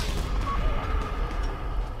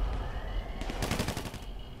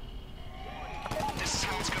 This is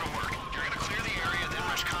how it's gonna work. You're gonna clear the area, then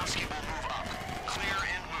Leshkovsky will move up. Clear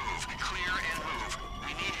and move. Clear and move.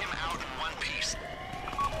 We need him out in one piece.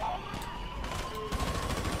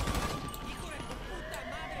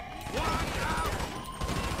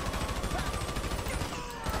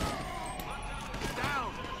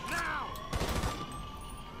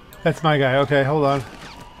 That's my guy. Okay, hold on.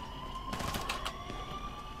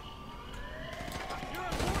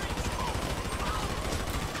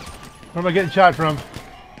 Where am I getting shot from?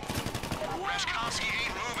 Leshkovsky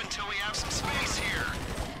ain't moving till we have some space here.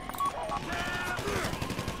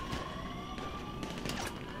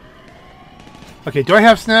 Okay, do I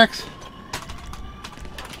have snacks?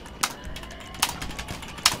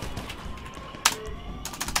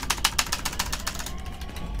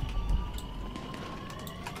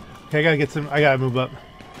 Okay, I gotta get some. I gotta move up.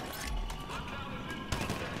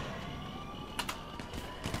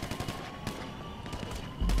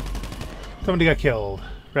 Somebody got killed.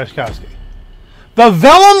 Reshkovsky. The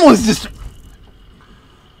vellum was just.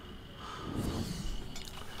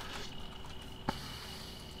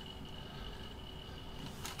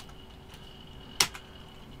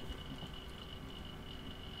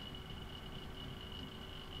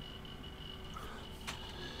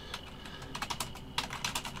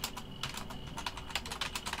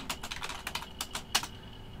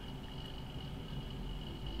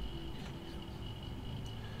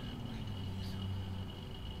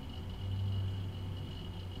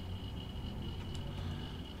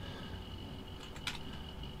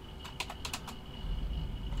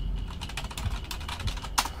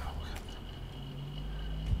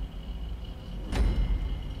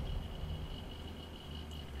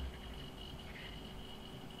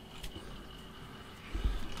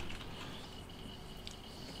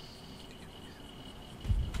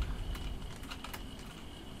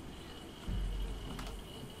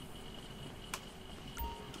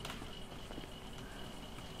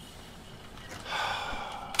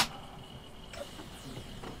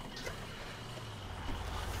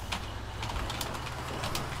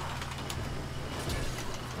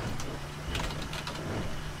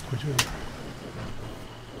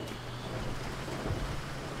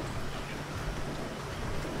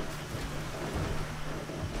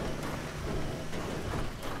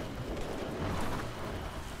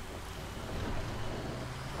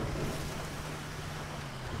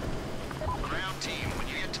 Ground team, when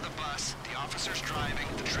you get to the bus, the officer's driving,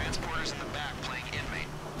 the transporter's in the back playing inmate.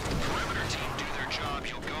 Perimeter team do their job.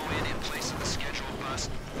 You'll go in place of the scheduled bus.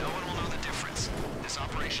 No one will know the difference. This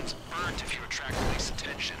operation's burnt if you attract police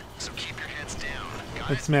attention, so keep your heads down. Got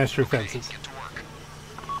Let's it? smash through Okay, fences. get to work.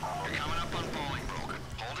 You're coming up on Bolingbroke.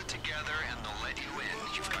 Hold it together and they'll let you in.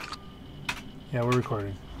 You've got... Yeah, we're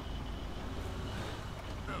recording.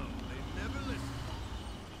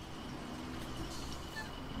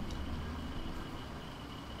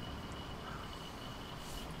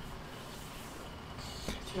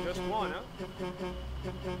 Just one, huh?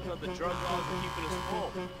 Thought the drug laws are keeping us full.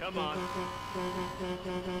 Come on.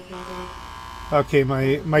 Okay,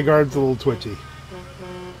 my guard's a little twitchy.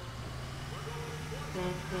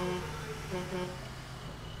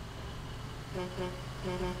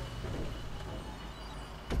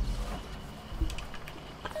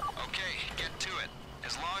 Okay, get to it.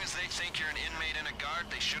 As long as they think you're an inmate and a guard,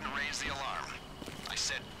 they shouldn't raise the alarm. I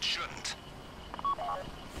said shouldn't.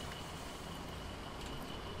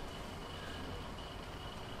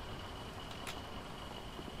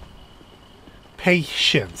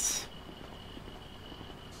 Patience.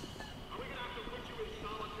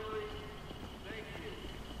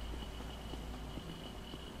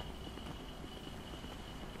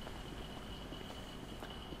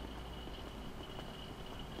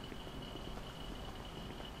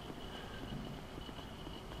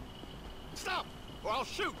 Stop, or I'll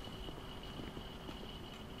shoot!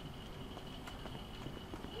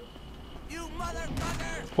 You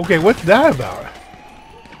motherfucker! Okay, what's that about?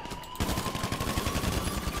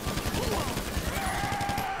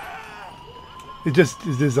 It just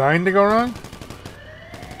is designed to go wrong?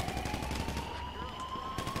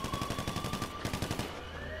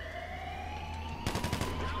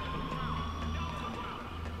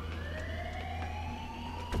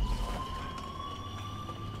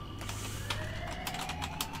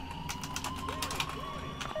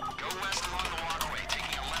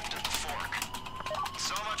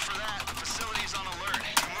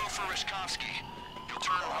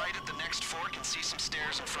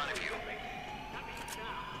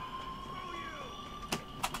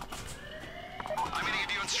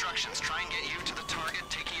 Try and get you to the target,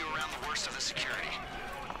 taking you around the worst of the security.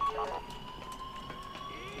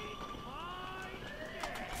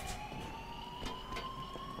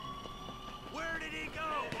 Where did he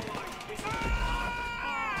go?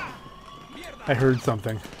 I heard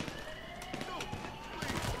something.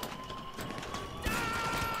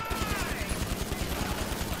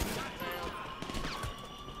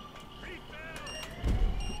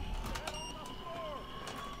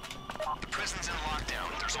 The prison's in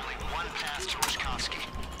lockdown. There's only one path to Rishkovsky.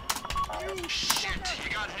 Shit, you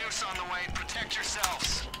got noose on the way. Protect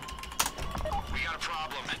yourselves. We got a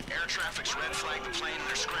problem. Air traffic's red flagged the plane and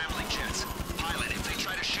they're scrambling jets. Pilot, if they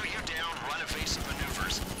try to shoot you down, run evasive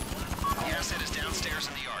maneuvers. The asset is downstairs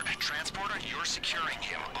in the yard. Transporter, you're securing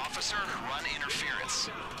him. Officer, run interference.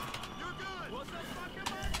 You're good. What the fuck am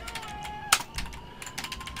I doing?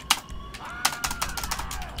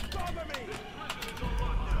 Cover me!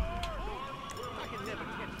 I can never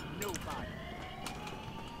catch nobody.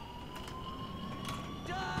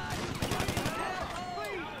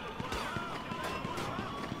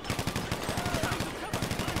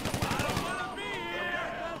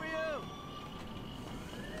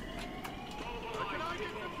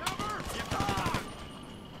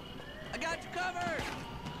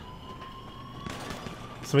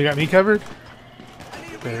 Somebody got me covered?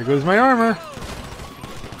 There goes my armor.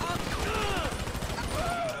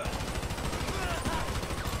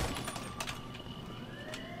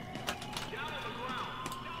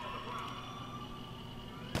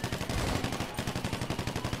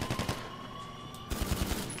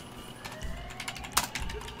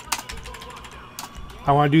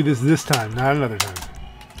 I want to do this time, not another time.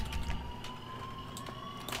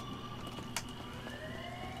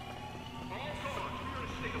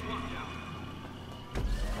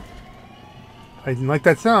 I didn't like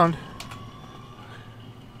that sound.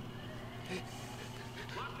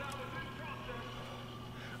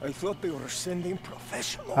 I thought they were sending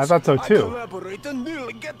professionals. I thought so too. I collaborate and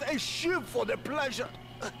nearly get a ship for the pleasure.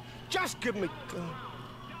 Just give me...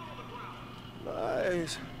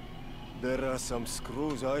 Nice. There are some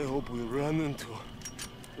screws I hope we run into.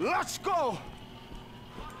 Let's go!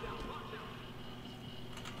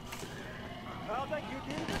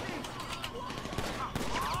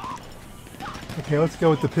 Okay, let's go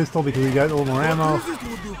with the pistol because we got a little more ammo.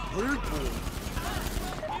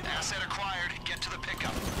 Asset acquired. Get to the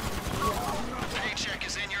pickup. Paycheck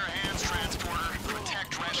is in your hands, transporter.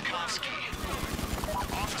 Protect Reshkovsky.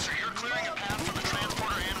 Officer, you're clearing a path for the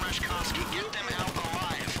transporter and Reshkovsky. Get them out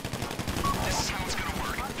alive. This is how it's gonna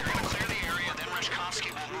work. You're gonna clear the area, then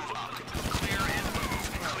Reshkovsky will move up. Clear and move.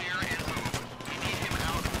 Clear and move. We need him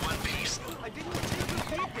out in one piece.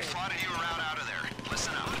 We plotted you a route out of there.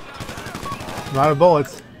 Listen up. I'm out of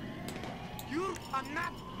bullets. You are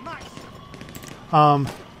not nice.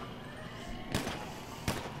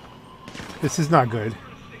 This is not good.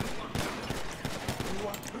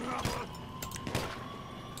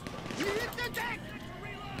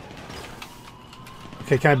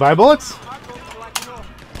 Okay, can I buy bullets?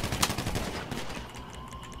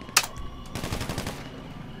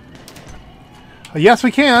 Yes,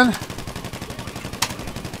 we can.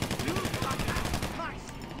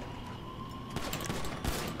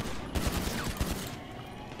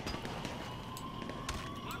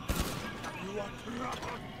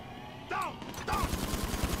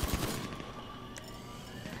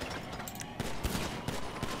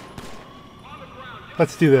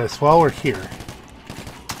 Let's do this while we're here.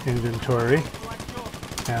 Inventory.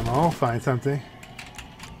 Ammo. Find something.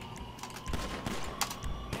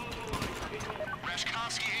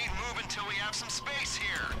 Reshkovsky ain't moving till we have some space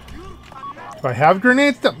here. Do I have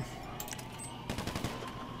grenades?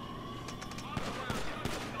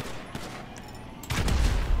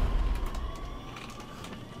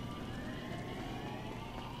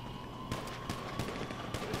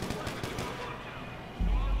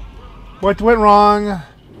 What went wrong?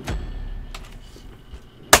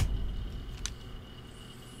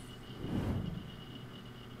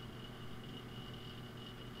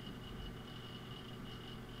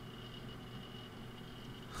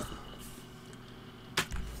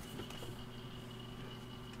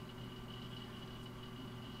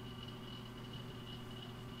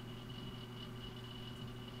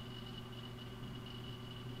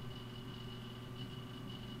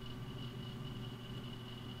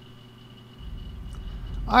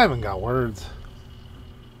 I haven't got words.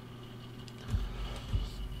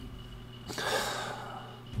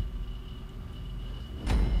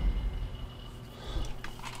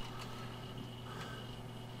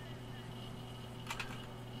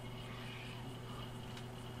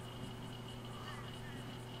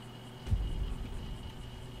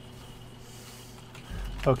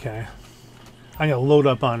 Okay. I'm gonna load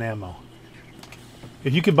up on ammo.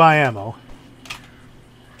 If you could buy ammo,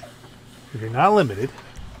 if you're not limited,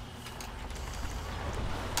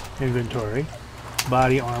 inventory,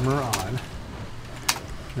 body armor on.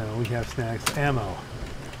 No, we have snacks. Ammo.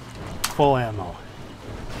 Full ammo.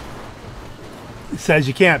 It says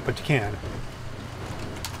you can't, but you can.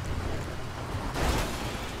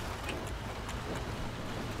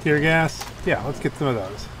 Tear gas? Yeah, let's get some of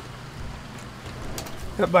those.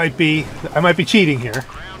 That might be... I might be cheating here.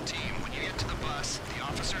 Ground team, when you get to the bus, the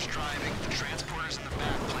officer's driving, the transporter's in the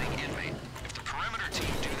back playing inmate. If the perimeter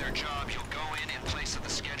team do their job, you'll go in place of the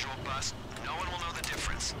scheduled bus. No one will know the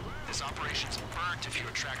difference. This operation's burnt if you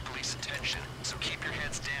attract police attention, so keep your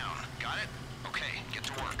heads down. Got it? Okay, get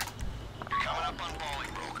to work. You're coming up on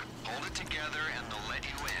Bolingbroke. Hold it together and they'll let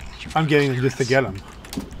you in. I'm getting them just to get them.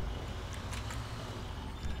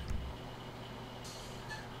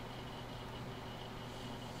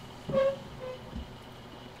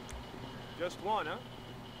 Just one, huh?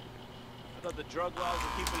 I thought the drug laws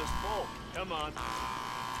were keeping us full. Come on.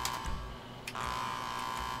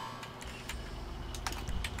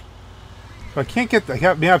 So I can't get the...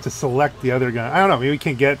 I may have to select the other gun. I don't know. Maybe we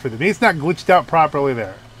can't get it for the... Maybe it's not glitched out properly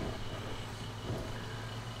there.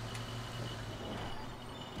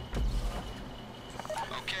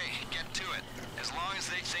 Okay, get to it. As long as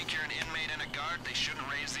they think you're an inmate and a guard, they shouldn't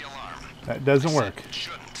raise the alarm. That doesn't work.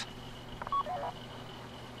 Shouldn't.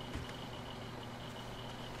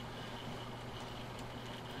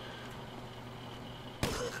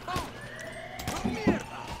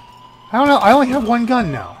 I don't know. I only have one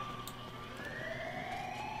gun now.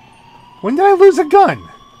 When did I lose a gun?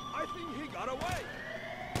 I think he got away.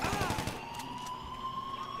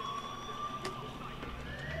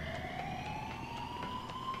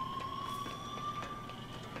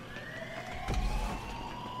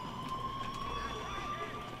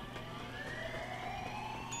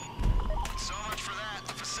 So much for that.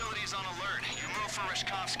 The facility's on alert. You move for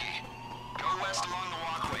Rishkovsky. Go west along the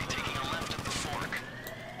walkway, taking a left at the fork.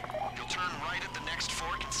 You'll turn right at the next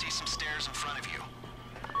fork and see some stairs in front of you.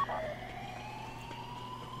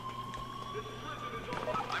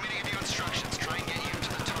 I'm gonna give you instructions. Try and get you to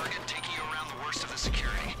the target, taking you around the worst of the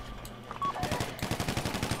security.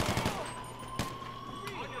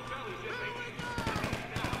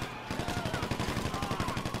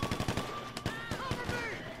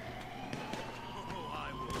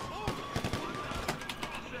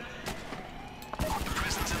 The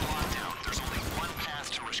prison's in lockdown. There's only one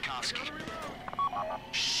path to Rishkovsky.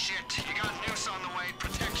 Shit, you got a noose on the way.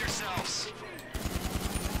 Protect yourselves.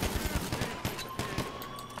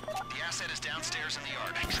 The asset is downstairs in the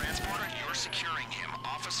yard. Transporter, you're securing him.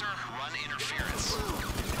 Officer, run interference.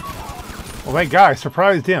 Well, that guy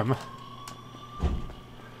surprised him.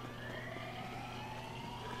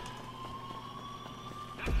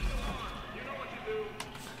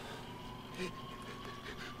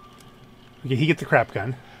 Okay, he gets the crap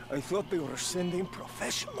gun. I thought they were sending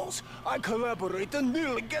professionals. I collaborate and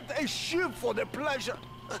nearly get a ship for the pleasure.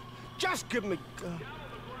 Just give me...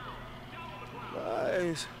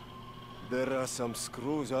 Guys, there are some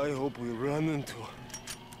screws I hope we run into.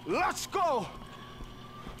 Let's go!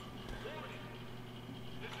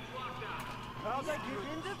 How they get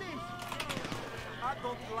into this? I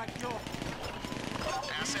don't like your...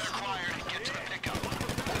 Asset acquired. Get to the pickup.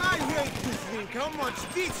 I hate to think how much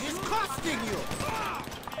this is costing you!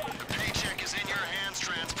 The paycheck is in your hands,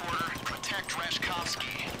 Transporter. Protect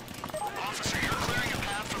Reshkovsky. Officer, you're clearing a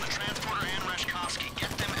path from the Transporter and Reshkovsky. Get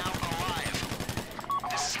them out alive.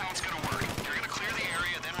 This is how it's gonna work. You're gonna clear the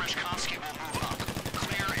area, then Reshkovsky will move up.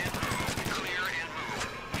 Clear and move. Clear and move.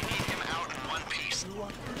 We need him out in one piece.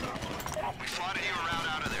 We plotted you a route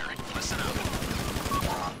out of there. Listen up.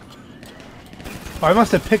 Oh, I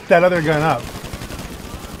must have picked that other gun up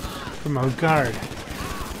from my guard. I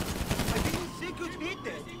didn't think you'd be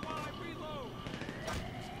dead.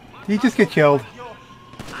 Did he just get killed?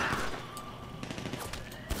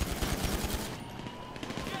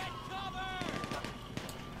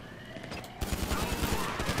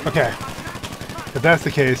 Okay. If that's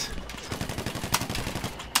the case,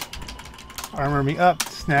 armor me up,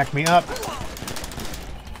 snack me up.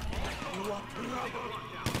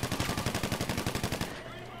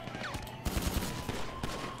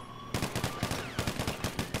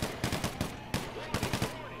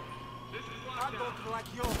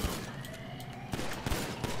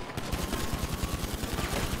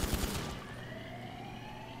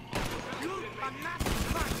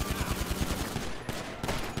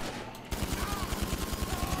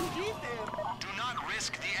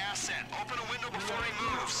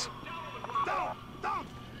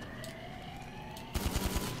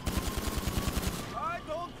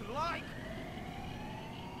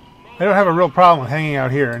 I don't have a real problem with hanging out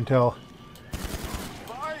here until...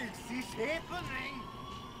 Fights is happening.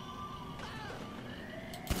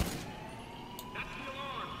 That's the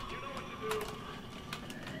alarm. You know what to do.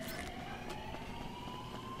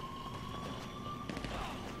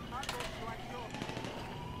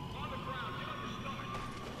 On the ground. Get on your stomach.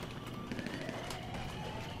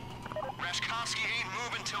 Rashkovsky ain't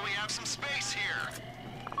moving till we have some space here.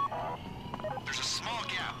 There's a small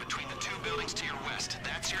gap between the two buildings to your west.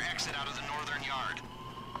 That's your exit out of the northern yard.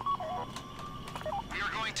 We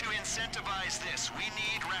are going to incentivize this. We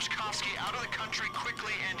need Rashkovsky out of the country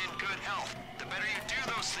quickly and in good health. The better you do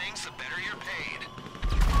those things, the better you're paid.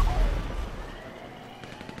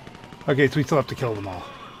 Okay, so we still have to kill them all.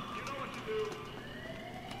 You know what to do.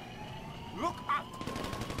 Look up.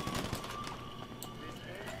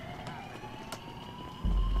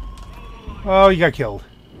 Oh, you got killed.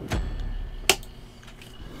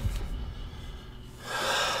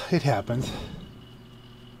 It happens.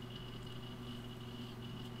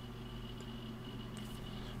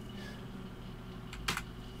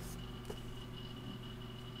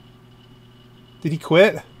 Did he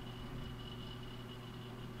quit?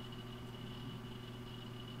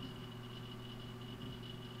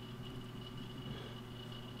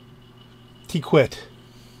 He quit.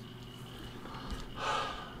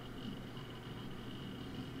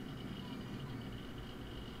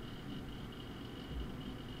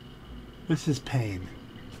 This is pain.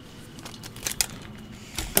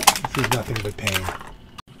 This is nothing but pain.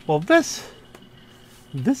 Well, this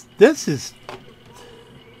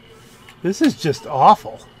is just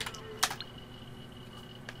awful.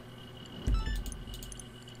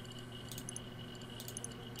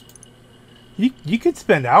 You could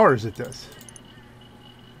spend hours at this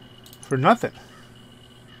for nothing.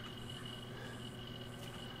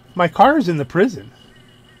 My car is in the prison.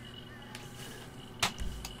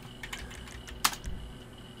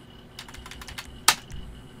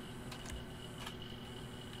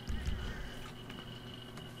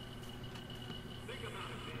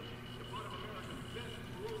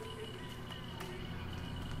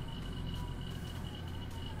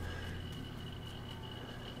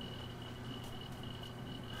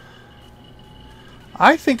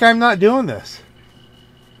 I think I'm not doing this.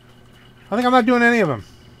 I think I'm not doing any of them.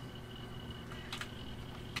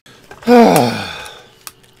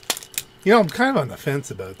 You know, I'm kind of on the fence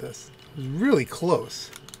about this. I was really close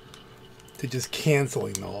to just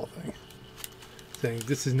canceling the whole thing. Saying,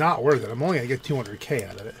 this is not worth it. I'm only going to get 200K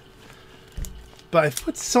out of it. But I've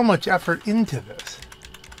put so much effort into this.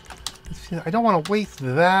 I don't want to waste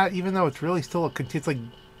that, even though it's really still it's like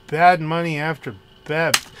bad money after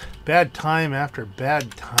bad time after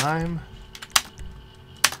bad time.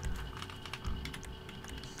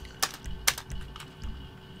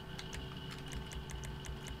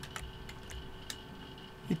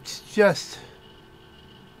 It's just...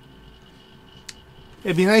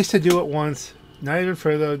 It'd be nice to do it once, not even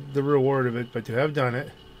for the reward of it, but to have done it.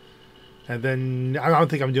 And then, I don't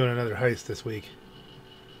think I'm doing another heist this week.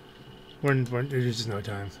 There's just no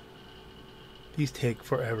time. These take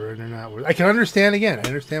forever and they're not worth it. I can understand again. I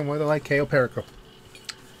understand why they like KO Perico.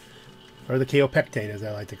 Or the KO Pectate, as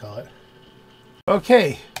I like to call it.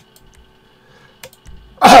 Okay.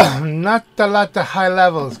 Not a lot of high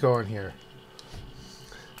levels going here.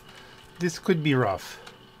 This could be rough.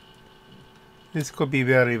 This could be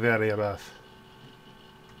very, very rough.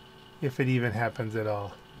 If it even happens at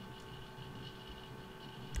all.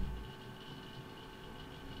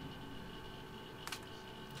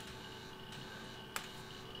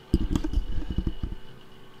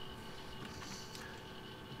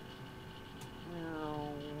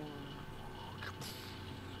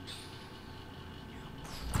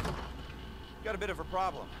 Got a bit of a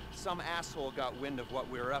problem. Some asshole got wind of what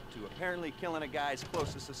we were up to. Apparently killing a guy's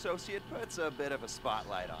closest associate puts a bit of a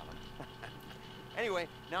spotlight on him. Anyway,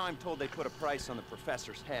 now I'm told they put a price on the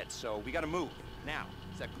professor's head, so we gotta move. Now,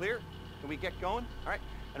 is that clear? Can we get going? All right?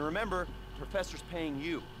 And remember, the professor's paying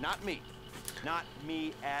you, not me. Not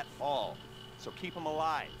me at all. So keep him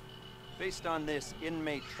alive. Based on this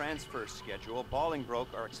inmate transfer schedule,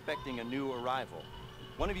 Bolingbroke are expecting a new arrival.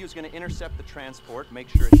 One of you is going to intercept the transport, make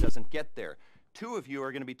sure it doesn't get there. 2 of you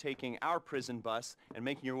are going to be taking our prison bus and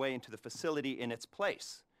making your way into the facility in its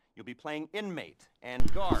place. You'll be playing inmate and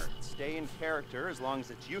guard. Stay in character as long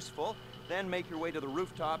as it's useful, then make your way to the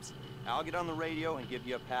rooftops. I'll get on the radio and give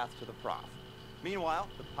you a path to the prof. Meanwhile,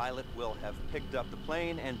 the pilot will have picked up the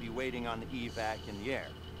plane and be waiting on the evac in the air.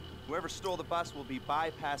 Whoever stole the bus will be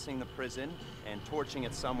bypassing the prison and torching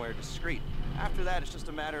it somewhere discreet. After that, it's just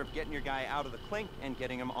a matter of getting your guy out of the clink and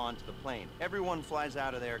getting him onto the plane. Everyone flies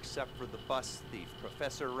out of there except for the bus thief.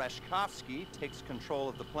 Professor Reshkovsky takes control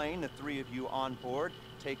of the plane. The three of you on board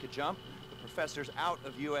take a jump. The professor's out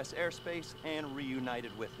of U.S. airspace and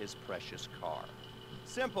reunited with his precious car.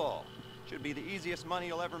 Simple. Should be the easiest money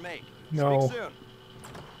you'll ever make. No. Speak soon.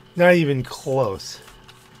 Not even close.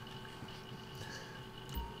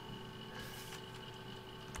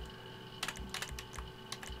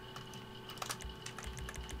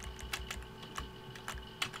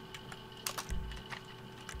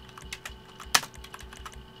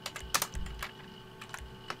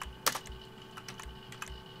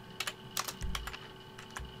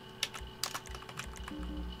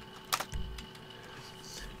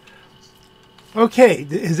 Okay,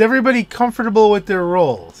 is everybody comfortable with their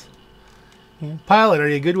roles? Pilot, are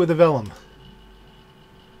you good with the vellum?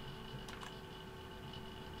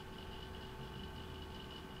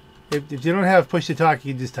 If you don't have push to talk,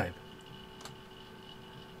 you can just type.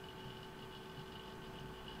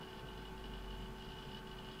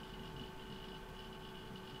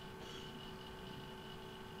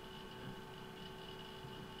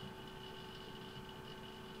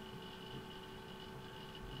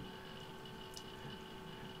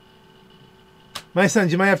 My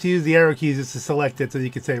sons, you might have to use the arrow keys just to select it so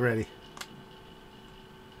you can say ready.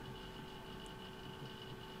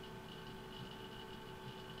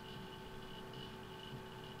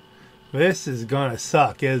 This is gonna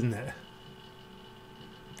suck, isn't it?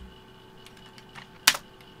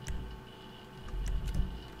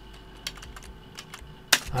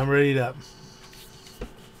 I'm ready up.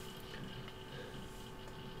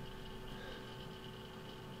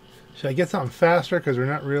 Should I get something faster? Because we're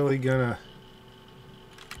not really gonna...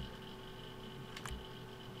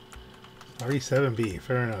 RE7B,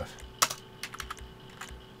 fair enough.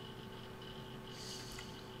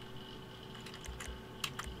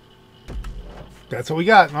 That's what we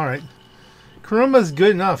got. All right. Karuma's good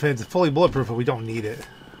enough. It's fully bulletproof, but we don't need it.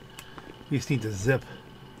 We just need to zip.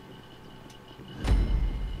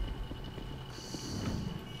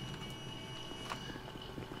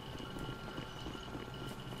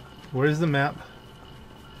 Where's the map?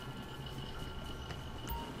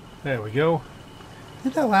 There we go.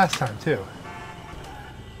 Did that last time too.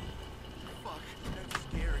 Fuck, that's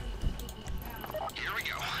scary. Here we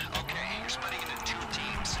go. Okay, you're splitting into two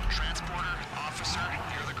teams. Transporter, officer,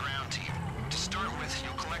 you're the ground team. To start with,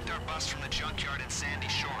 you'll collect our bus from the junkyard in Sandy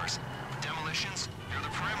Shores. Demolitions, you're the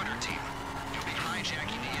perimeter team. You'll be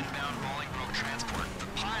hijacking the inbound Bolingbroke transport. The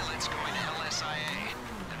pilot's going to LSIA.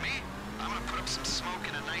 And me, I'm gonna put up some smoke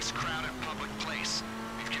in a nice crowded public place.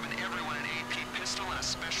 We've given everyone an AP pistol and a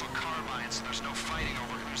special carbine, so there's no fighting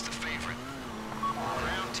over who's the favorite.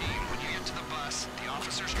 Ground team, when you get to the bus, the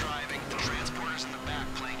officer's driving, the transporter's in the back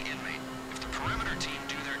playing inmate. If the perimeter team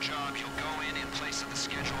do their job, you'll go in place of the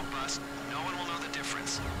scheduled bus. No one will know the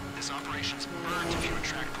difference. This operation's burnt if you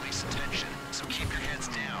attract police attention, so keep your heads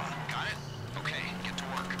down. Got it? Okay, get to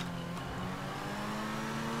work.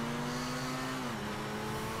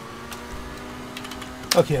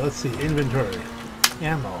 Okay, let's see. Inventory.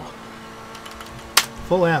 Ammo.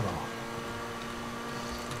 Full ammo.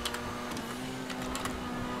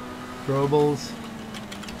 Throwables.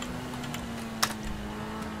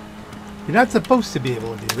 You're not supposed to be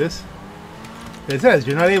able to do this. It says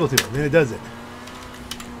you're not able to, and then it does it.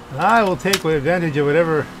 And I will take advantage of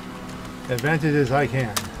whatever advantages I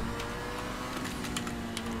can.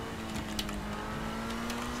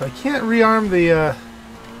 So I can't rearm the...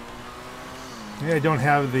 Maybe I don't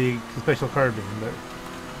have the special carbine, but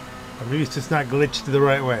or maybe it's just not glitched the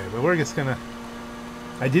right way. But we're just gonna...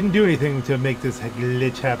 I didn't do anything to make this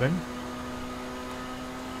glitch happen.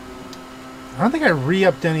 I don't think I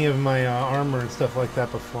re-upped any of my armor and stuff like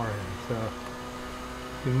that beforehand, so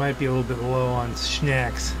we might be a little bit low on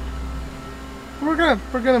snacks. We're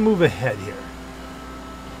gonna move ahead here.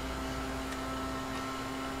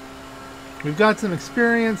 We've got some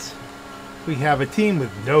experience. We have a team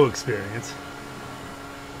with no experience.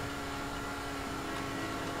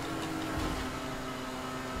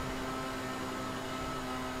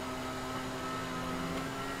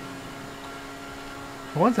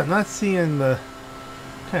 Once I'm not seeing the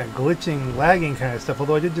kind of glitching, lagging kind of stuff,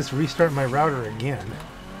 although I did just restart my router again.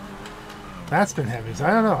 That's been happening, so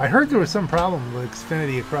I don't know. I heard there was some problem with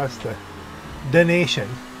Xfinity across the nation.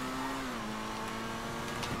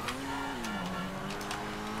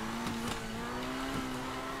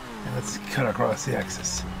 And let's cut across the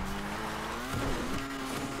axis.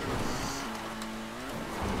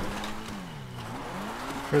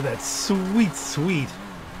 For that sweet, sweet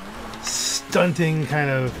stunting kind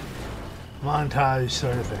of montage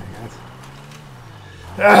sort of thing.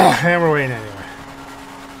 And we're waiting anyway.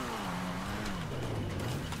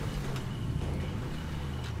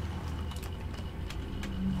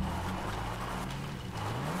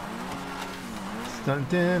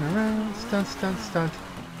 Stunting around, stunt, stunt, stunt.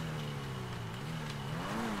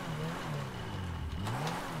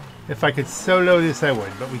 If I could solo this, I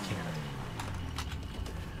would, but we can't.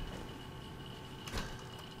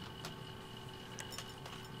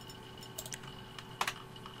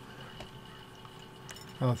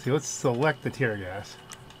 Well, let's see, let's select the tear gas.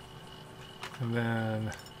 And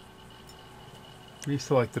then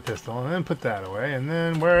reselect the pistol, and then put that away, and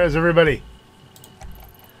then where is everybody?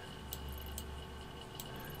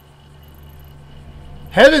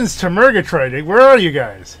 Heavens to Murgatroyd, where are you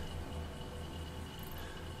guys?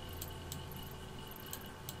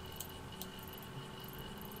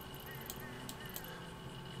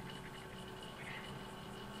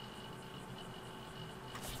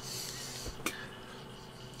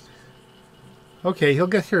 Okay, he'll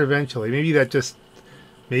get here eventually. Maybe that just...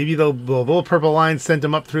 Maybe the little purple line sent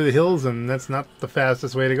him up through the hills, and that's not the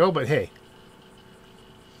fastest way to go, but hey.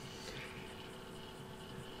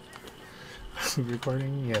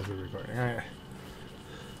 Recording? Yes, we're recording. All right.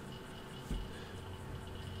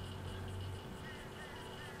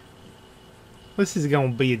 This is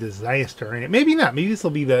going to be a disaster, ain't it? Maybe not. Maybe this will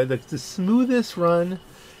be the smoothest run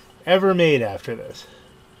ever made after this.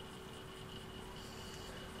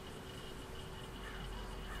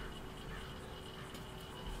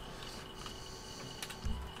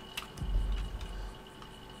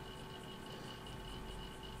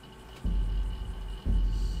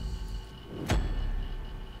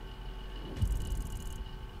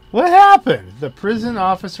 What happened? The prison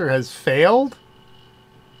officer has failed?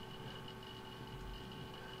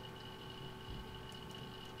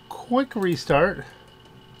 Quick restart.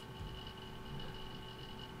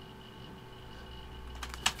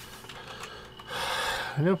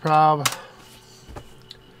 No problem.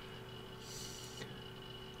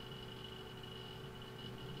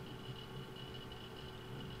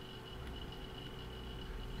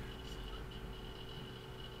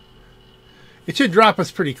 It should drop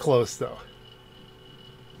us pretty close, though.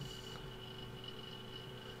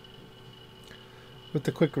 With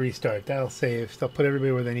the quick restart, that'll save. They'll put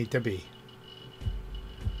everybody where they need to be.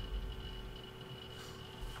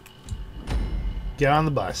 Get on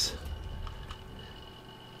the bus.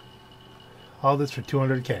 All this for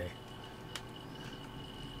 200K.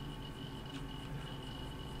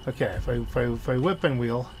 Okay, if I whip and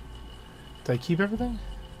wheel, do I keep everything?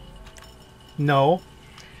 No.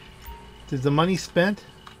 Is the money spent?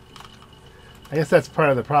 I guess that's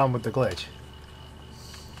part of the problem with the glitch.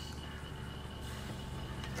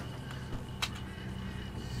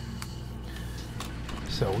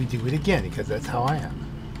 So we do it again because that's how I am.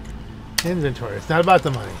 Inventory. It's not about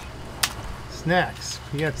the money. Snacks.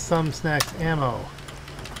 We got some snacks. Ammo.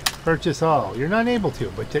 Purchase all. You're not able to,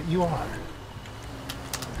 but yet you are.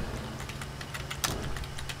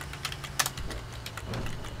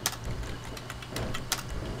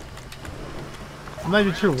 I'm not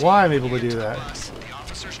even sure why I'm able to do that. The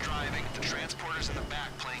officer's driving, the transporter's in the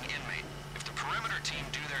back playing inmate. If the perimeter team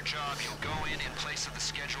do their job, you'll go in place of the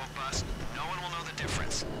scheduled bus. No one will know the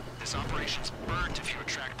difference. This operation's burnt if you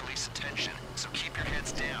attract police attention, so keep your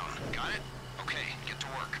heads down. Got it? Okay, get to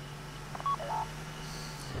work.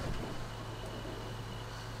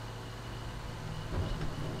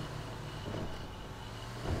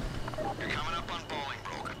 You're coming up on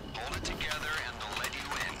Bolingbroke. Hold it together and they'll let you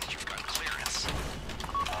in. You've got clearance.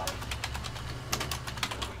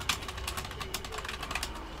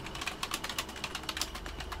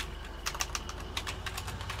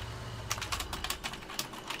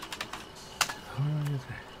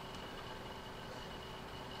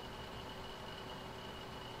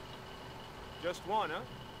 Just one, huh?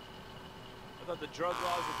 I thought the drug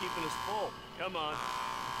laws were keeping us full. Come on.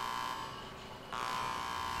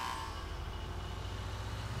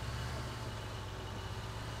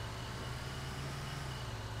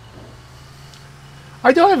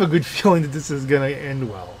 I don't have a good feeling that this is going to end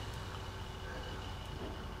well.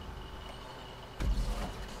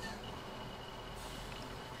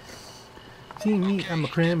 See me, I'm a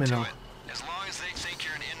criminal. As long as they think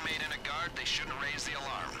you're an inmate and a guard, they shouldn't raise the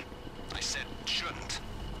alarm. I said shouldn't.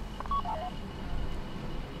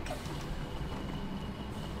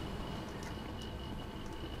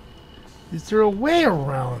 Is there a way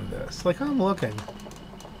around this? Like, I'm looking.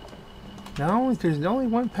 No, there's only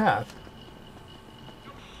one path.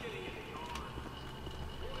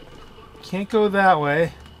 Can't go that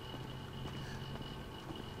way.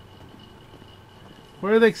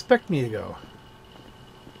 Where do they expect me to go?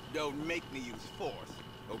 Don't make me use force.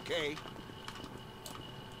 Okay.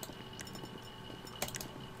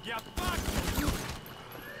 Yeah, fuck!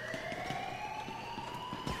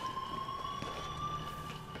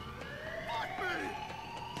 Fuck me!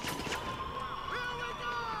 Here we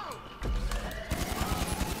go!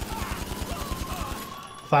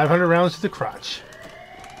 500 rounds to the crotch.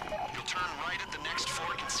 You'll turn right at the next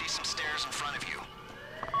fork and see some stairs in front of you.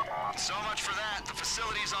 So much for that. The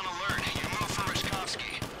facility's on alert. You move for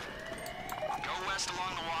Rishkovsky. Go west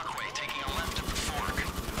along the walkway, taking a left at the fork.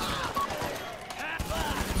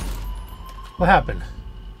 What happened?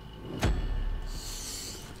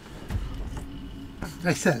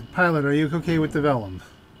 I said, pilot, are you okay with the vellum?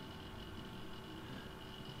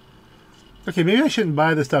 Okay, maybe I shouldn't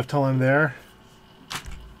buy the stuff till I'm there.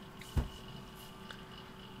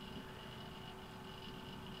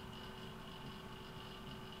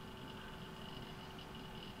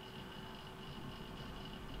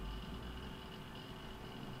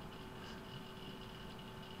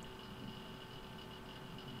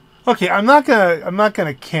 Okay, I'm not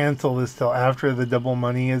gonna cancel this till after the double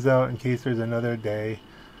money is out in case there's another day.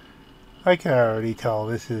 I can already tell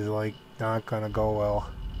this is like not gonna go well.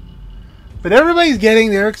 But everybody's getting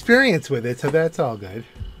their experience with it, so that's all good.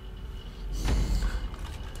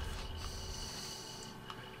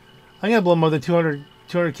 I'm gonna blow more than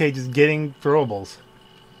 200K just getting throwables.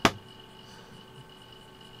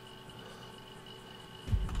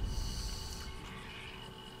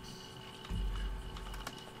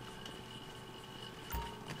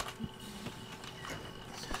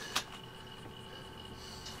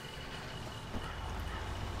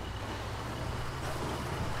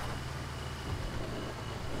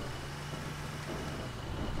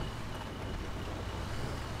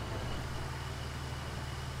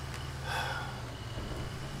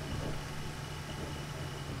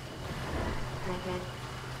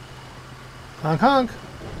 Honk honk.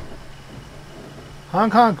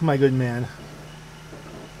 Honk honk, my good man.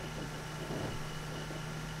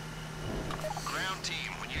 Ground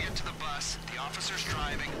team, when you get to the bus, the officer's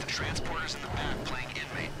driving, the transporter's in the back playing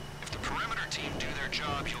inmate. If the perimeter team do their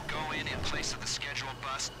job, you'll go in place of the scheduled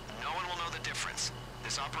bus. No one will know the difference.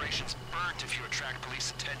 This operation's burnt if you attract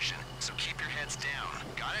police attention, so keep your heads down.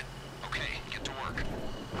 Got it? Okay, get to work.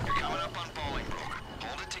 You're coming up on Bolingbroke.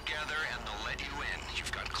 Hold it together and they'll let you in.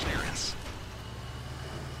 You've got clearance.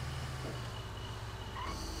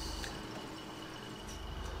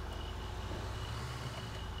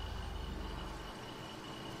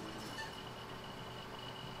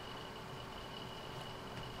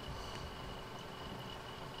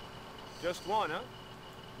 Just one, huh?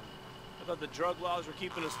 I thought the drug laws were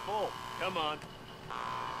keeping us full. Come on.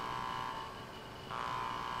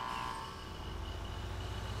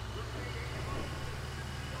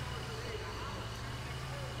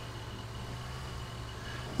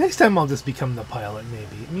 Next time I'll just become the pilot,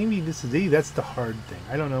 maybe. Maybe that's the hard thing.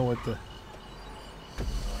 I don't know what the...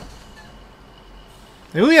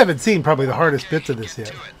 And we haven't seen probably the hardest bits of this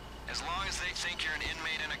yet. As long as they think you're an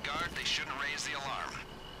inmate and a guard, they shouldn't raise the alarm.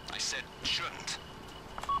 I said shouldn't.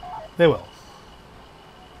 They will.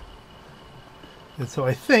 And so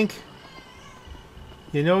I think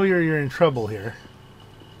you know you're in trouble here.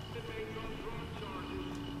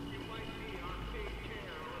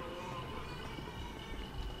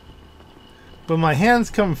 When my hands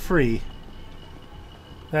come free,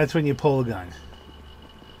 that's when you pull a gun.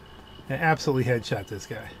 And absolutely headshot this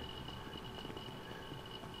guy.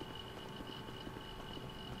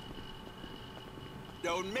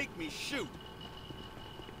 Don't make me shoot.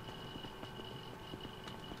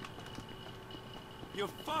 You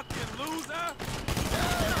fucking loser!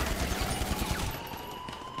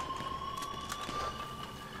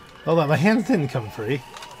 Hold on, my hands didn't come free.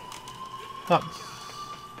 Up.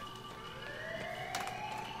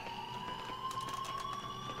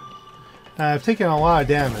 I've taken a lot of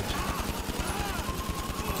damage.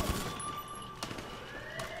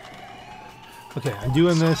 Okay, I'm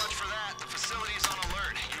doing this.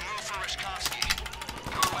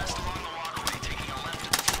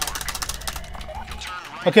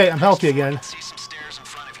 Okay, I'm healthy again. See some stairs in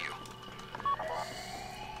front of you.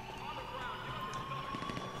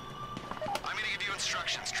 I'm gonna give you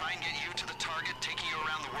instructions. Try and get you to the target, taking you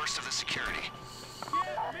around the worst of the security.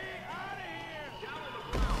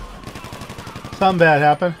 Something bad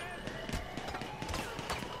happened.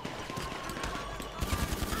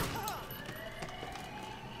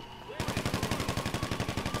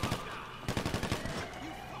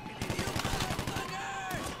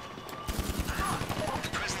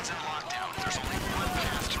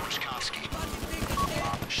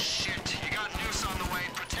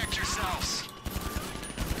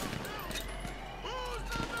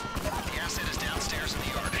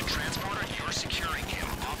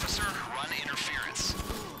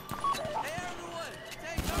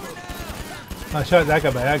 I shot that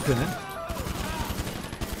guy by accident.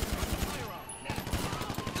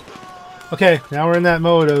 Okay, now we're in that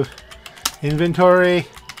mode of inventory,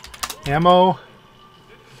 ammo.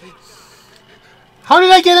 How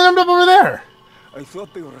did I get him up over there? I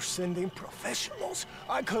thought they were sending professionals.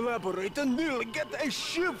 I collaborate and nearly get a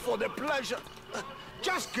ship for the pleasure.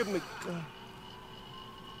 Just give me...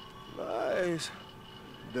 Nice.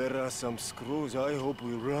 There are some screws I hope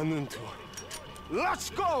we run into. Let's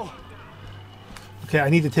go! Okay, I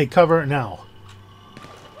need to take cover now.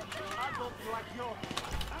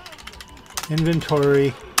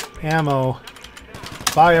 Inventory, ammo,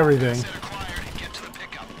 buy everything.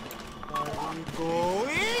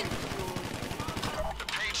 Going? The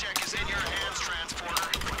paycheck is in your hands,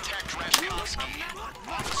 transporter. Protect Reshkovsky.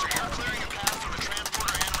 Officer, you're clearing a path for the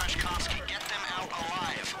transporter and Reshkovsky. Get them out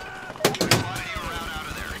alive. We plotted you a route out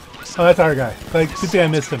of there. Listen, Oh, that's our guy. Like, good thing I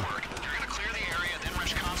missed him. you're gonna clear the area, then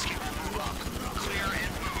Reshkovsky will move up. Clear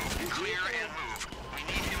and move. Clear and move. We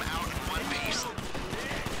need him out in one piece.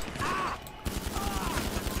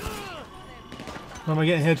 Where am I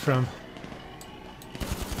getting hit from?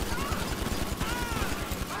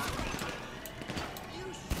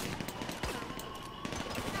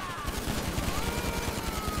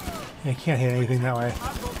 I can't hit anything that way.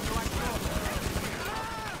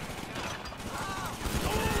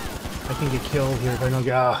 I can get killed here if I don't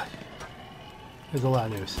get... Ah, there's a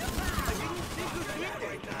lot of news.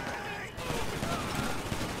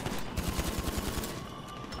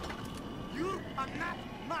 You are not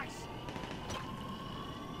nice.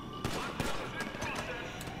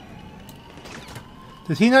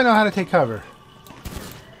 Does he not know how to take cover?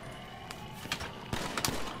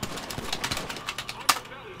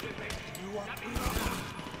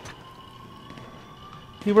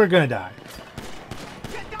 See, we're gonna die.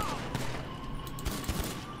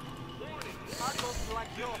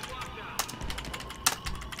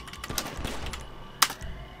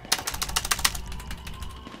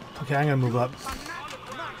 Okay, I'm gonna move up.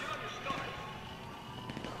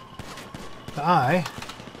 I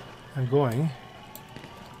am going.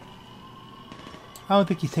 I don't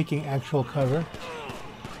think he's taking actual cover.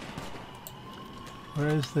 Where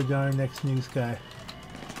is the darn next news guy?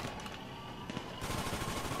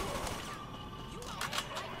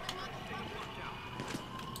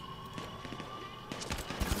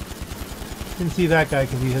 Didn't see that guy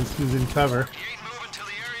because he was in cover. You ain't moving till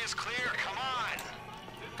the area's clear. Come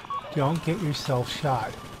on. Don't get yourself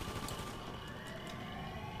shot.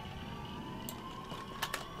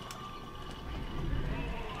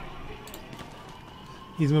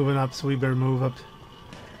 He's moving up, so we better move up.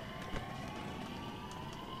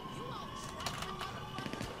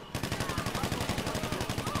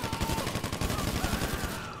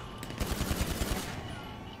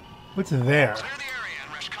 What's there? Clear the area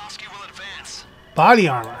and Reshkovsky will advance. Body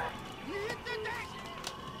armor.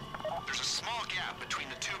 There's a small gap between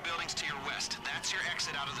the two buildings to your west. That's your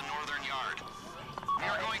exit out of the northern yard. We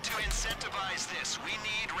are going to incentivize this. We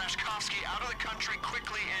need Reshkovsky out of the country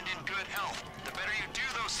quickly and in good health. The better you do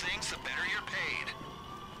those things, the better you're paid.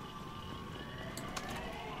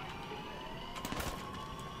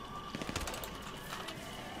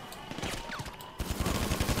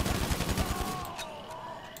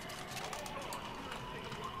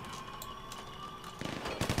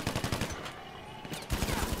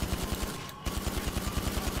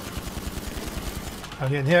 I'm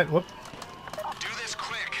getting hit. Whoop. Do this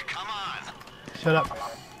quick. Come on. Shut up.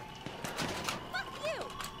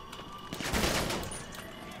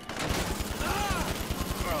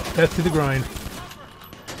 That's to the groin.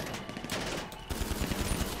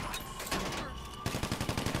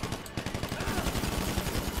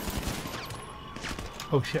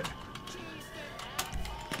 Oh shit.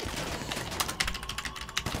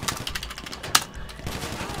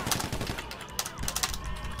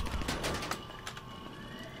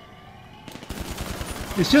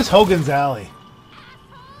 It's just Hogan's Alley.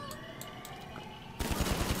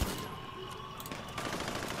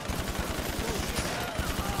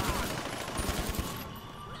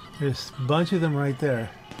 There's a bunch of them right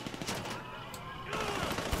there.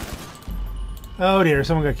 Oh dear,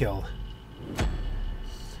 someone got killed.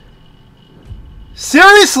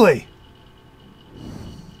 Seriously?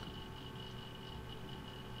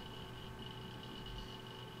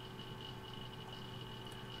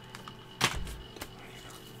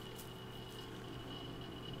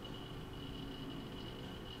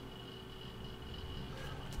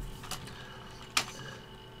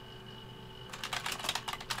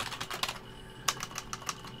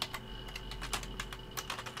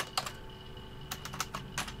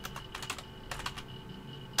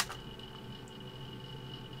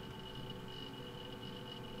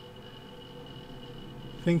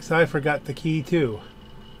 Thinks I forgot the key too.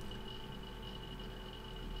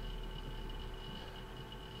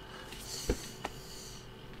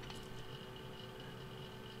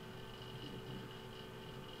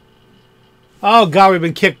 Oh god, we've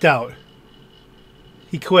been kicked out.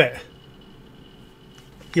 He quit.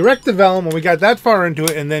 He wrecked the Vellum when we got that far into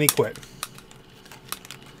it, and then he quit.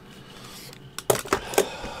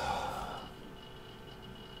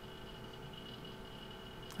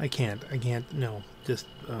 I can't, no. Just,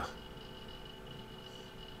 That's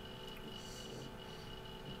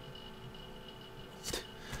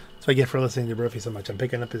what I get for listening to Brophy so much. I'm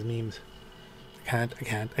picking up his memes. I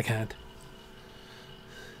can't.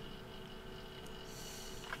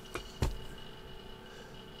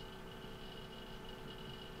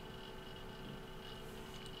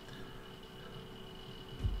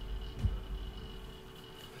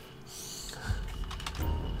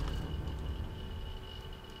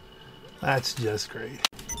 That's just great.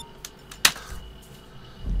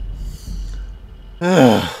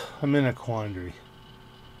 Ugh, I'm in a quandary.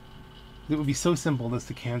 It would be so simple just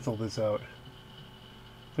to cancel this out.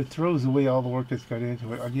 It throws away all the work that's got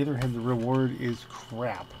into it. On the other hand, the reward is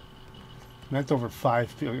crap. And that's over 4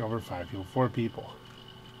 people.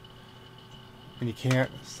 And you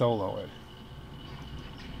can't solo it.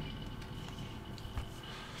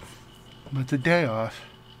 But it's a day off.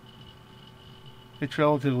 It's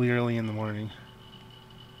relatively early in the morning.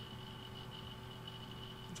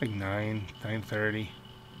 It's like 9:30.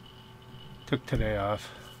 Took today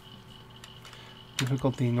off.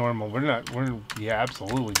 Difficulty normal. Yeah,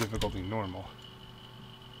 absolutely difficulty normal.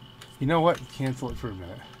 You know what? Cancel it for a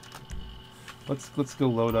minute. Let's go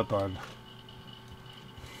load up on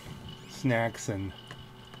snacks and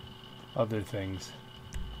other things.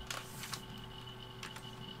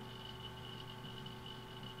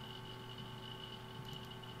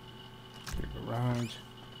 Garage.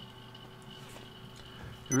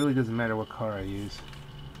 It really doesn't matter what car I use.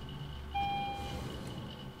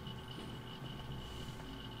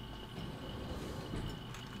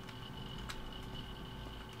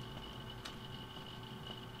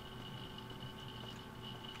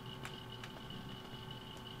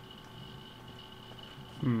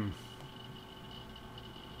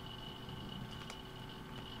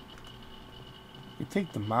 You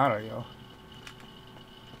take the Mario.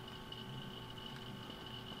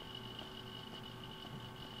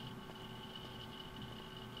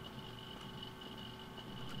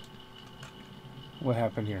 What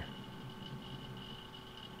happened here?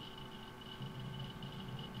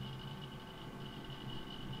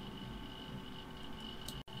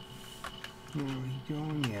 Are we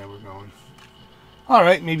going? Yeah, we're going.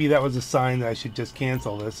 Alright, maybe that was a sign that I should just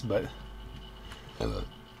cancel this, but...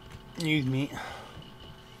 Excuse me.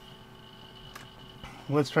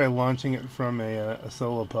 Let's try launching it from a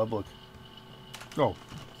solo public. Oh,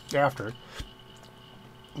 after.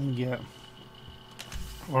 Yeah.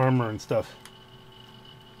 Armor and stuff.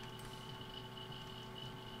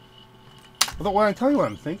 Although, when I tell you what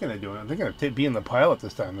I'm thinking of doing, I'm thinking of being the pilot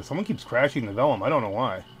this time. If someone keeps crashing the Vellum, I don't know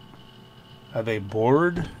why. Are they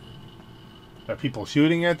bored? Are people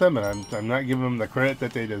shooting at them, and I'm not giving them the credit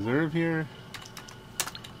that they deserve here?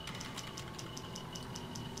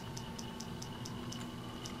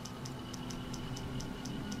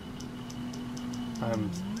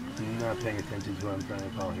 I'm not paying attention to what I'm trying to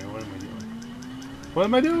call here. What am I doing? What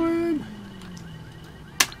am I doing?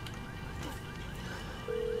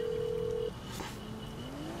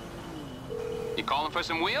 You calling for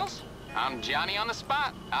some wheels? I'm Johnny on the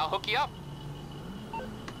spot. I'll hook you up.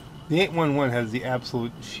 The 811 has the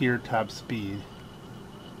absolute sheer top speed.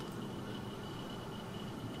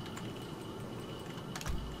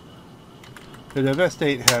 The Divest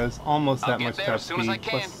 8 has almost that much top speed,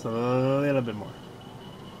 plus a little bit more.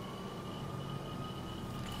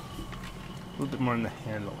 A little bit more in the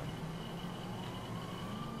handling.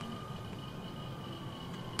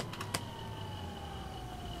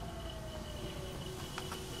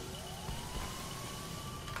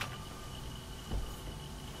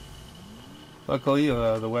 Luckily,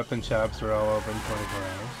 the weapon shops are all open 24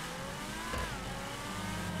 hours.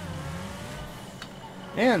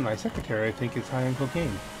 And my secretary, I think, is high on cocaine,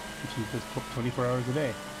 which she just 24 hours a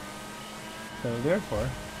day. So therefore,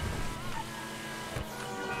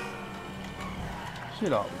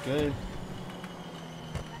 should all be good.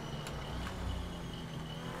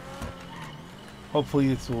 Hopefully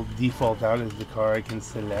this will default out as the car I can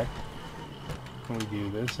select when we do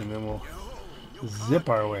this, and then we'll zip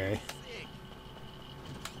our way.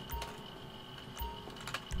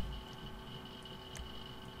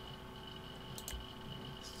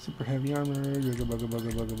 super heavy armor.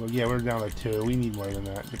 Yeah, we're down to 2. We need more than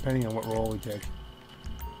that, depending on what role we take.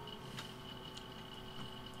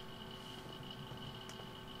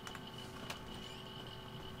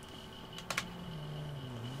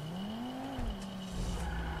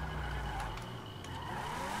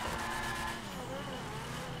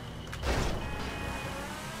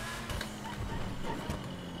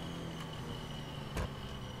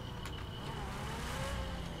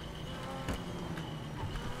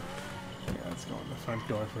 Let's go in the front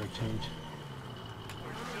door for a change.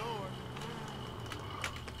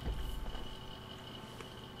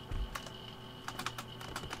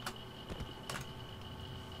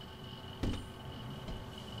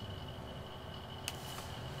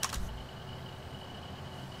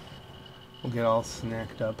 We'll get all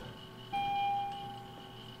snacked up.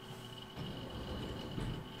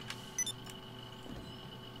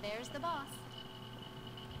 There's the boss.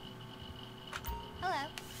 Hello.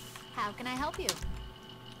 How can I help you?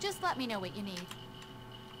 Just let me know what you need.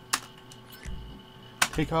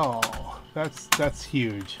 Take all. That's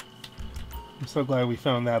huge. I'm so glad we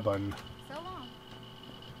found that button. So long.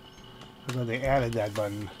 I'm glad they added that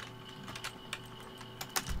button.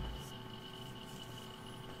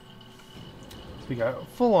 So we got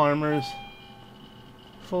full armors,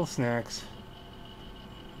 full snacks.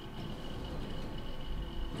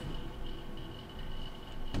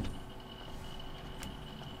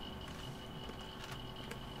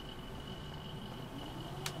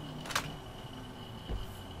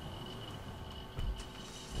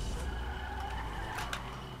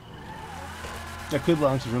 I could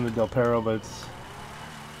launch it from the Del Perro, but it's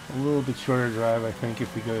a little bit shorter drive, I think,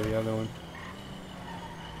 if we go to the other one.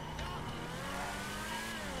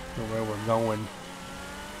 Or where we're going.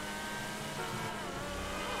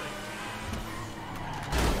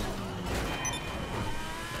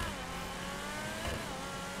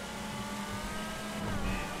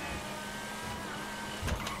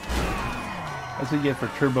 That's what you get for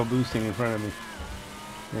turbo boosting in front of me.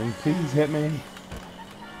 And please hit me.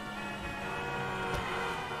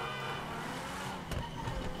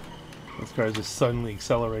 Those cars just suddenly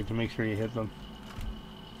accelerate to make sure you hit them.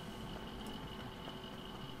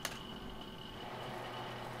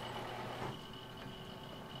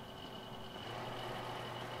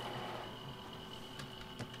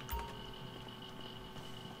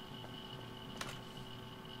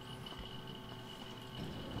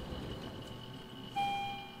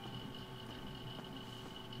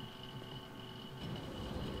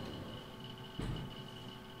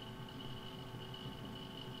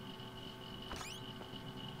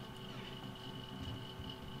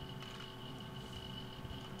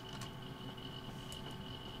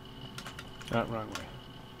 Wrong way.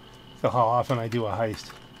 So how often I do a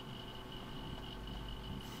heist.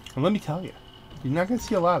 And let me tell you, you're not going to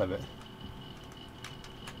see a lot of it.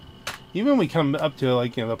 Even when we come up to,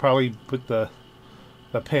 like, you know, they'll probably put the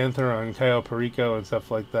Panther on Cayo Perico and stuff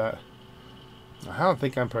like that. I don't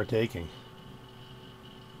think I'm partaking.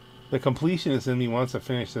 The completionist in me wants to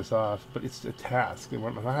finish this off, but it's a task, and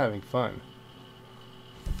I'm not having fun.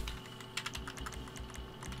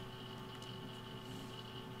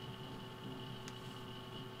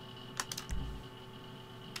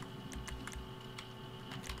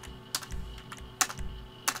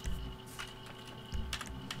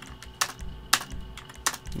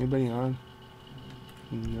 Anybody on?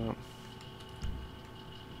 No.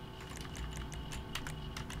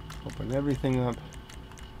 Open everything up.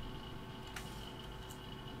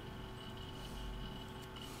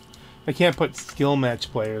 I can't put skill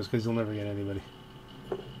match players because you'll never get anybody.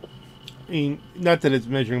 I mean, not that it's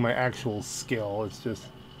measuring my actual skill, it's just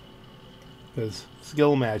because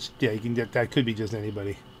skill match, yeah, you can get that, could be just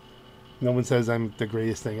anybody. No one says I'm the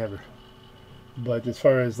greatest thing ever. But as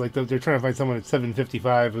far as, like, they're trying to find someone at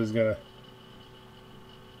 755 who's gonna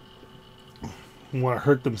want to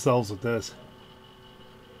hurt themselves with this.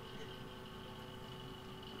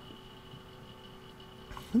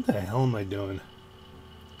 What the hell am I doing?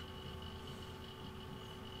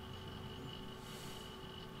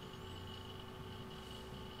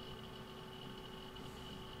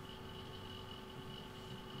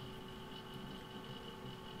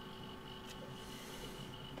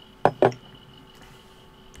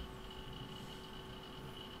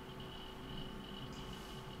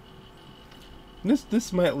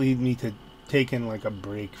 This might lead me to taking like a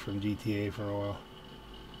break from GTA for a while.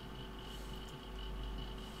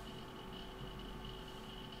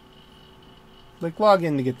 Like log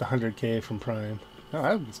in to get the 100K from Prime. Oh,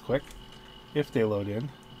 that was quick. If they load in.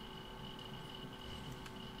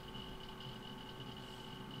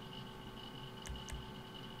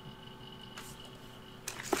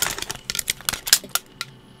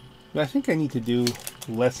 But I think I need to do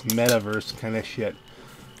less metaverse kind of shit.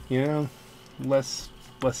 You know? Less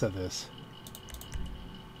of this.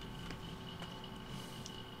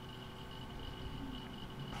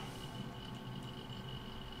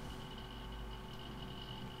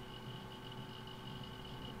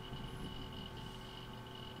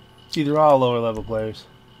 See, they're all lower level players.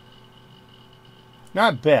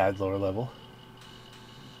 Not bad lower level.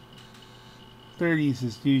 30s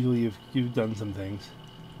is usually you've done some things.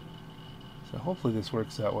 So hopefully this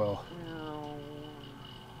works out well.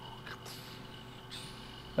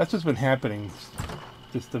 That's what's been happening.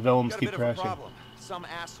 Just the vellums keep crashing. Some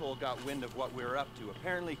asshole got wind of what we were up to.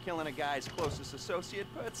 Apparently killing a guy's closest associate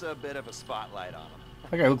puts a bit of a spotlight on him.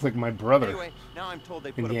 That guy looks like my brother. Anyway, now I'm told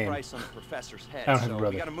they put a price on the professor's head, I don't have a so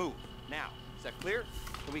brother. we gotta move. Now, is that clear?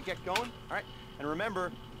 Can we get going? All right. And remember,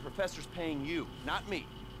 the professor's paying you, not me.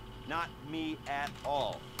 Not me at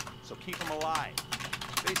all. So keep him alive.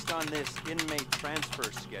 Based on this inmate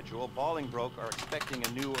transfer schedule, Bolingbroke are expecting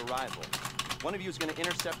a new arrival. One of you is going to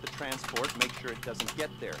intercept the transport, make sure it doesn't get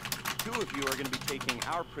there. 2 of you are going to be taking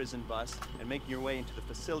our prison bus and making your way into the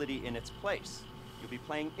facility in its place. You'll be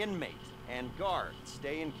playing inmate and guard.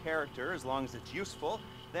 Stay in character as long as it's useful,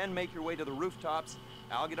 then make your way to the rooftops.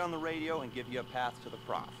 I'll get on the radio and give you a path to the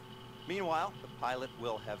prof. Meanwhile, the pilot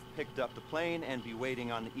will have picked up the plane and be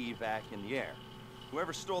waiting on the evac in the air.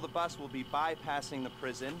 Whoever stole the bus will be bypassing the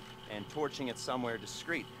prison and torching it somewhere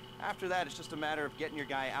discreet. After that, it's just a matter of getting your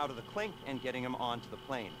guy out of the clink and getting him onto the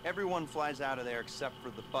plane. Everyone flies out of there except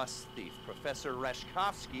for the bus thief. Professor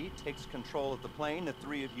Reshkovsky takes control of the plane. The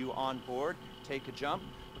 3 of you on board take a jump.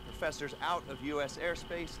 The professor's out of U.S.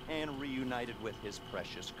 airspace and reunited with his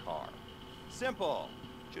precious car. Simple.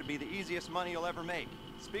 Should be the easiest money you'll ever make.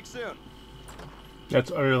 Speak soon.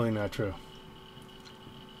 That's really not true.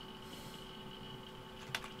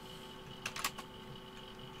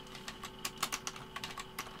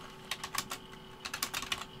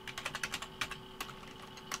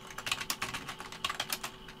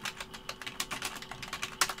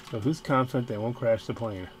 So who's confident they won't crash the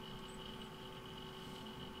plane?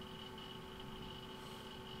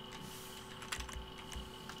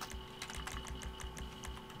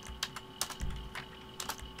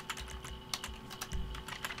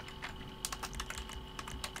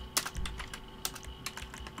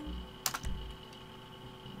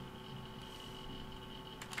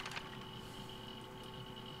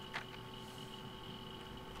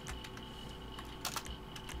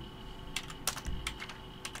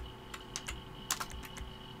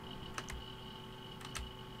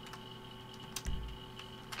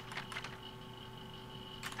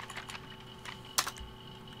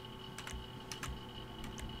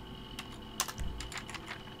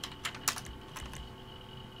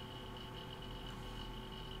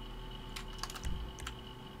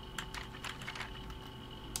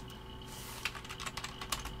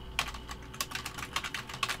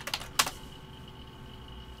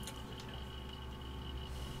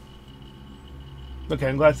 Okay,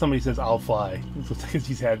 I'm glad somebody says I'll fly. Because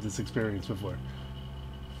he's had this experience before.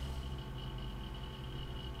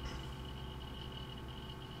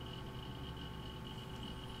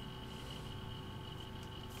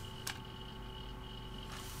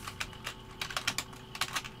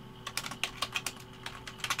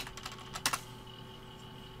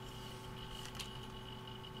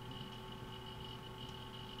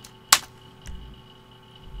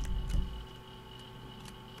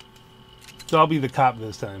 So I'll be the cop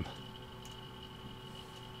this time.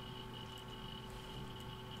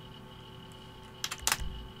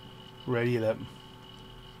 Ready it up.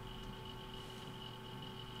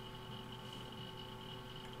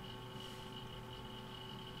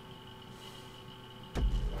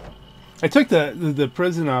 I took the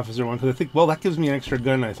prison officer one because I think, well, that gives me an extra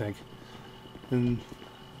gun, I think. And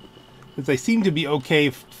since I seem to be okay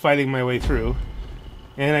fighting my way through,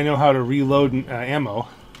 and I know how to reload ammo.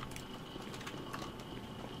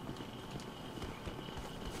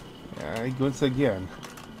 Once again.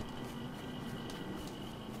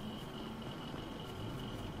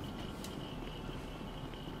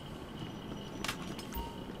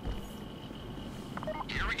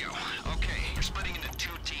 Here we go. Okay, you're splitting into 2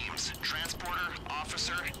 teams. Transporter,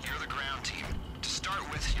 officer, you're the ground team. To start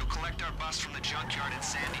with, you'll collect our bus from the junkyard at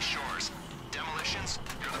Sandy Shores. Demolitions,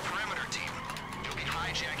 you're the perimeter team. You'll be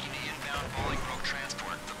hijacking the inbound Bolingbroke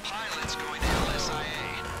transport. The pilot's going to LSIA.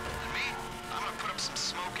 And me, I'm gonna put up some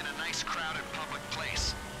smoke in a nice crowded public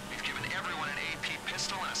place. We've given everyone an AP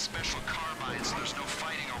pistol and a special carbine, so there's no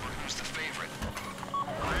fighting over who's the favorite.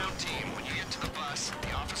 Ground team, when you get to the bus,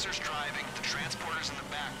 the officer's driving, the transporter's in the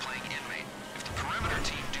back playing inmate. If the perimeter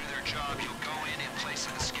team do their job, you'll go in place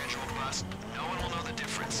of the scheduled bus, no one will know the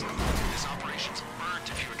difference. This operation's burnt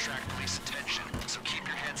if you attract police attention, so keep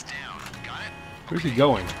your heads down. Got it? Where's he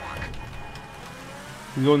going?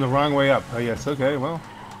 He's going the wrong way up. Oh yes, okay, well.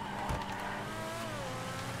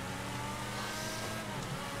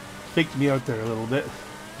 Faked me out there a little bit.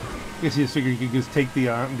 I guess you just figured you could just take the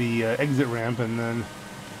exit ramp and then...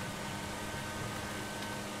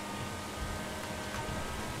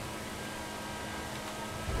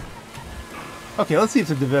 Okay, let's see if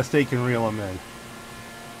the Devastate can reel him in.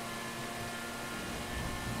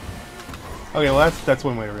 Okay, well that's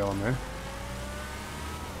one way to reel him in.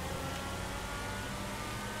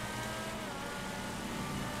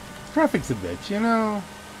 Traffic's a bitch, you know?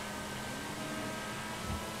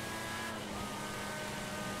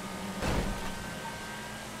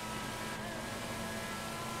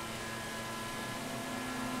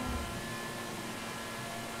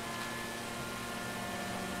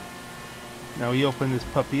 Now we open this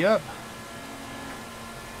puppy up.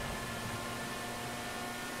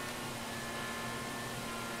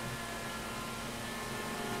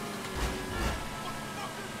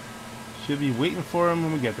 Should be waiting for him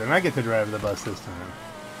when we get there. And I get to drive the bus this time.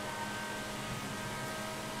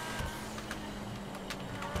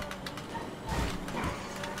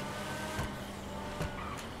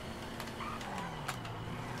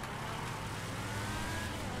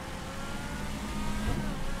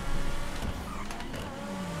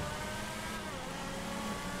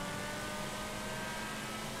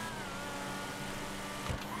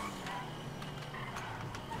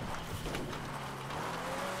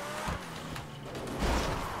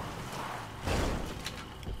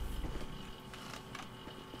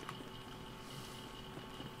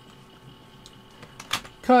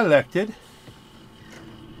 Collected.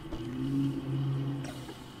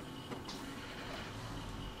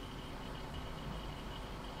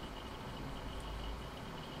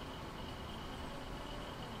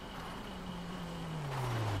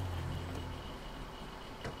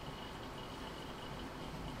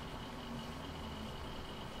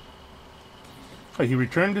 Oh, he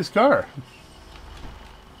returned his car.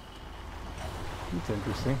 That's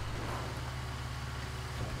interesting.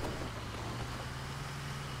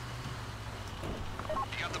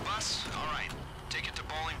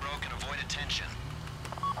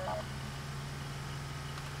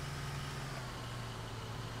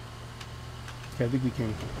 I think we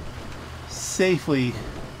can safely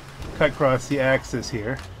cut across the axis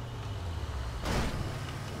here.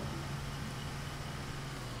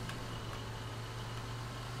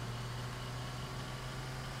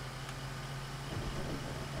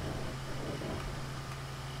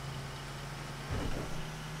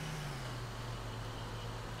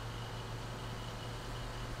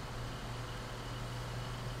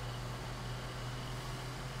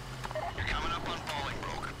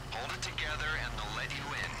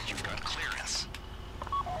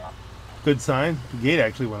 Good sign. The gate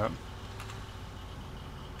actually went up.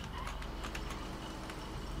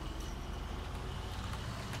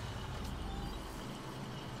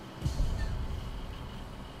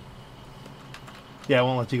 Yeah, I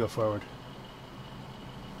won't let you go forward.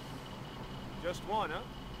 Just one, huh?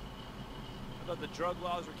 I thought the drug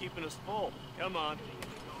laws were keeping us full. Come on.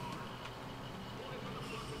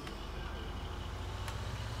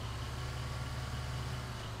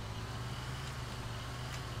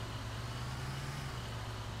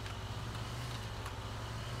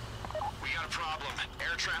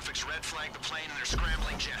 Air traffic's red flagged the plane and they're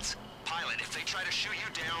scrambling jets. Pilot, if they try to shoot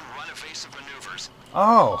you down, run evasive maneuvers.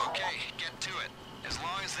 Oh. Okay, get to it. As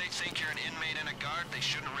long as they think you're an inmate and a guard, they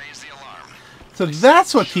shouldn't raise the alarm. So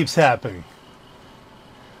that's what keeps happening.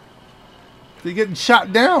 They're getting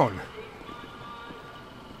shot down.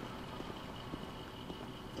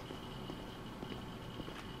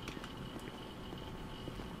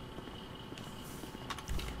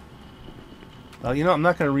 You know, I'm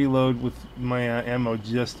not going to reload with my ammo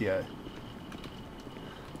just yet.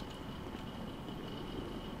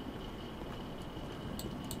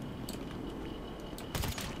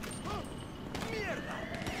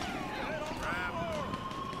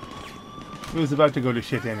 It was about to go to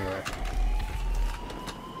shit anyway.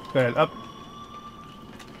 Go ahead, up.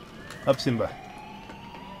 Up, Simba.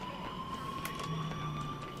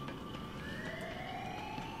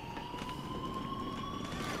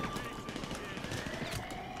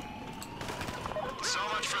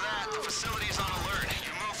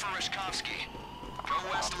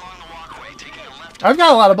 I've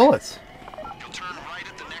got a lot of bullets. You'll turn right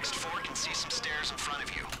at the next fork and see some stairs in front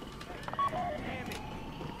of you.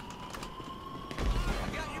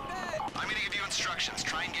 I'm going to give you instructions.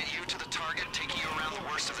 Try and get you to the target, taking you around the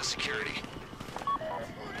worst of the security.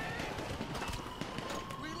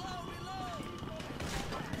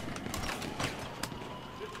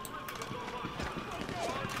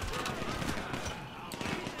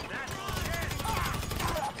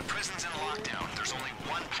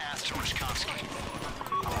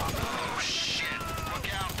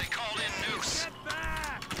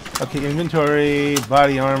 Okay, inventory,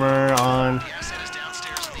 body armor on.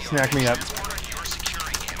 Snack me up. You're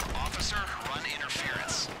securing him. Officer, run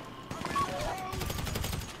interference.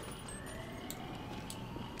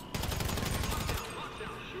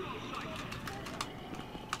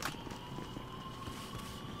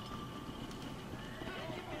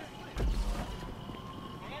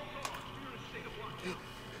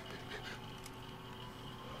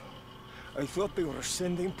 I thought they were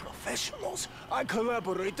sending professionals. I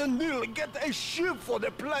collaborate and nearly get a ship for the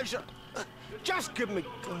pleasure. Just give me...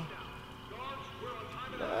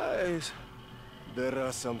 Guys, there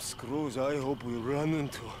are some screws I hope we run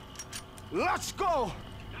into. Let's go!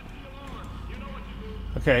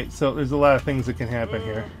 Okay, so there's a lot of things that can happen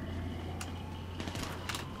here.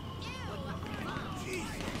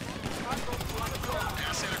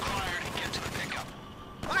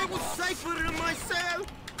 I was safer in my cell.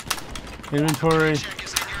 Inventory. Check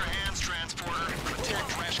is in your hands, transporter. Protect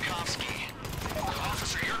Reshkovsky.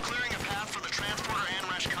 Officer, you're clearing a path for the transporter and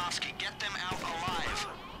Reshkovsky. Get them out alive.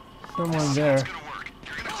 Someone there. It's gonna work.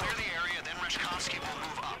 You're gonna clear the area, then Reshkovsky will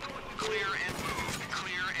move up. Clear and move.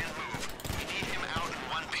 Clear and move. We need him out in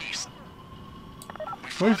one piece.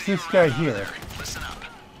 Where's this guy here? Listen up.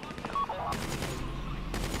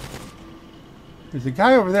 There's a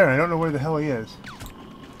guy over there, and I don't know where the hell he is.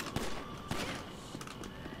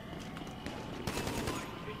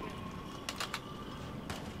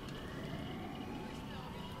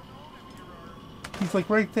 He's like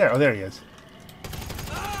right there. Oh, there he is.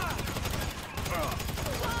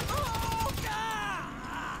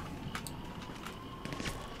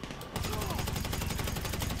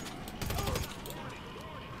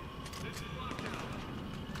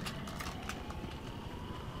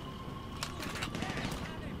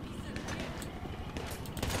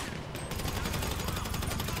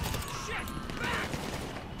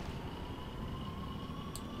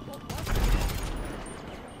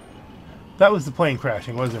 That was the plane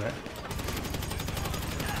crashing, wasn't it?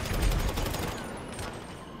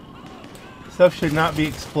 Stuff should not be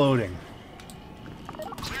exploding.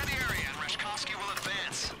 Clear the area and Reshkovsky will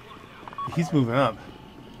advance. He's moving up.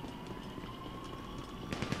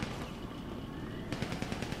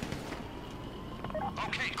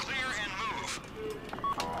 Okay, clear and move.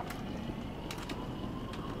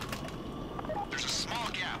 There's a small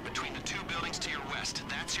gap between the two buildings to your west.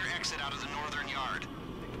 That's your exit out of the northern yard.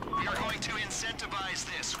 We are going to incentivize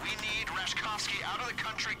this. We need Reshkovsky out of the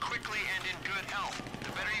country quickly and in good health.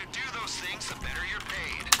 The better you do those things, the better you're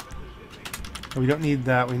paid. We don't need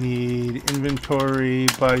that. We need inventory,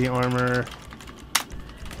 body armor.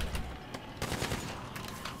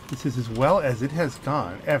 This is as well as it has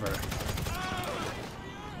gone, ever.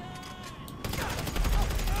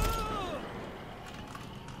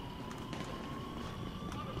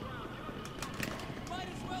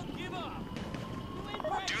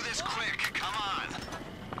 Do this quick. Come on.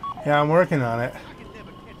 Yeah, I'm working on it.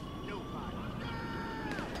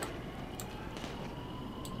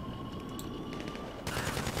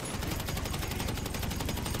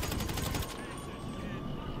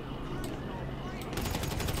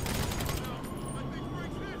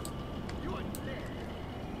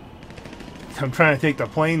 I'm trying to take the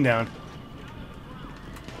plane down.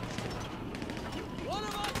 One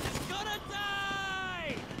of us is gonna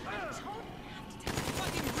die!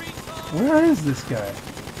 Where is this guy?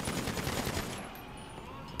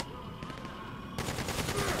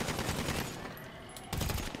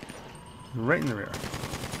 Right in the rear.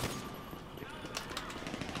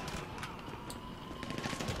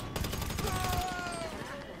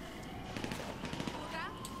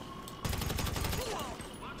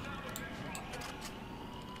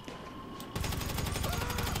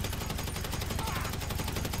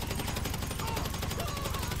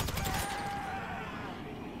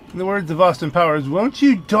 In the words of Austin Powers, won't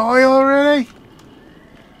you die already?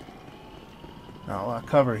 Oh, a lot of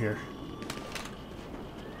cover here.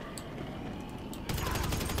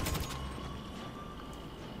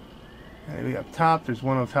 Maybe up top. There's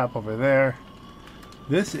one on top over there.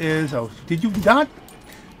 This is... Oh, did you not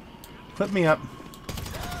put me up?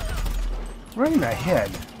 Right in the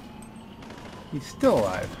head. He's still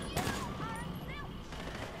alive.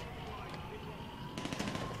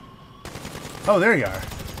 Oh, there you are.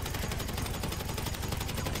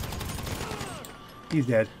 He's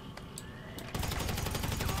dead.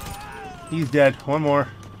 He's dead. One more.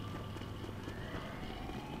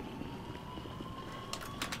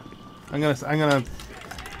 I'm gonna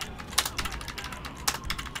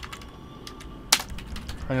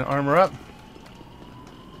armor up.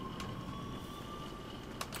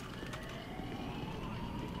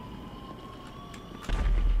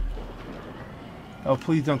 Oh,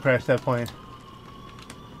 please don't crash that plane.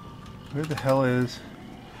 Where the hell is...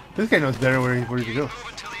 This guy knows better where to go.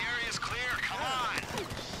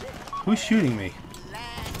 Who's shooting me?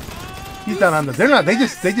 He's down on the... They're not... They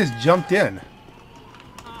just jumped in.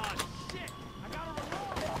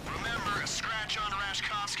 Remember, a scratch on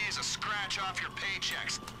Rashkovsky is a scratch off your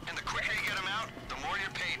paychecks. And the quicker you get them out, the more you're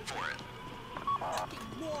paid for it.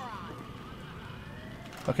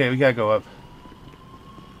 Okay, we gotta go up.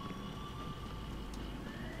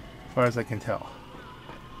 As far as I can tell.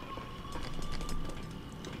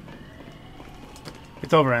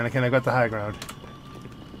 It's over, Anakin. I got the high ground.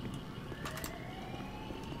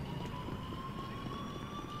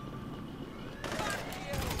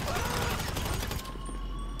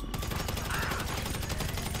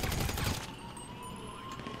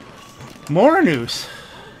 More news.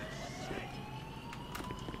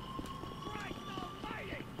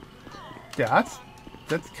 Yeah,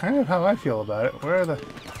 that's kind of how I feel about it. Where are the...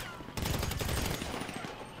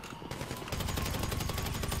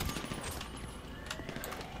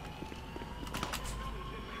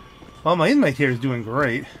 Well, my inmate here is doing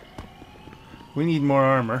great. We need more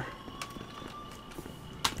armor.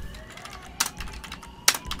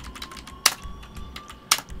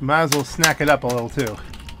 Might as well snack it up a little too.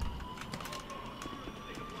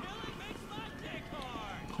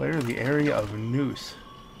 Clear the area of noose.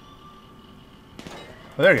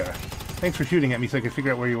 Oh, there you are. Thanks for shooting at me so I could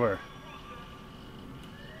figure out where you were.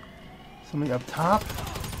 Somebody up top?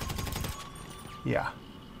 Yeah.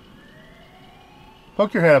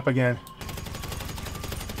 Poke your head up again.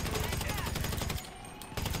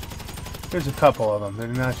 There's a couple of them. They're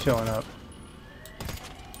not showing up.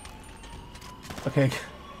 Okay.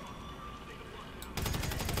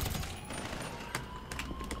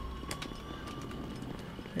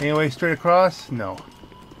 Anyway, straight across? No.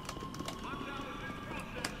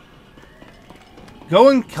 Go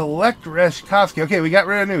and collect Rashkovsky. Okay, we got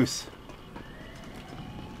rid of Noose.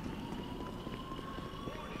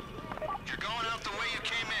 You're going out the way you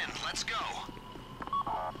came in. Let's go.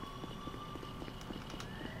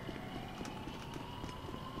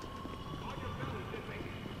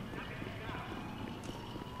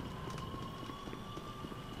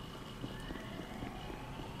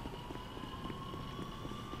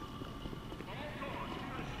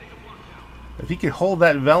 If he could hold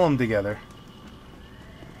that vellum together.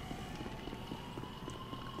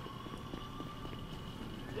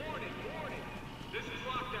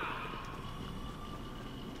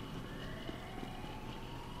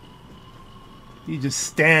 You just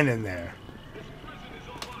standing there.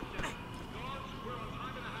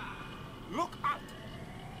 Look up.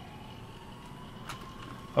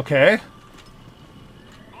 Okay.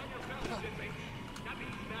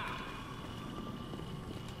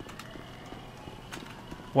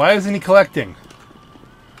 Why isn't he collecting?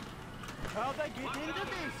 How'd I get into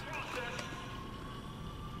this?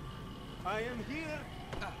 I am here.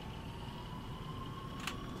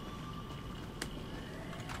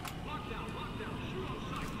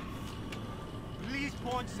 Please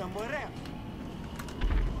point somewhere else.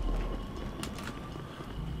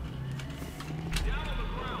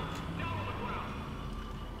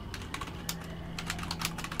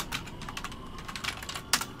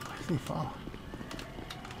 Why isn't he following?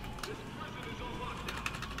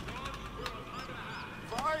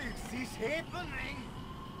 Why is this happening?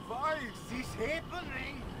 Why is this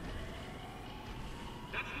happening?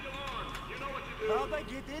 That's the alarm. You know what to do. How'd I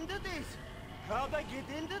get into this? How'd I get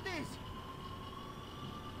into this?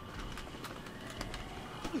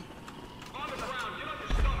 On the ground. Get on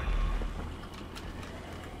your stomach.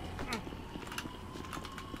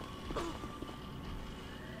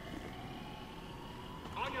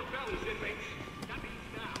 On your bellies, inmates. That means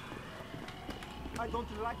now. I don't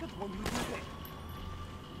like it when you do that.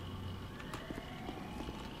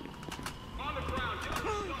 On the ground. Get on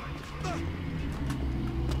your stomach.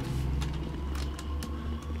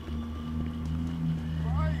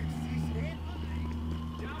 Why is this happening?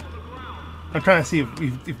 Down on the ground. I'm trying to see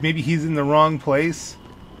if maybe he's in the wrong place.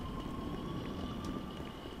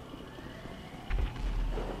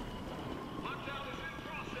 Lockdown is in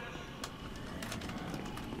process.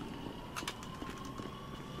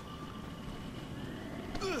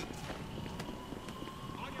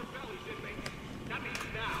 On your bellies, inmates. That means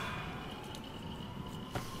now.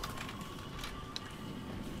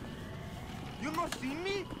 You not see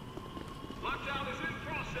me? Lockdown is in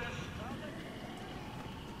process.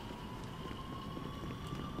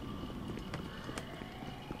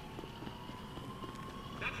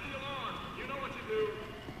 That's the alarm. You know what to do.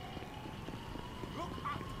 Look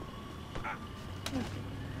up.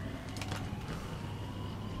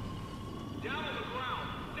 Down on the ground.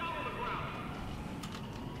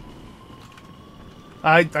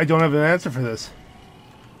 I don't have an answer for this.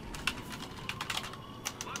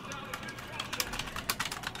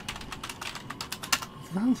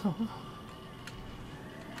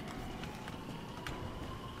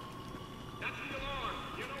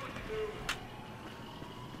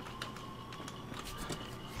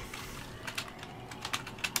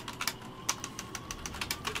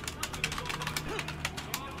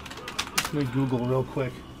 Let me Google real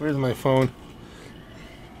quick. Where's my phone?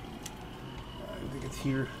 I think it's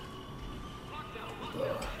here.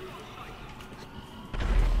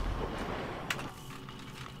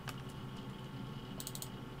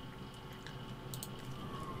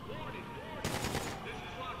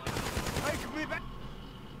 Take me back.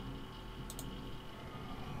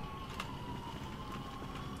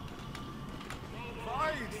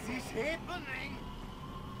 Why is this happening?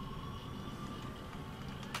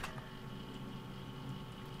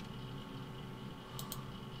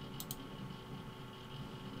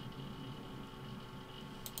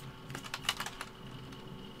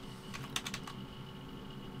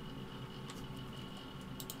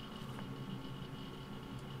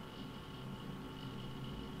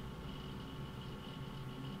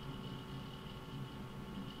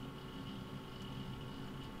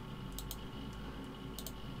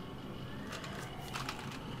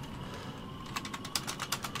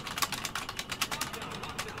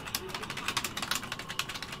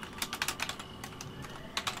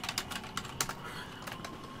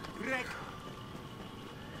 Rick.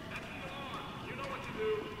 You know what to do.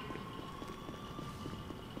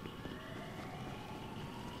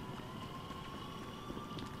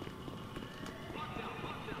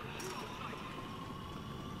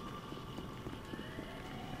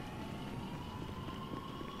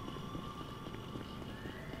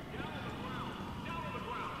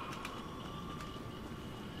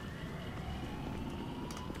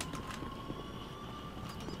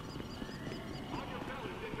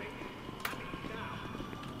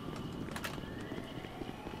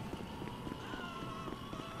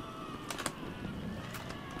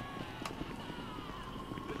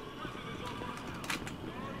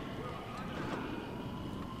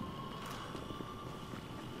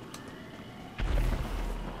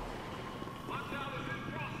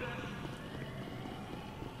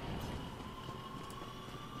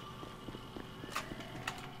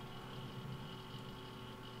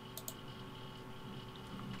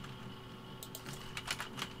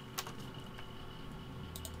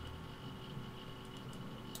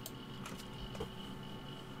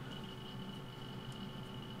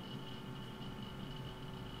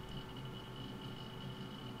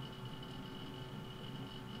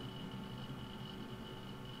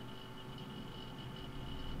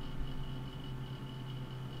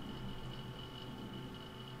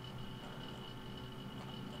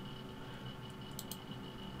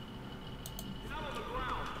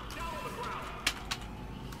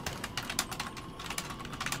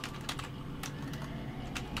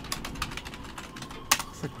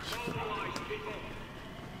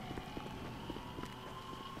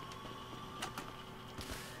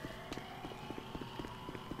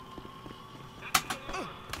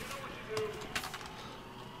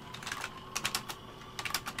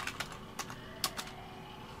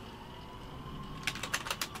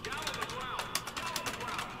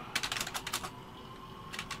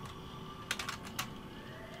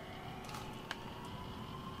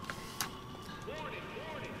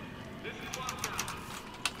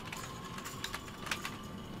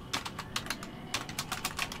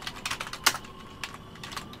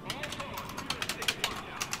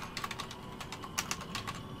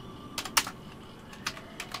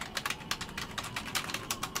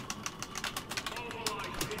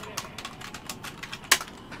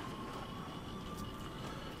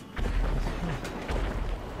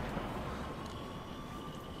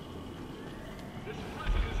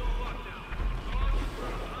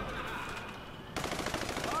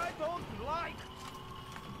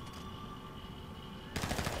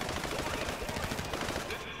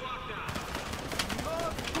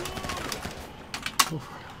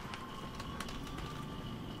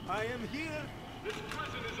 I am here. This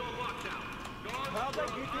prison is on lockdown. How'd I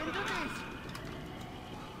get into this?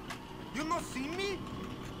 You not see me?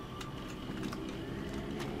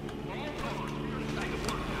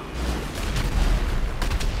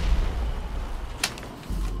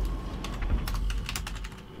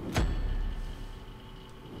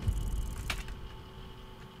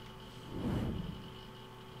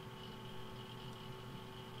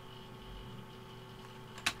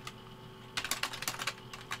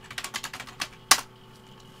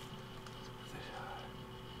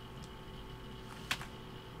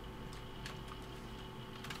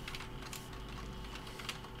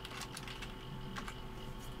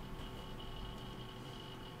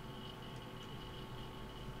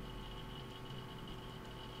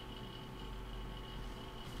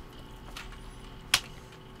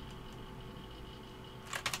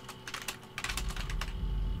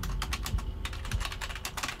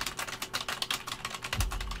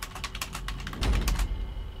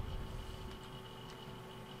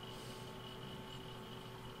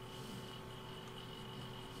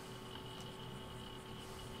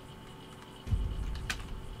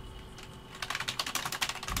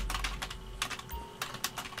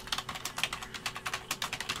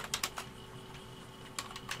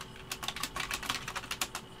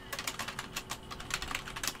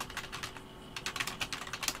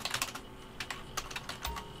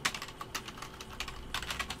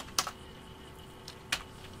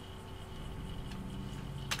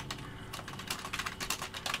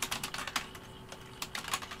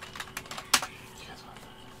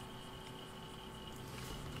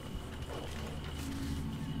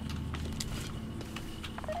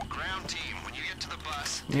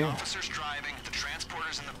 The officer's driving, the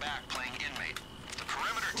transporter's in the back playing inmate. The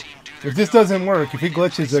perimeter team do their If this doesn't work, if it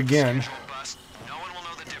glitches again... No one will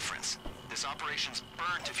know the difference. This operation's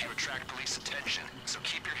burnt if you attract police attention, so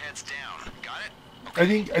keep your heads down. Got it?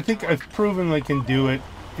 Okay. I think I've proven I can do it.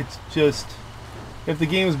 It's just... If the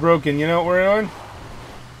game's broken, you know what we're doing?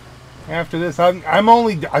 After this, I'm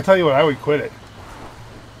only... I tell you what, I would quit it.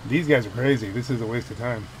 These guys are crazy. This is a waste of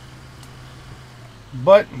time.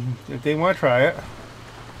 But, if they want to try it...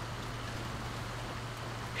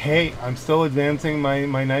 Hey, I'm still advancing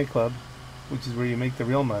my nightclub, which is where you make the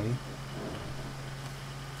real money.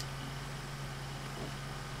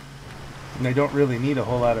 And I don't really need a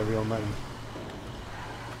whole lot of real money.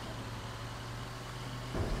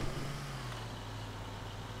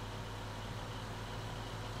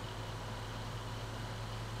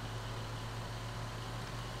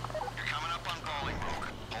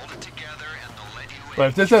 But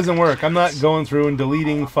if this doesn't work, I'm not going through and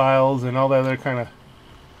deleting files and all that other kind of,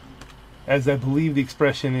 as I believe the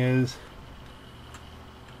expression is,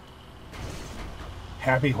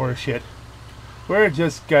 happy horse shit. We're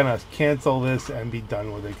just gonna cancel this and be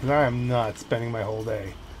done with it, because I am not spending my whole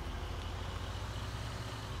day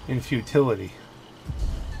in futility.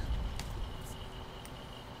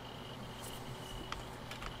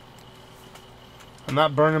 I'm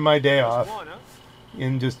not burning my day off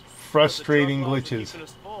in just frustrating glitches.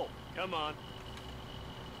 Come on.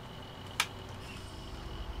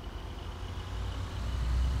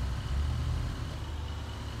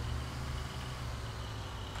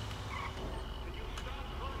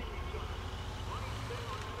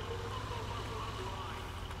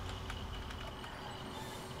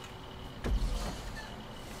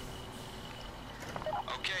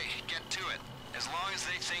 Okay, get to it. As long as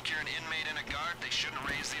they think you're an inmate in a guard, they shouldn't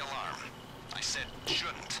raise the alarm. I said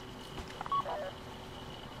shouldn't.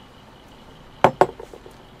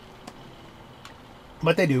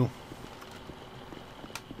 But they do.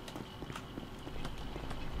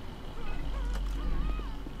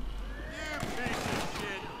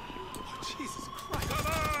 Jesus Christ. Come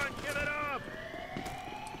on, get it up!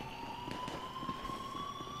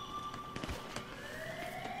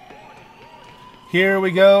 Here we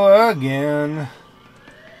go again.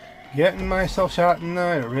 Getting myself shot and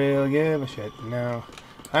I don't really give a shit. No.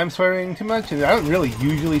 I'm swearing too much. I don't really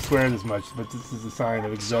usually swear this much, but this is a sign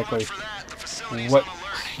of exactly what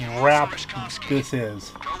crap this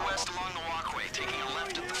is. Go west along the walkway, taking a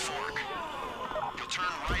left at the fork. You'll turn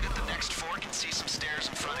right at the next fork and see some stairs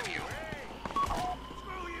in front of you.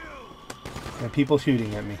 And people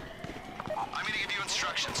shooting at me. I'm gonna give you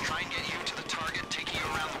instructions. Try and get you to the target, taking you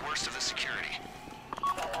around the worst of the security.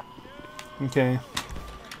 Okay.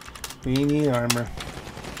 We need armor.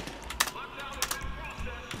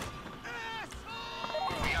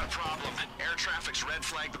 We got a problem. Air traffic's red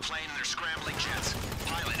flagged the plane and they're scrambling jets.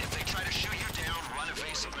 Pilot, if they try to shoot you down, run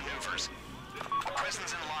evasive maneuvers.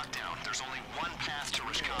 Prison's in lockdown. There's only one path to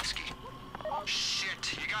Rishkovsky.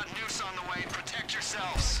 Shit, you got noose on the way. Protect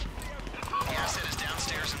yourselves. The asset is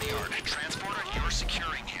downstairs in the yard. Transporter, you're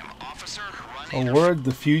securing him. Officer, run A word,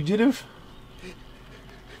 the fugitive?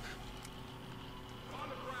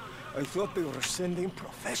 I thought they were sending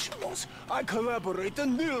professionals. I collaborate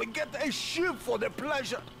and nearly get a ship for the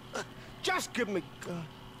pleasure. Just give me...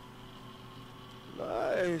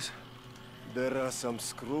 Nice. There are some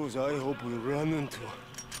screws I hope we run into.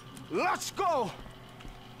 Let's go!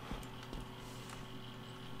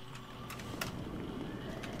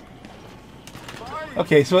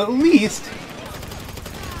 Okay, so at least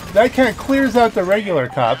that kind of clears out the regular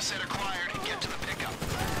cops.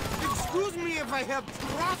 Excuse me if I have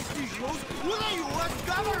trust issues with the U.S.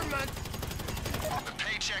 government. The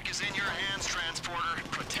paycheck is in your hands, Transporter.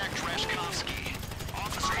 Protect Reshkovsky.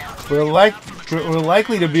 Officer, We're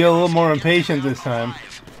likely to be a little more impatient this time.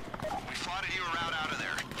 we plotted you a route out of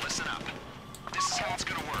there. Listen up. This is how it's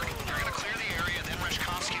gonna work. You're gonna clear the area, then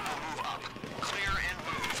Reshkovsky will move up. Clear and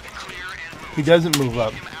move. Clear and move. He doesn't move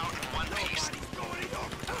up. Him out in one piece.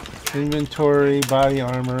 Inventory, body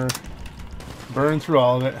armor. Burn through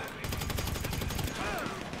all of it.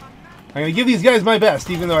 I'm going to give these guys my best,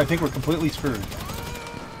 even though I think we're completely screwed.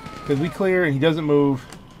 Because we clear and he doesn't move.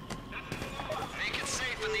 Make it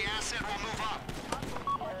safe and the asset will move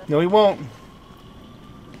up. No, he won't.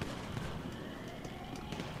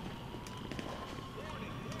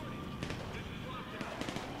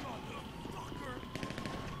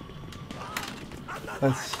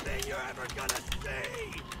 Let's...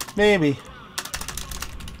 Maybe.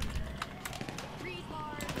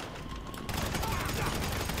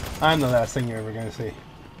 I'm the last thing you're ever going to see.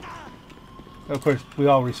 Of course, we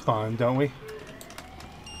all respawn, don't we?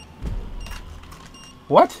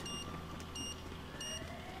 What? You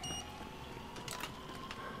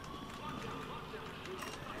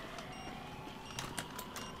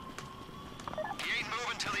ain't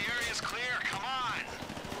moving till the area's clear. Come on.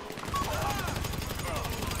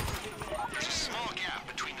 There's a small gap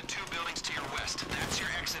between the two buildings to your west. That's your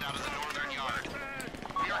exit out of the northern yard.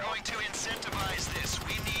 We are going to incentivize this.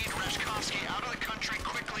 We need Reshkovsky out of the country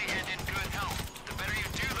quickly and in good health. The better you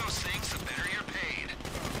do those things, the better you're paid.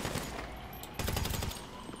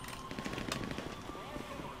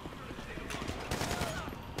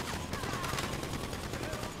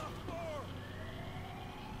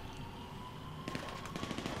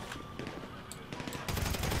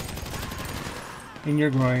 In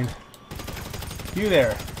your groin. You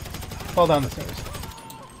there. Fall down the stairs.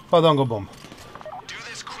 Fall down, go boom. Do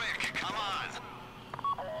this quick. Come on.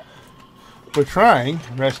 We're trying.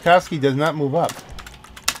 Reshkovsky does not move up.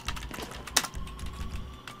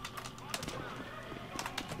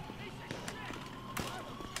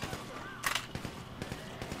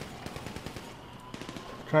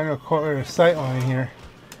 Trying to acquire a sight line here.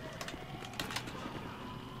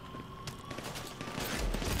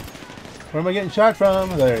 Where am I getting shot from?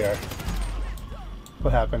 There you are.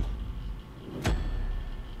 What happened?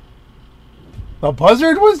 The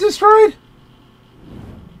buzzard was destroyed?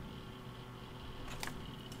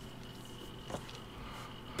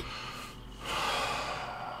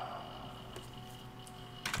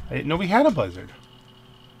 I didn't know we had a buzzard.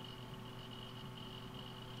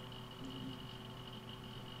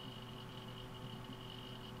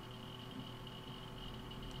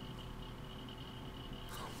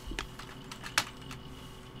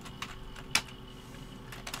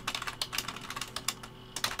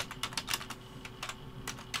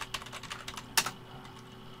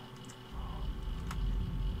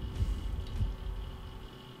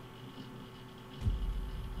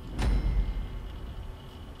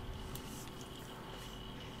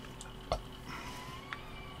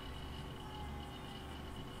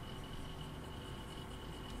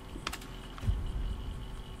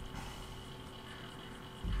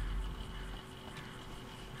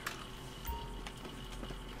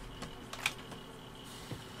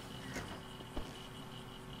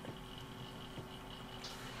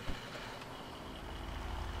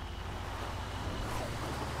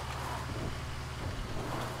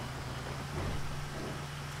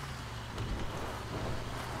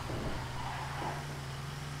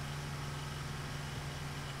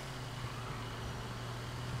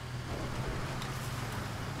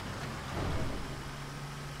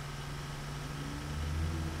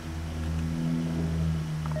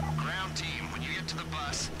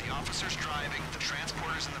 The officer's driving, the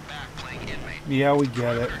transporter's in the back playing inmate. Yeah, we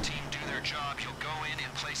get it. If your team do their job, you'll go in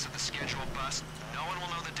place of the scheduled bus. No one will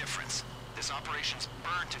know the difference. This operation's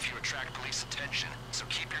burnt if you attract police attention, so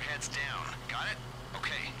keep your heads down. Got it?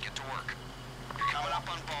 Okay, get to work. You're coming up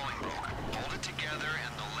on Bolingbroke. Hold it together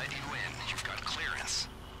and they'll let you in. You've got clearance.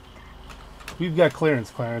 We've got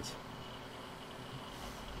clearance, Clarence.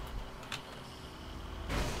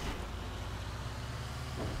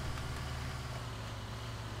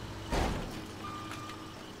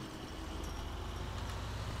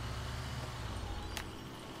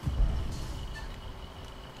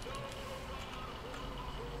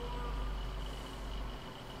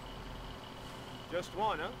 Just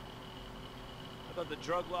one, huh? I thought the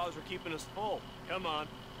drug laws were keeping us full. Come on.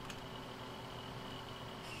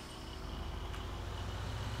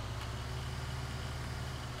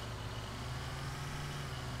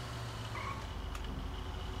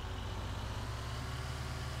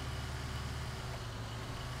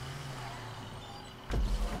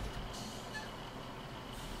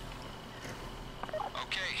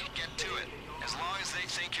 Okay, get to it. As long as they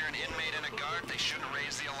think you're an inmate and a guard, they shouldn't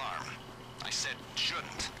raise the alarm. I said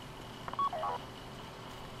shouldn't.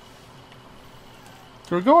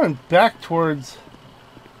 So we're going back towards...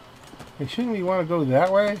 Like, shouldn't we want to go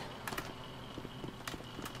that way?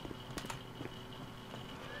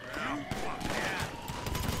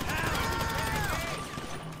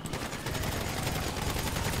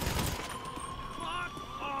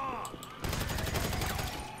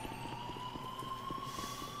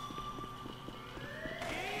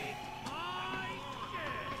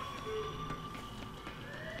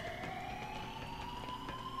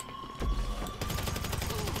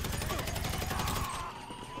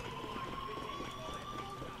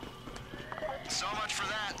 So much for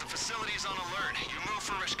that. The facility's on alert. You move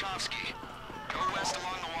for Reshkovsky. Go west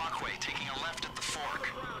along the walkway, taking a left at the fork.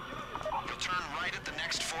 You'll turn right at the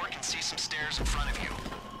next fork and see some stairs in front of you.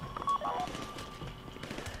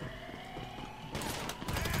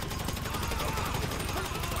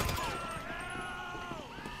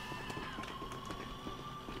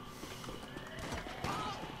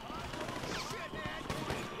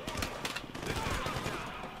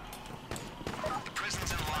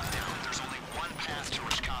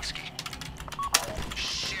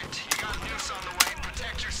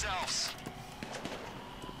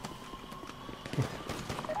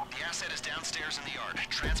 upstairs in the yard.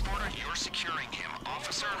 Transporter, you're securing him.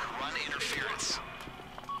 Officer, run interference.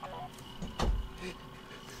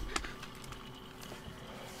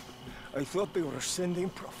 I thought they were sending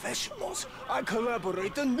professionals. I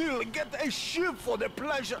collaborate and nearly get a ship for the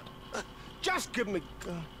pleasure. Just give me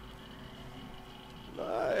gun.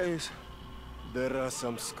 Nice. There are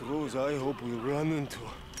some screws I hope we run into.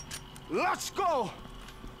 Let's go!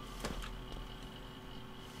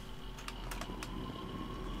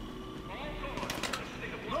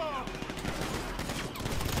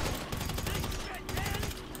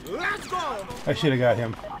 Let's go! I should have got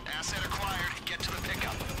him. Asset acquired. Get to the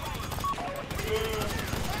pickup.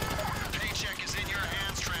 Paycheck is in your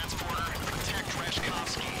hands, transporter. Protect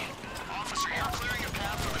Reshkovsky. Officer, you're clearing a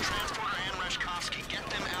path for the transporter and Reshkovsky. Get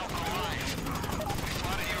them out alive. We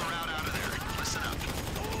plotted you a route out of there. Listen up.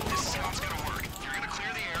 This is how it's gonna work. You're gonna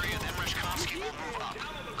clear the area, then Reshkovsky will move up.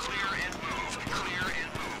 Clear and move. Clear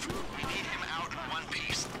and move. We need him out in one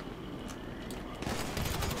piece.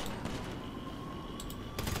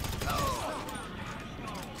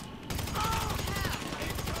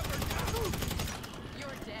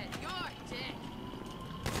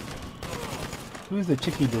 Who's the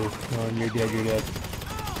chicky dude? Oh, you're dead, you're dead.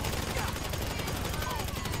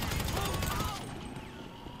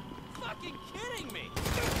 Fucking kidding me!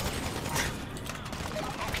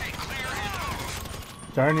 Okay, clear and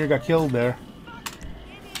move. Darn, you got killed there.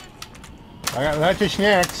 I got lots of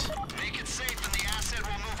snacks. Make it safe and the asset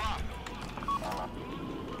will move up.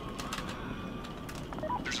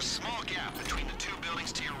 There's a small gap between the two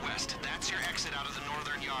buildings to your west. That's your exit out of the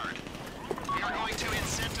northern yard. We are going to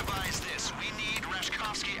incentivize this. We need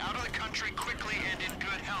Reshkovsky out of the country quickly and in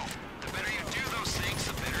good health. The better you do those things,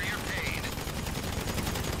 the better you're paid.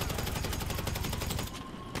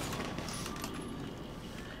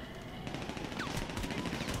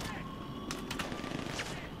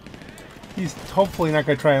 He's hopefully not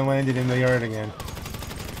going to try and land it in the yard again.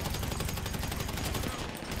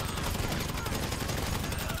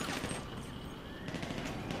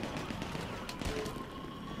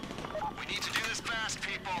 We need to do this fast,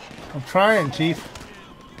 people. I'm trying, Chief.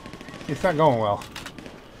 It's not going well.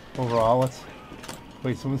 Overall, let's...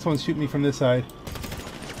 Wait, someone's shooting me from this side.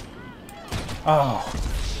 Oh,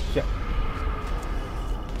 shit.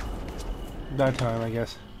 That time, I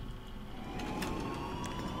guess.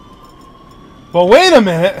 But wait a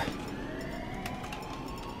minute!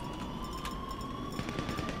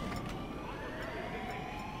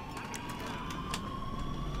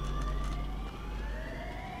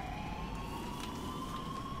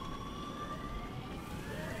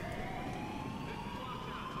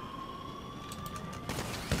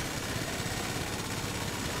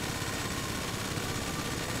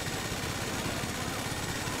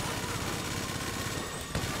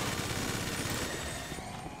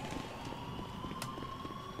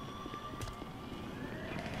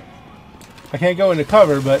 I can't go into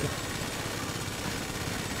cover, but...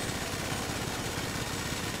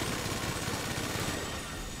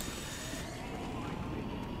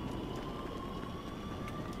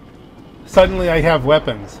 Suddenly I have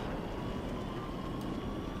weapons.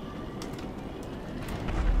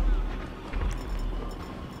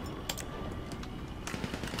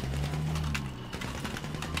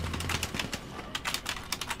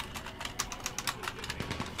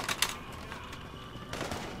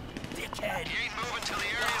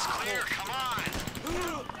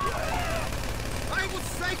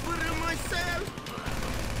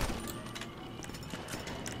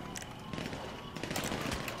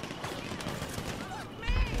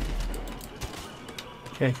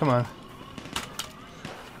 Okay, come on.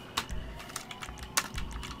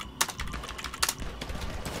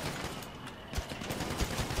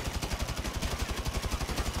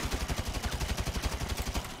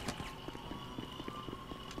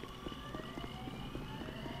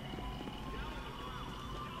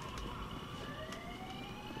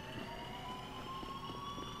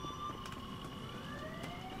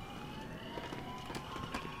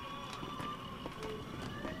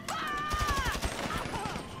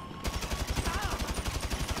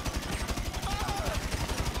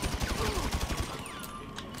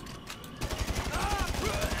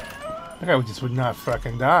 That guy just would not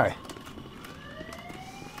fucking die.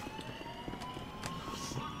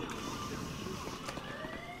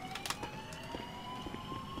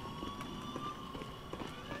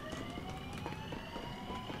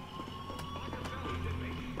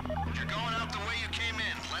 You're going out the way you came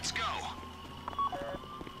in. Let's go.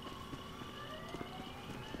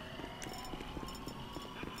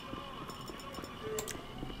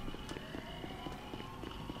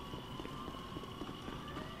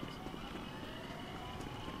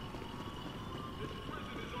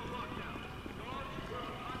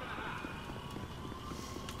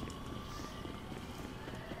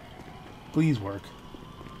 Please work.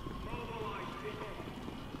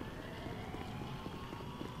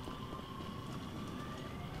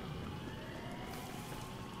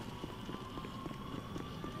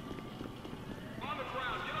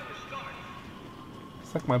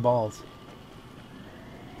 Suck my balls.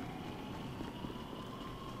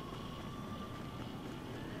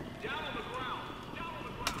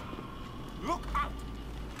 Look out!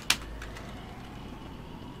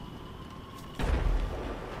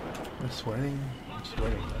 I'm sweating. I'm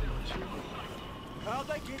sweating that much. How'd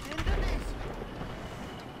I get into this?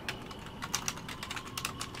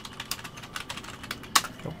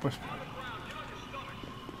 Don't push.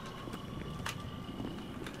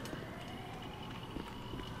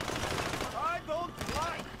 I don't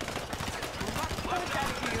like. Do not put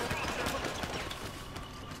that here.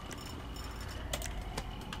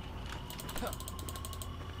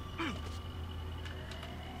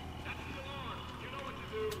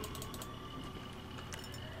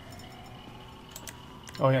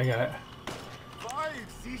 Oh yeah, I got it. Why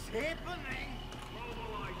is this happening?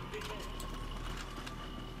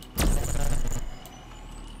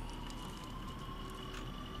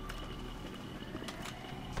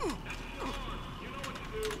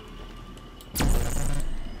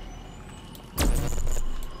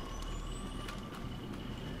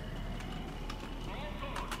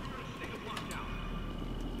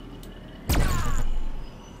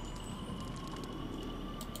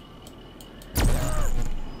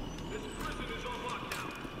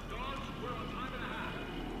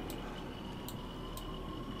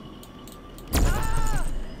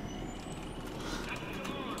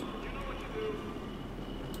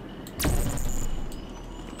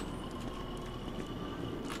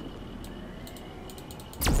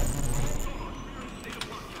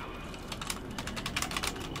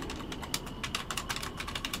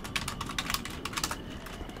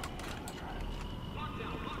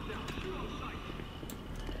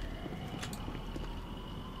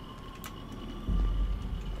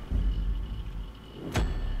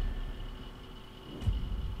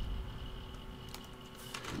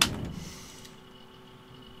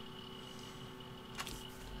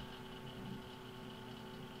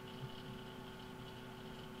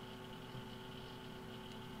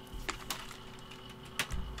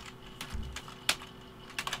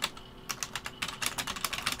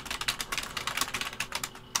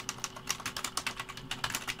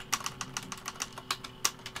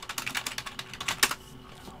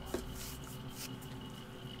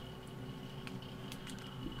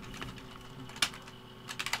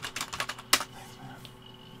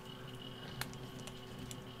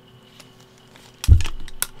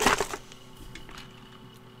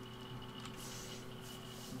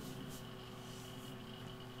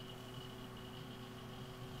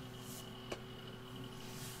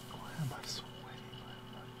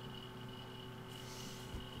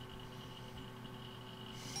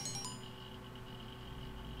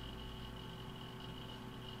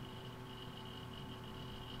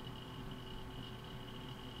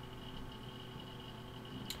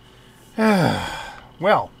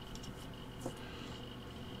 Well,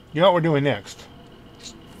 you know what we're doing next.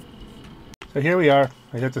 So here we are.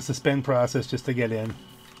 I have to suspend process just to get in.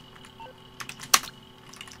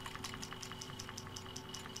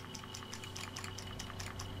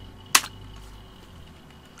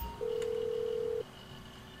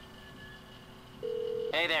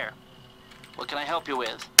 Hey there. What can I help you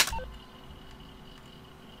with?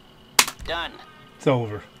 Done. It's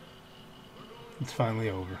over. It's finally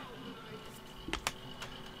over.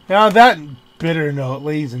 Now, on that bitter note,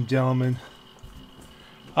 ladies and gentlemen,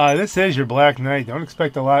 this is your Black Knight. Don't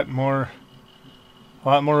expect a lot more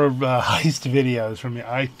heist videos from me.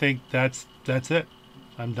 I think that's it.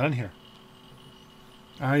 I'm done here.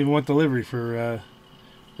 I don't even want delivery for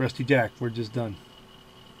Rusty Jack. We're just done.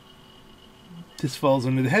 This falls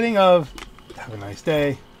under the heading of have a nice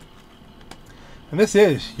day. And this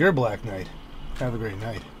is your Black Knight. Have a great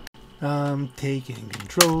night. I'm taking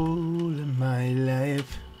control of my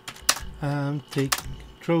life. I'm taking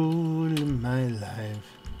control of my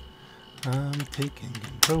life. I'm taking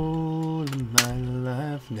control of my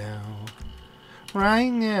life now. Right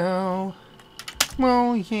now.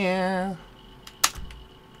 Oh yeah.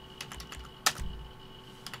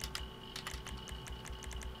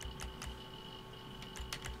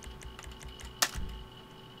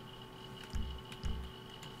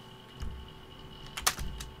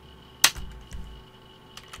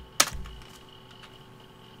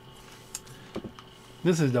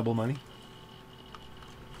 This is double money.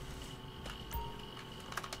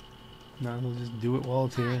 No, we'll just do it while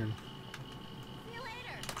it's here. And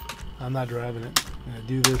I'm not driving it. I'm gonna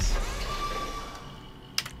do this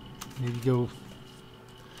Maybe go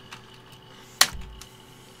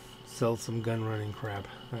sell some gun running crap.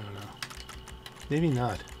 I don't know. Maybe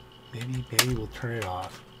not. Maybe we'll turn it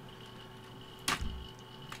off.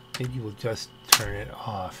 Maybe we'll just turn it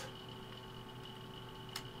off.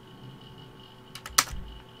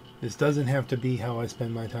 This doesn't have to be how I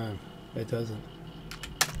spend my time. It doesn't.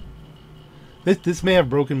 This may have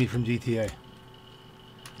broken me from GTA.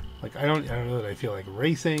 Like I don't know that I feel like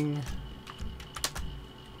racing.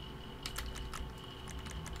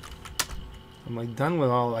 I'm like done with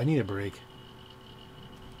all. I need a break.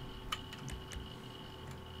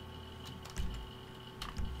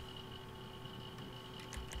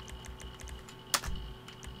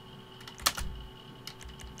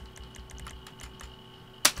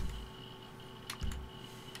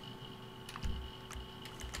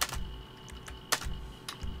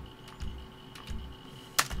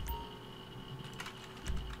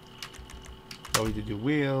 Oh, we did do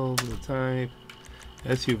wheels, the type.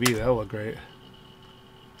 SUV, that'll look great.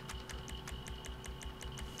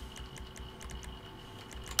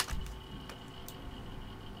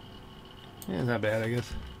 Yeah, not bad, I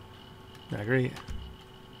guess. Not great.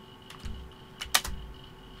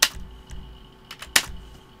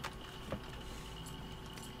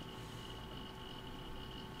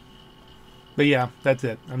 But yeah, that's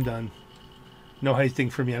it. I'm done. No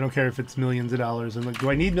heisting for me. I don't care if it's millions of dollars. And like, do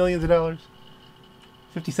I need millions of dollars?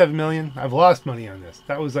 57 million. I've lost money on this.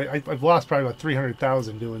 That was I've lost probably about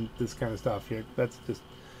 300,000 doing this kind of stuff here. That's just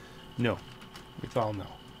no. It's all no.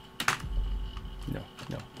 No.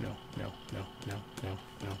 No. No. No. No. No. No.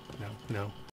 No. No. No.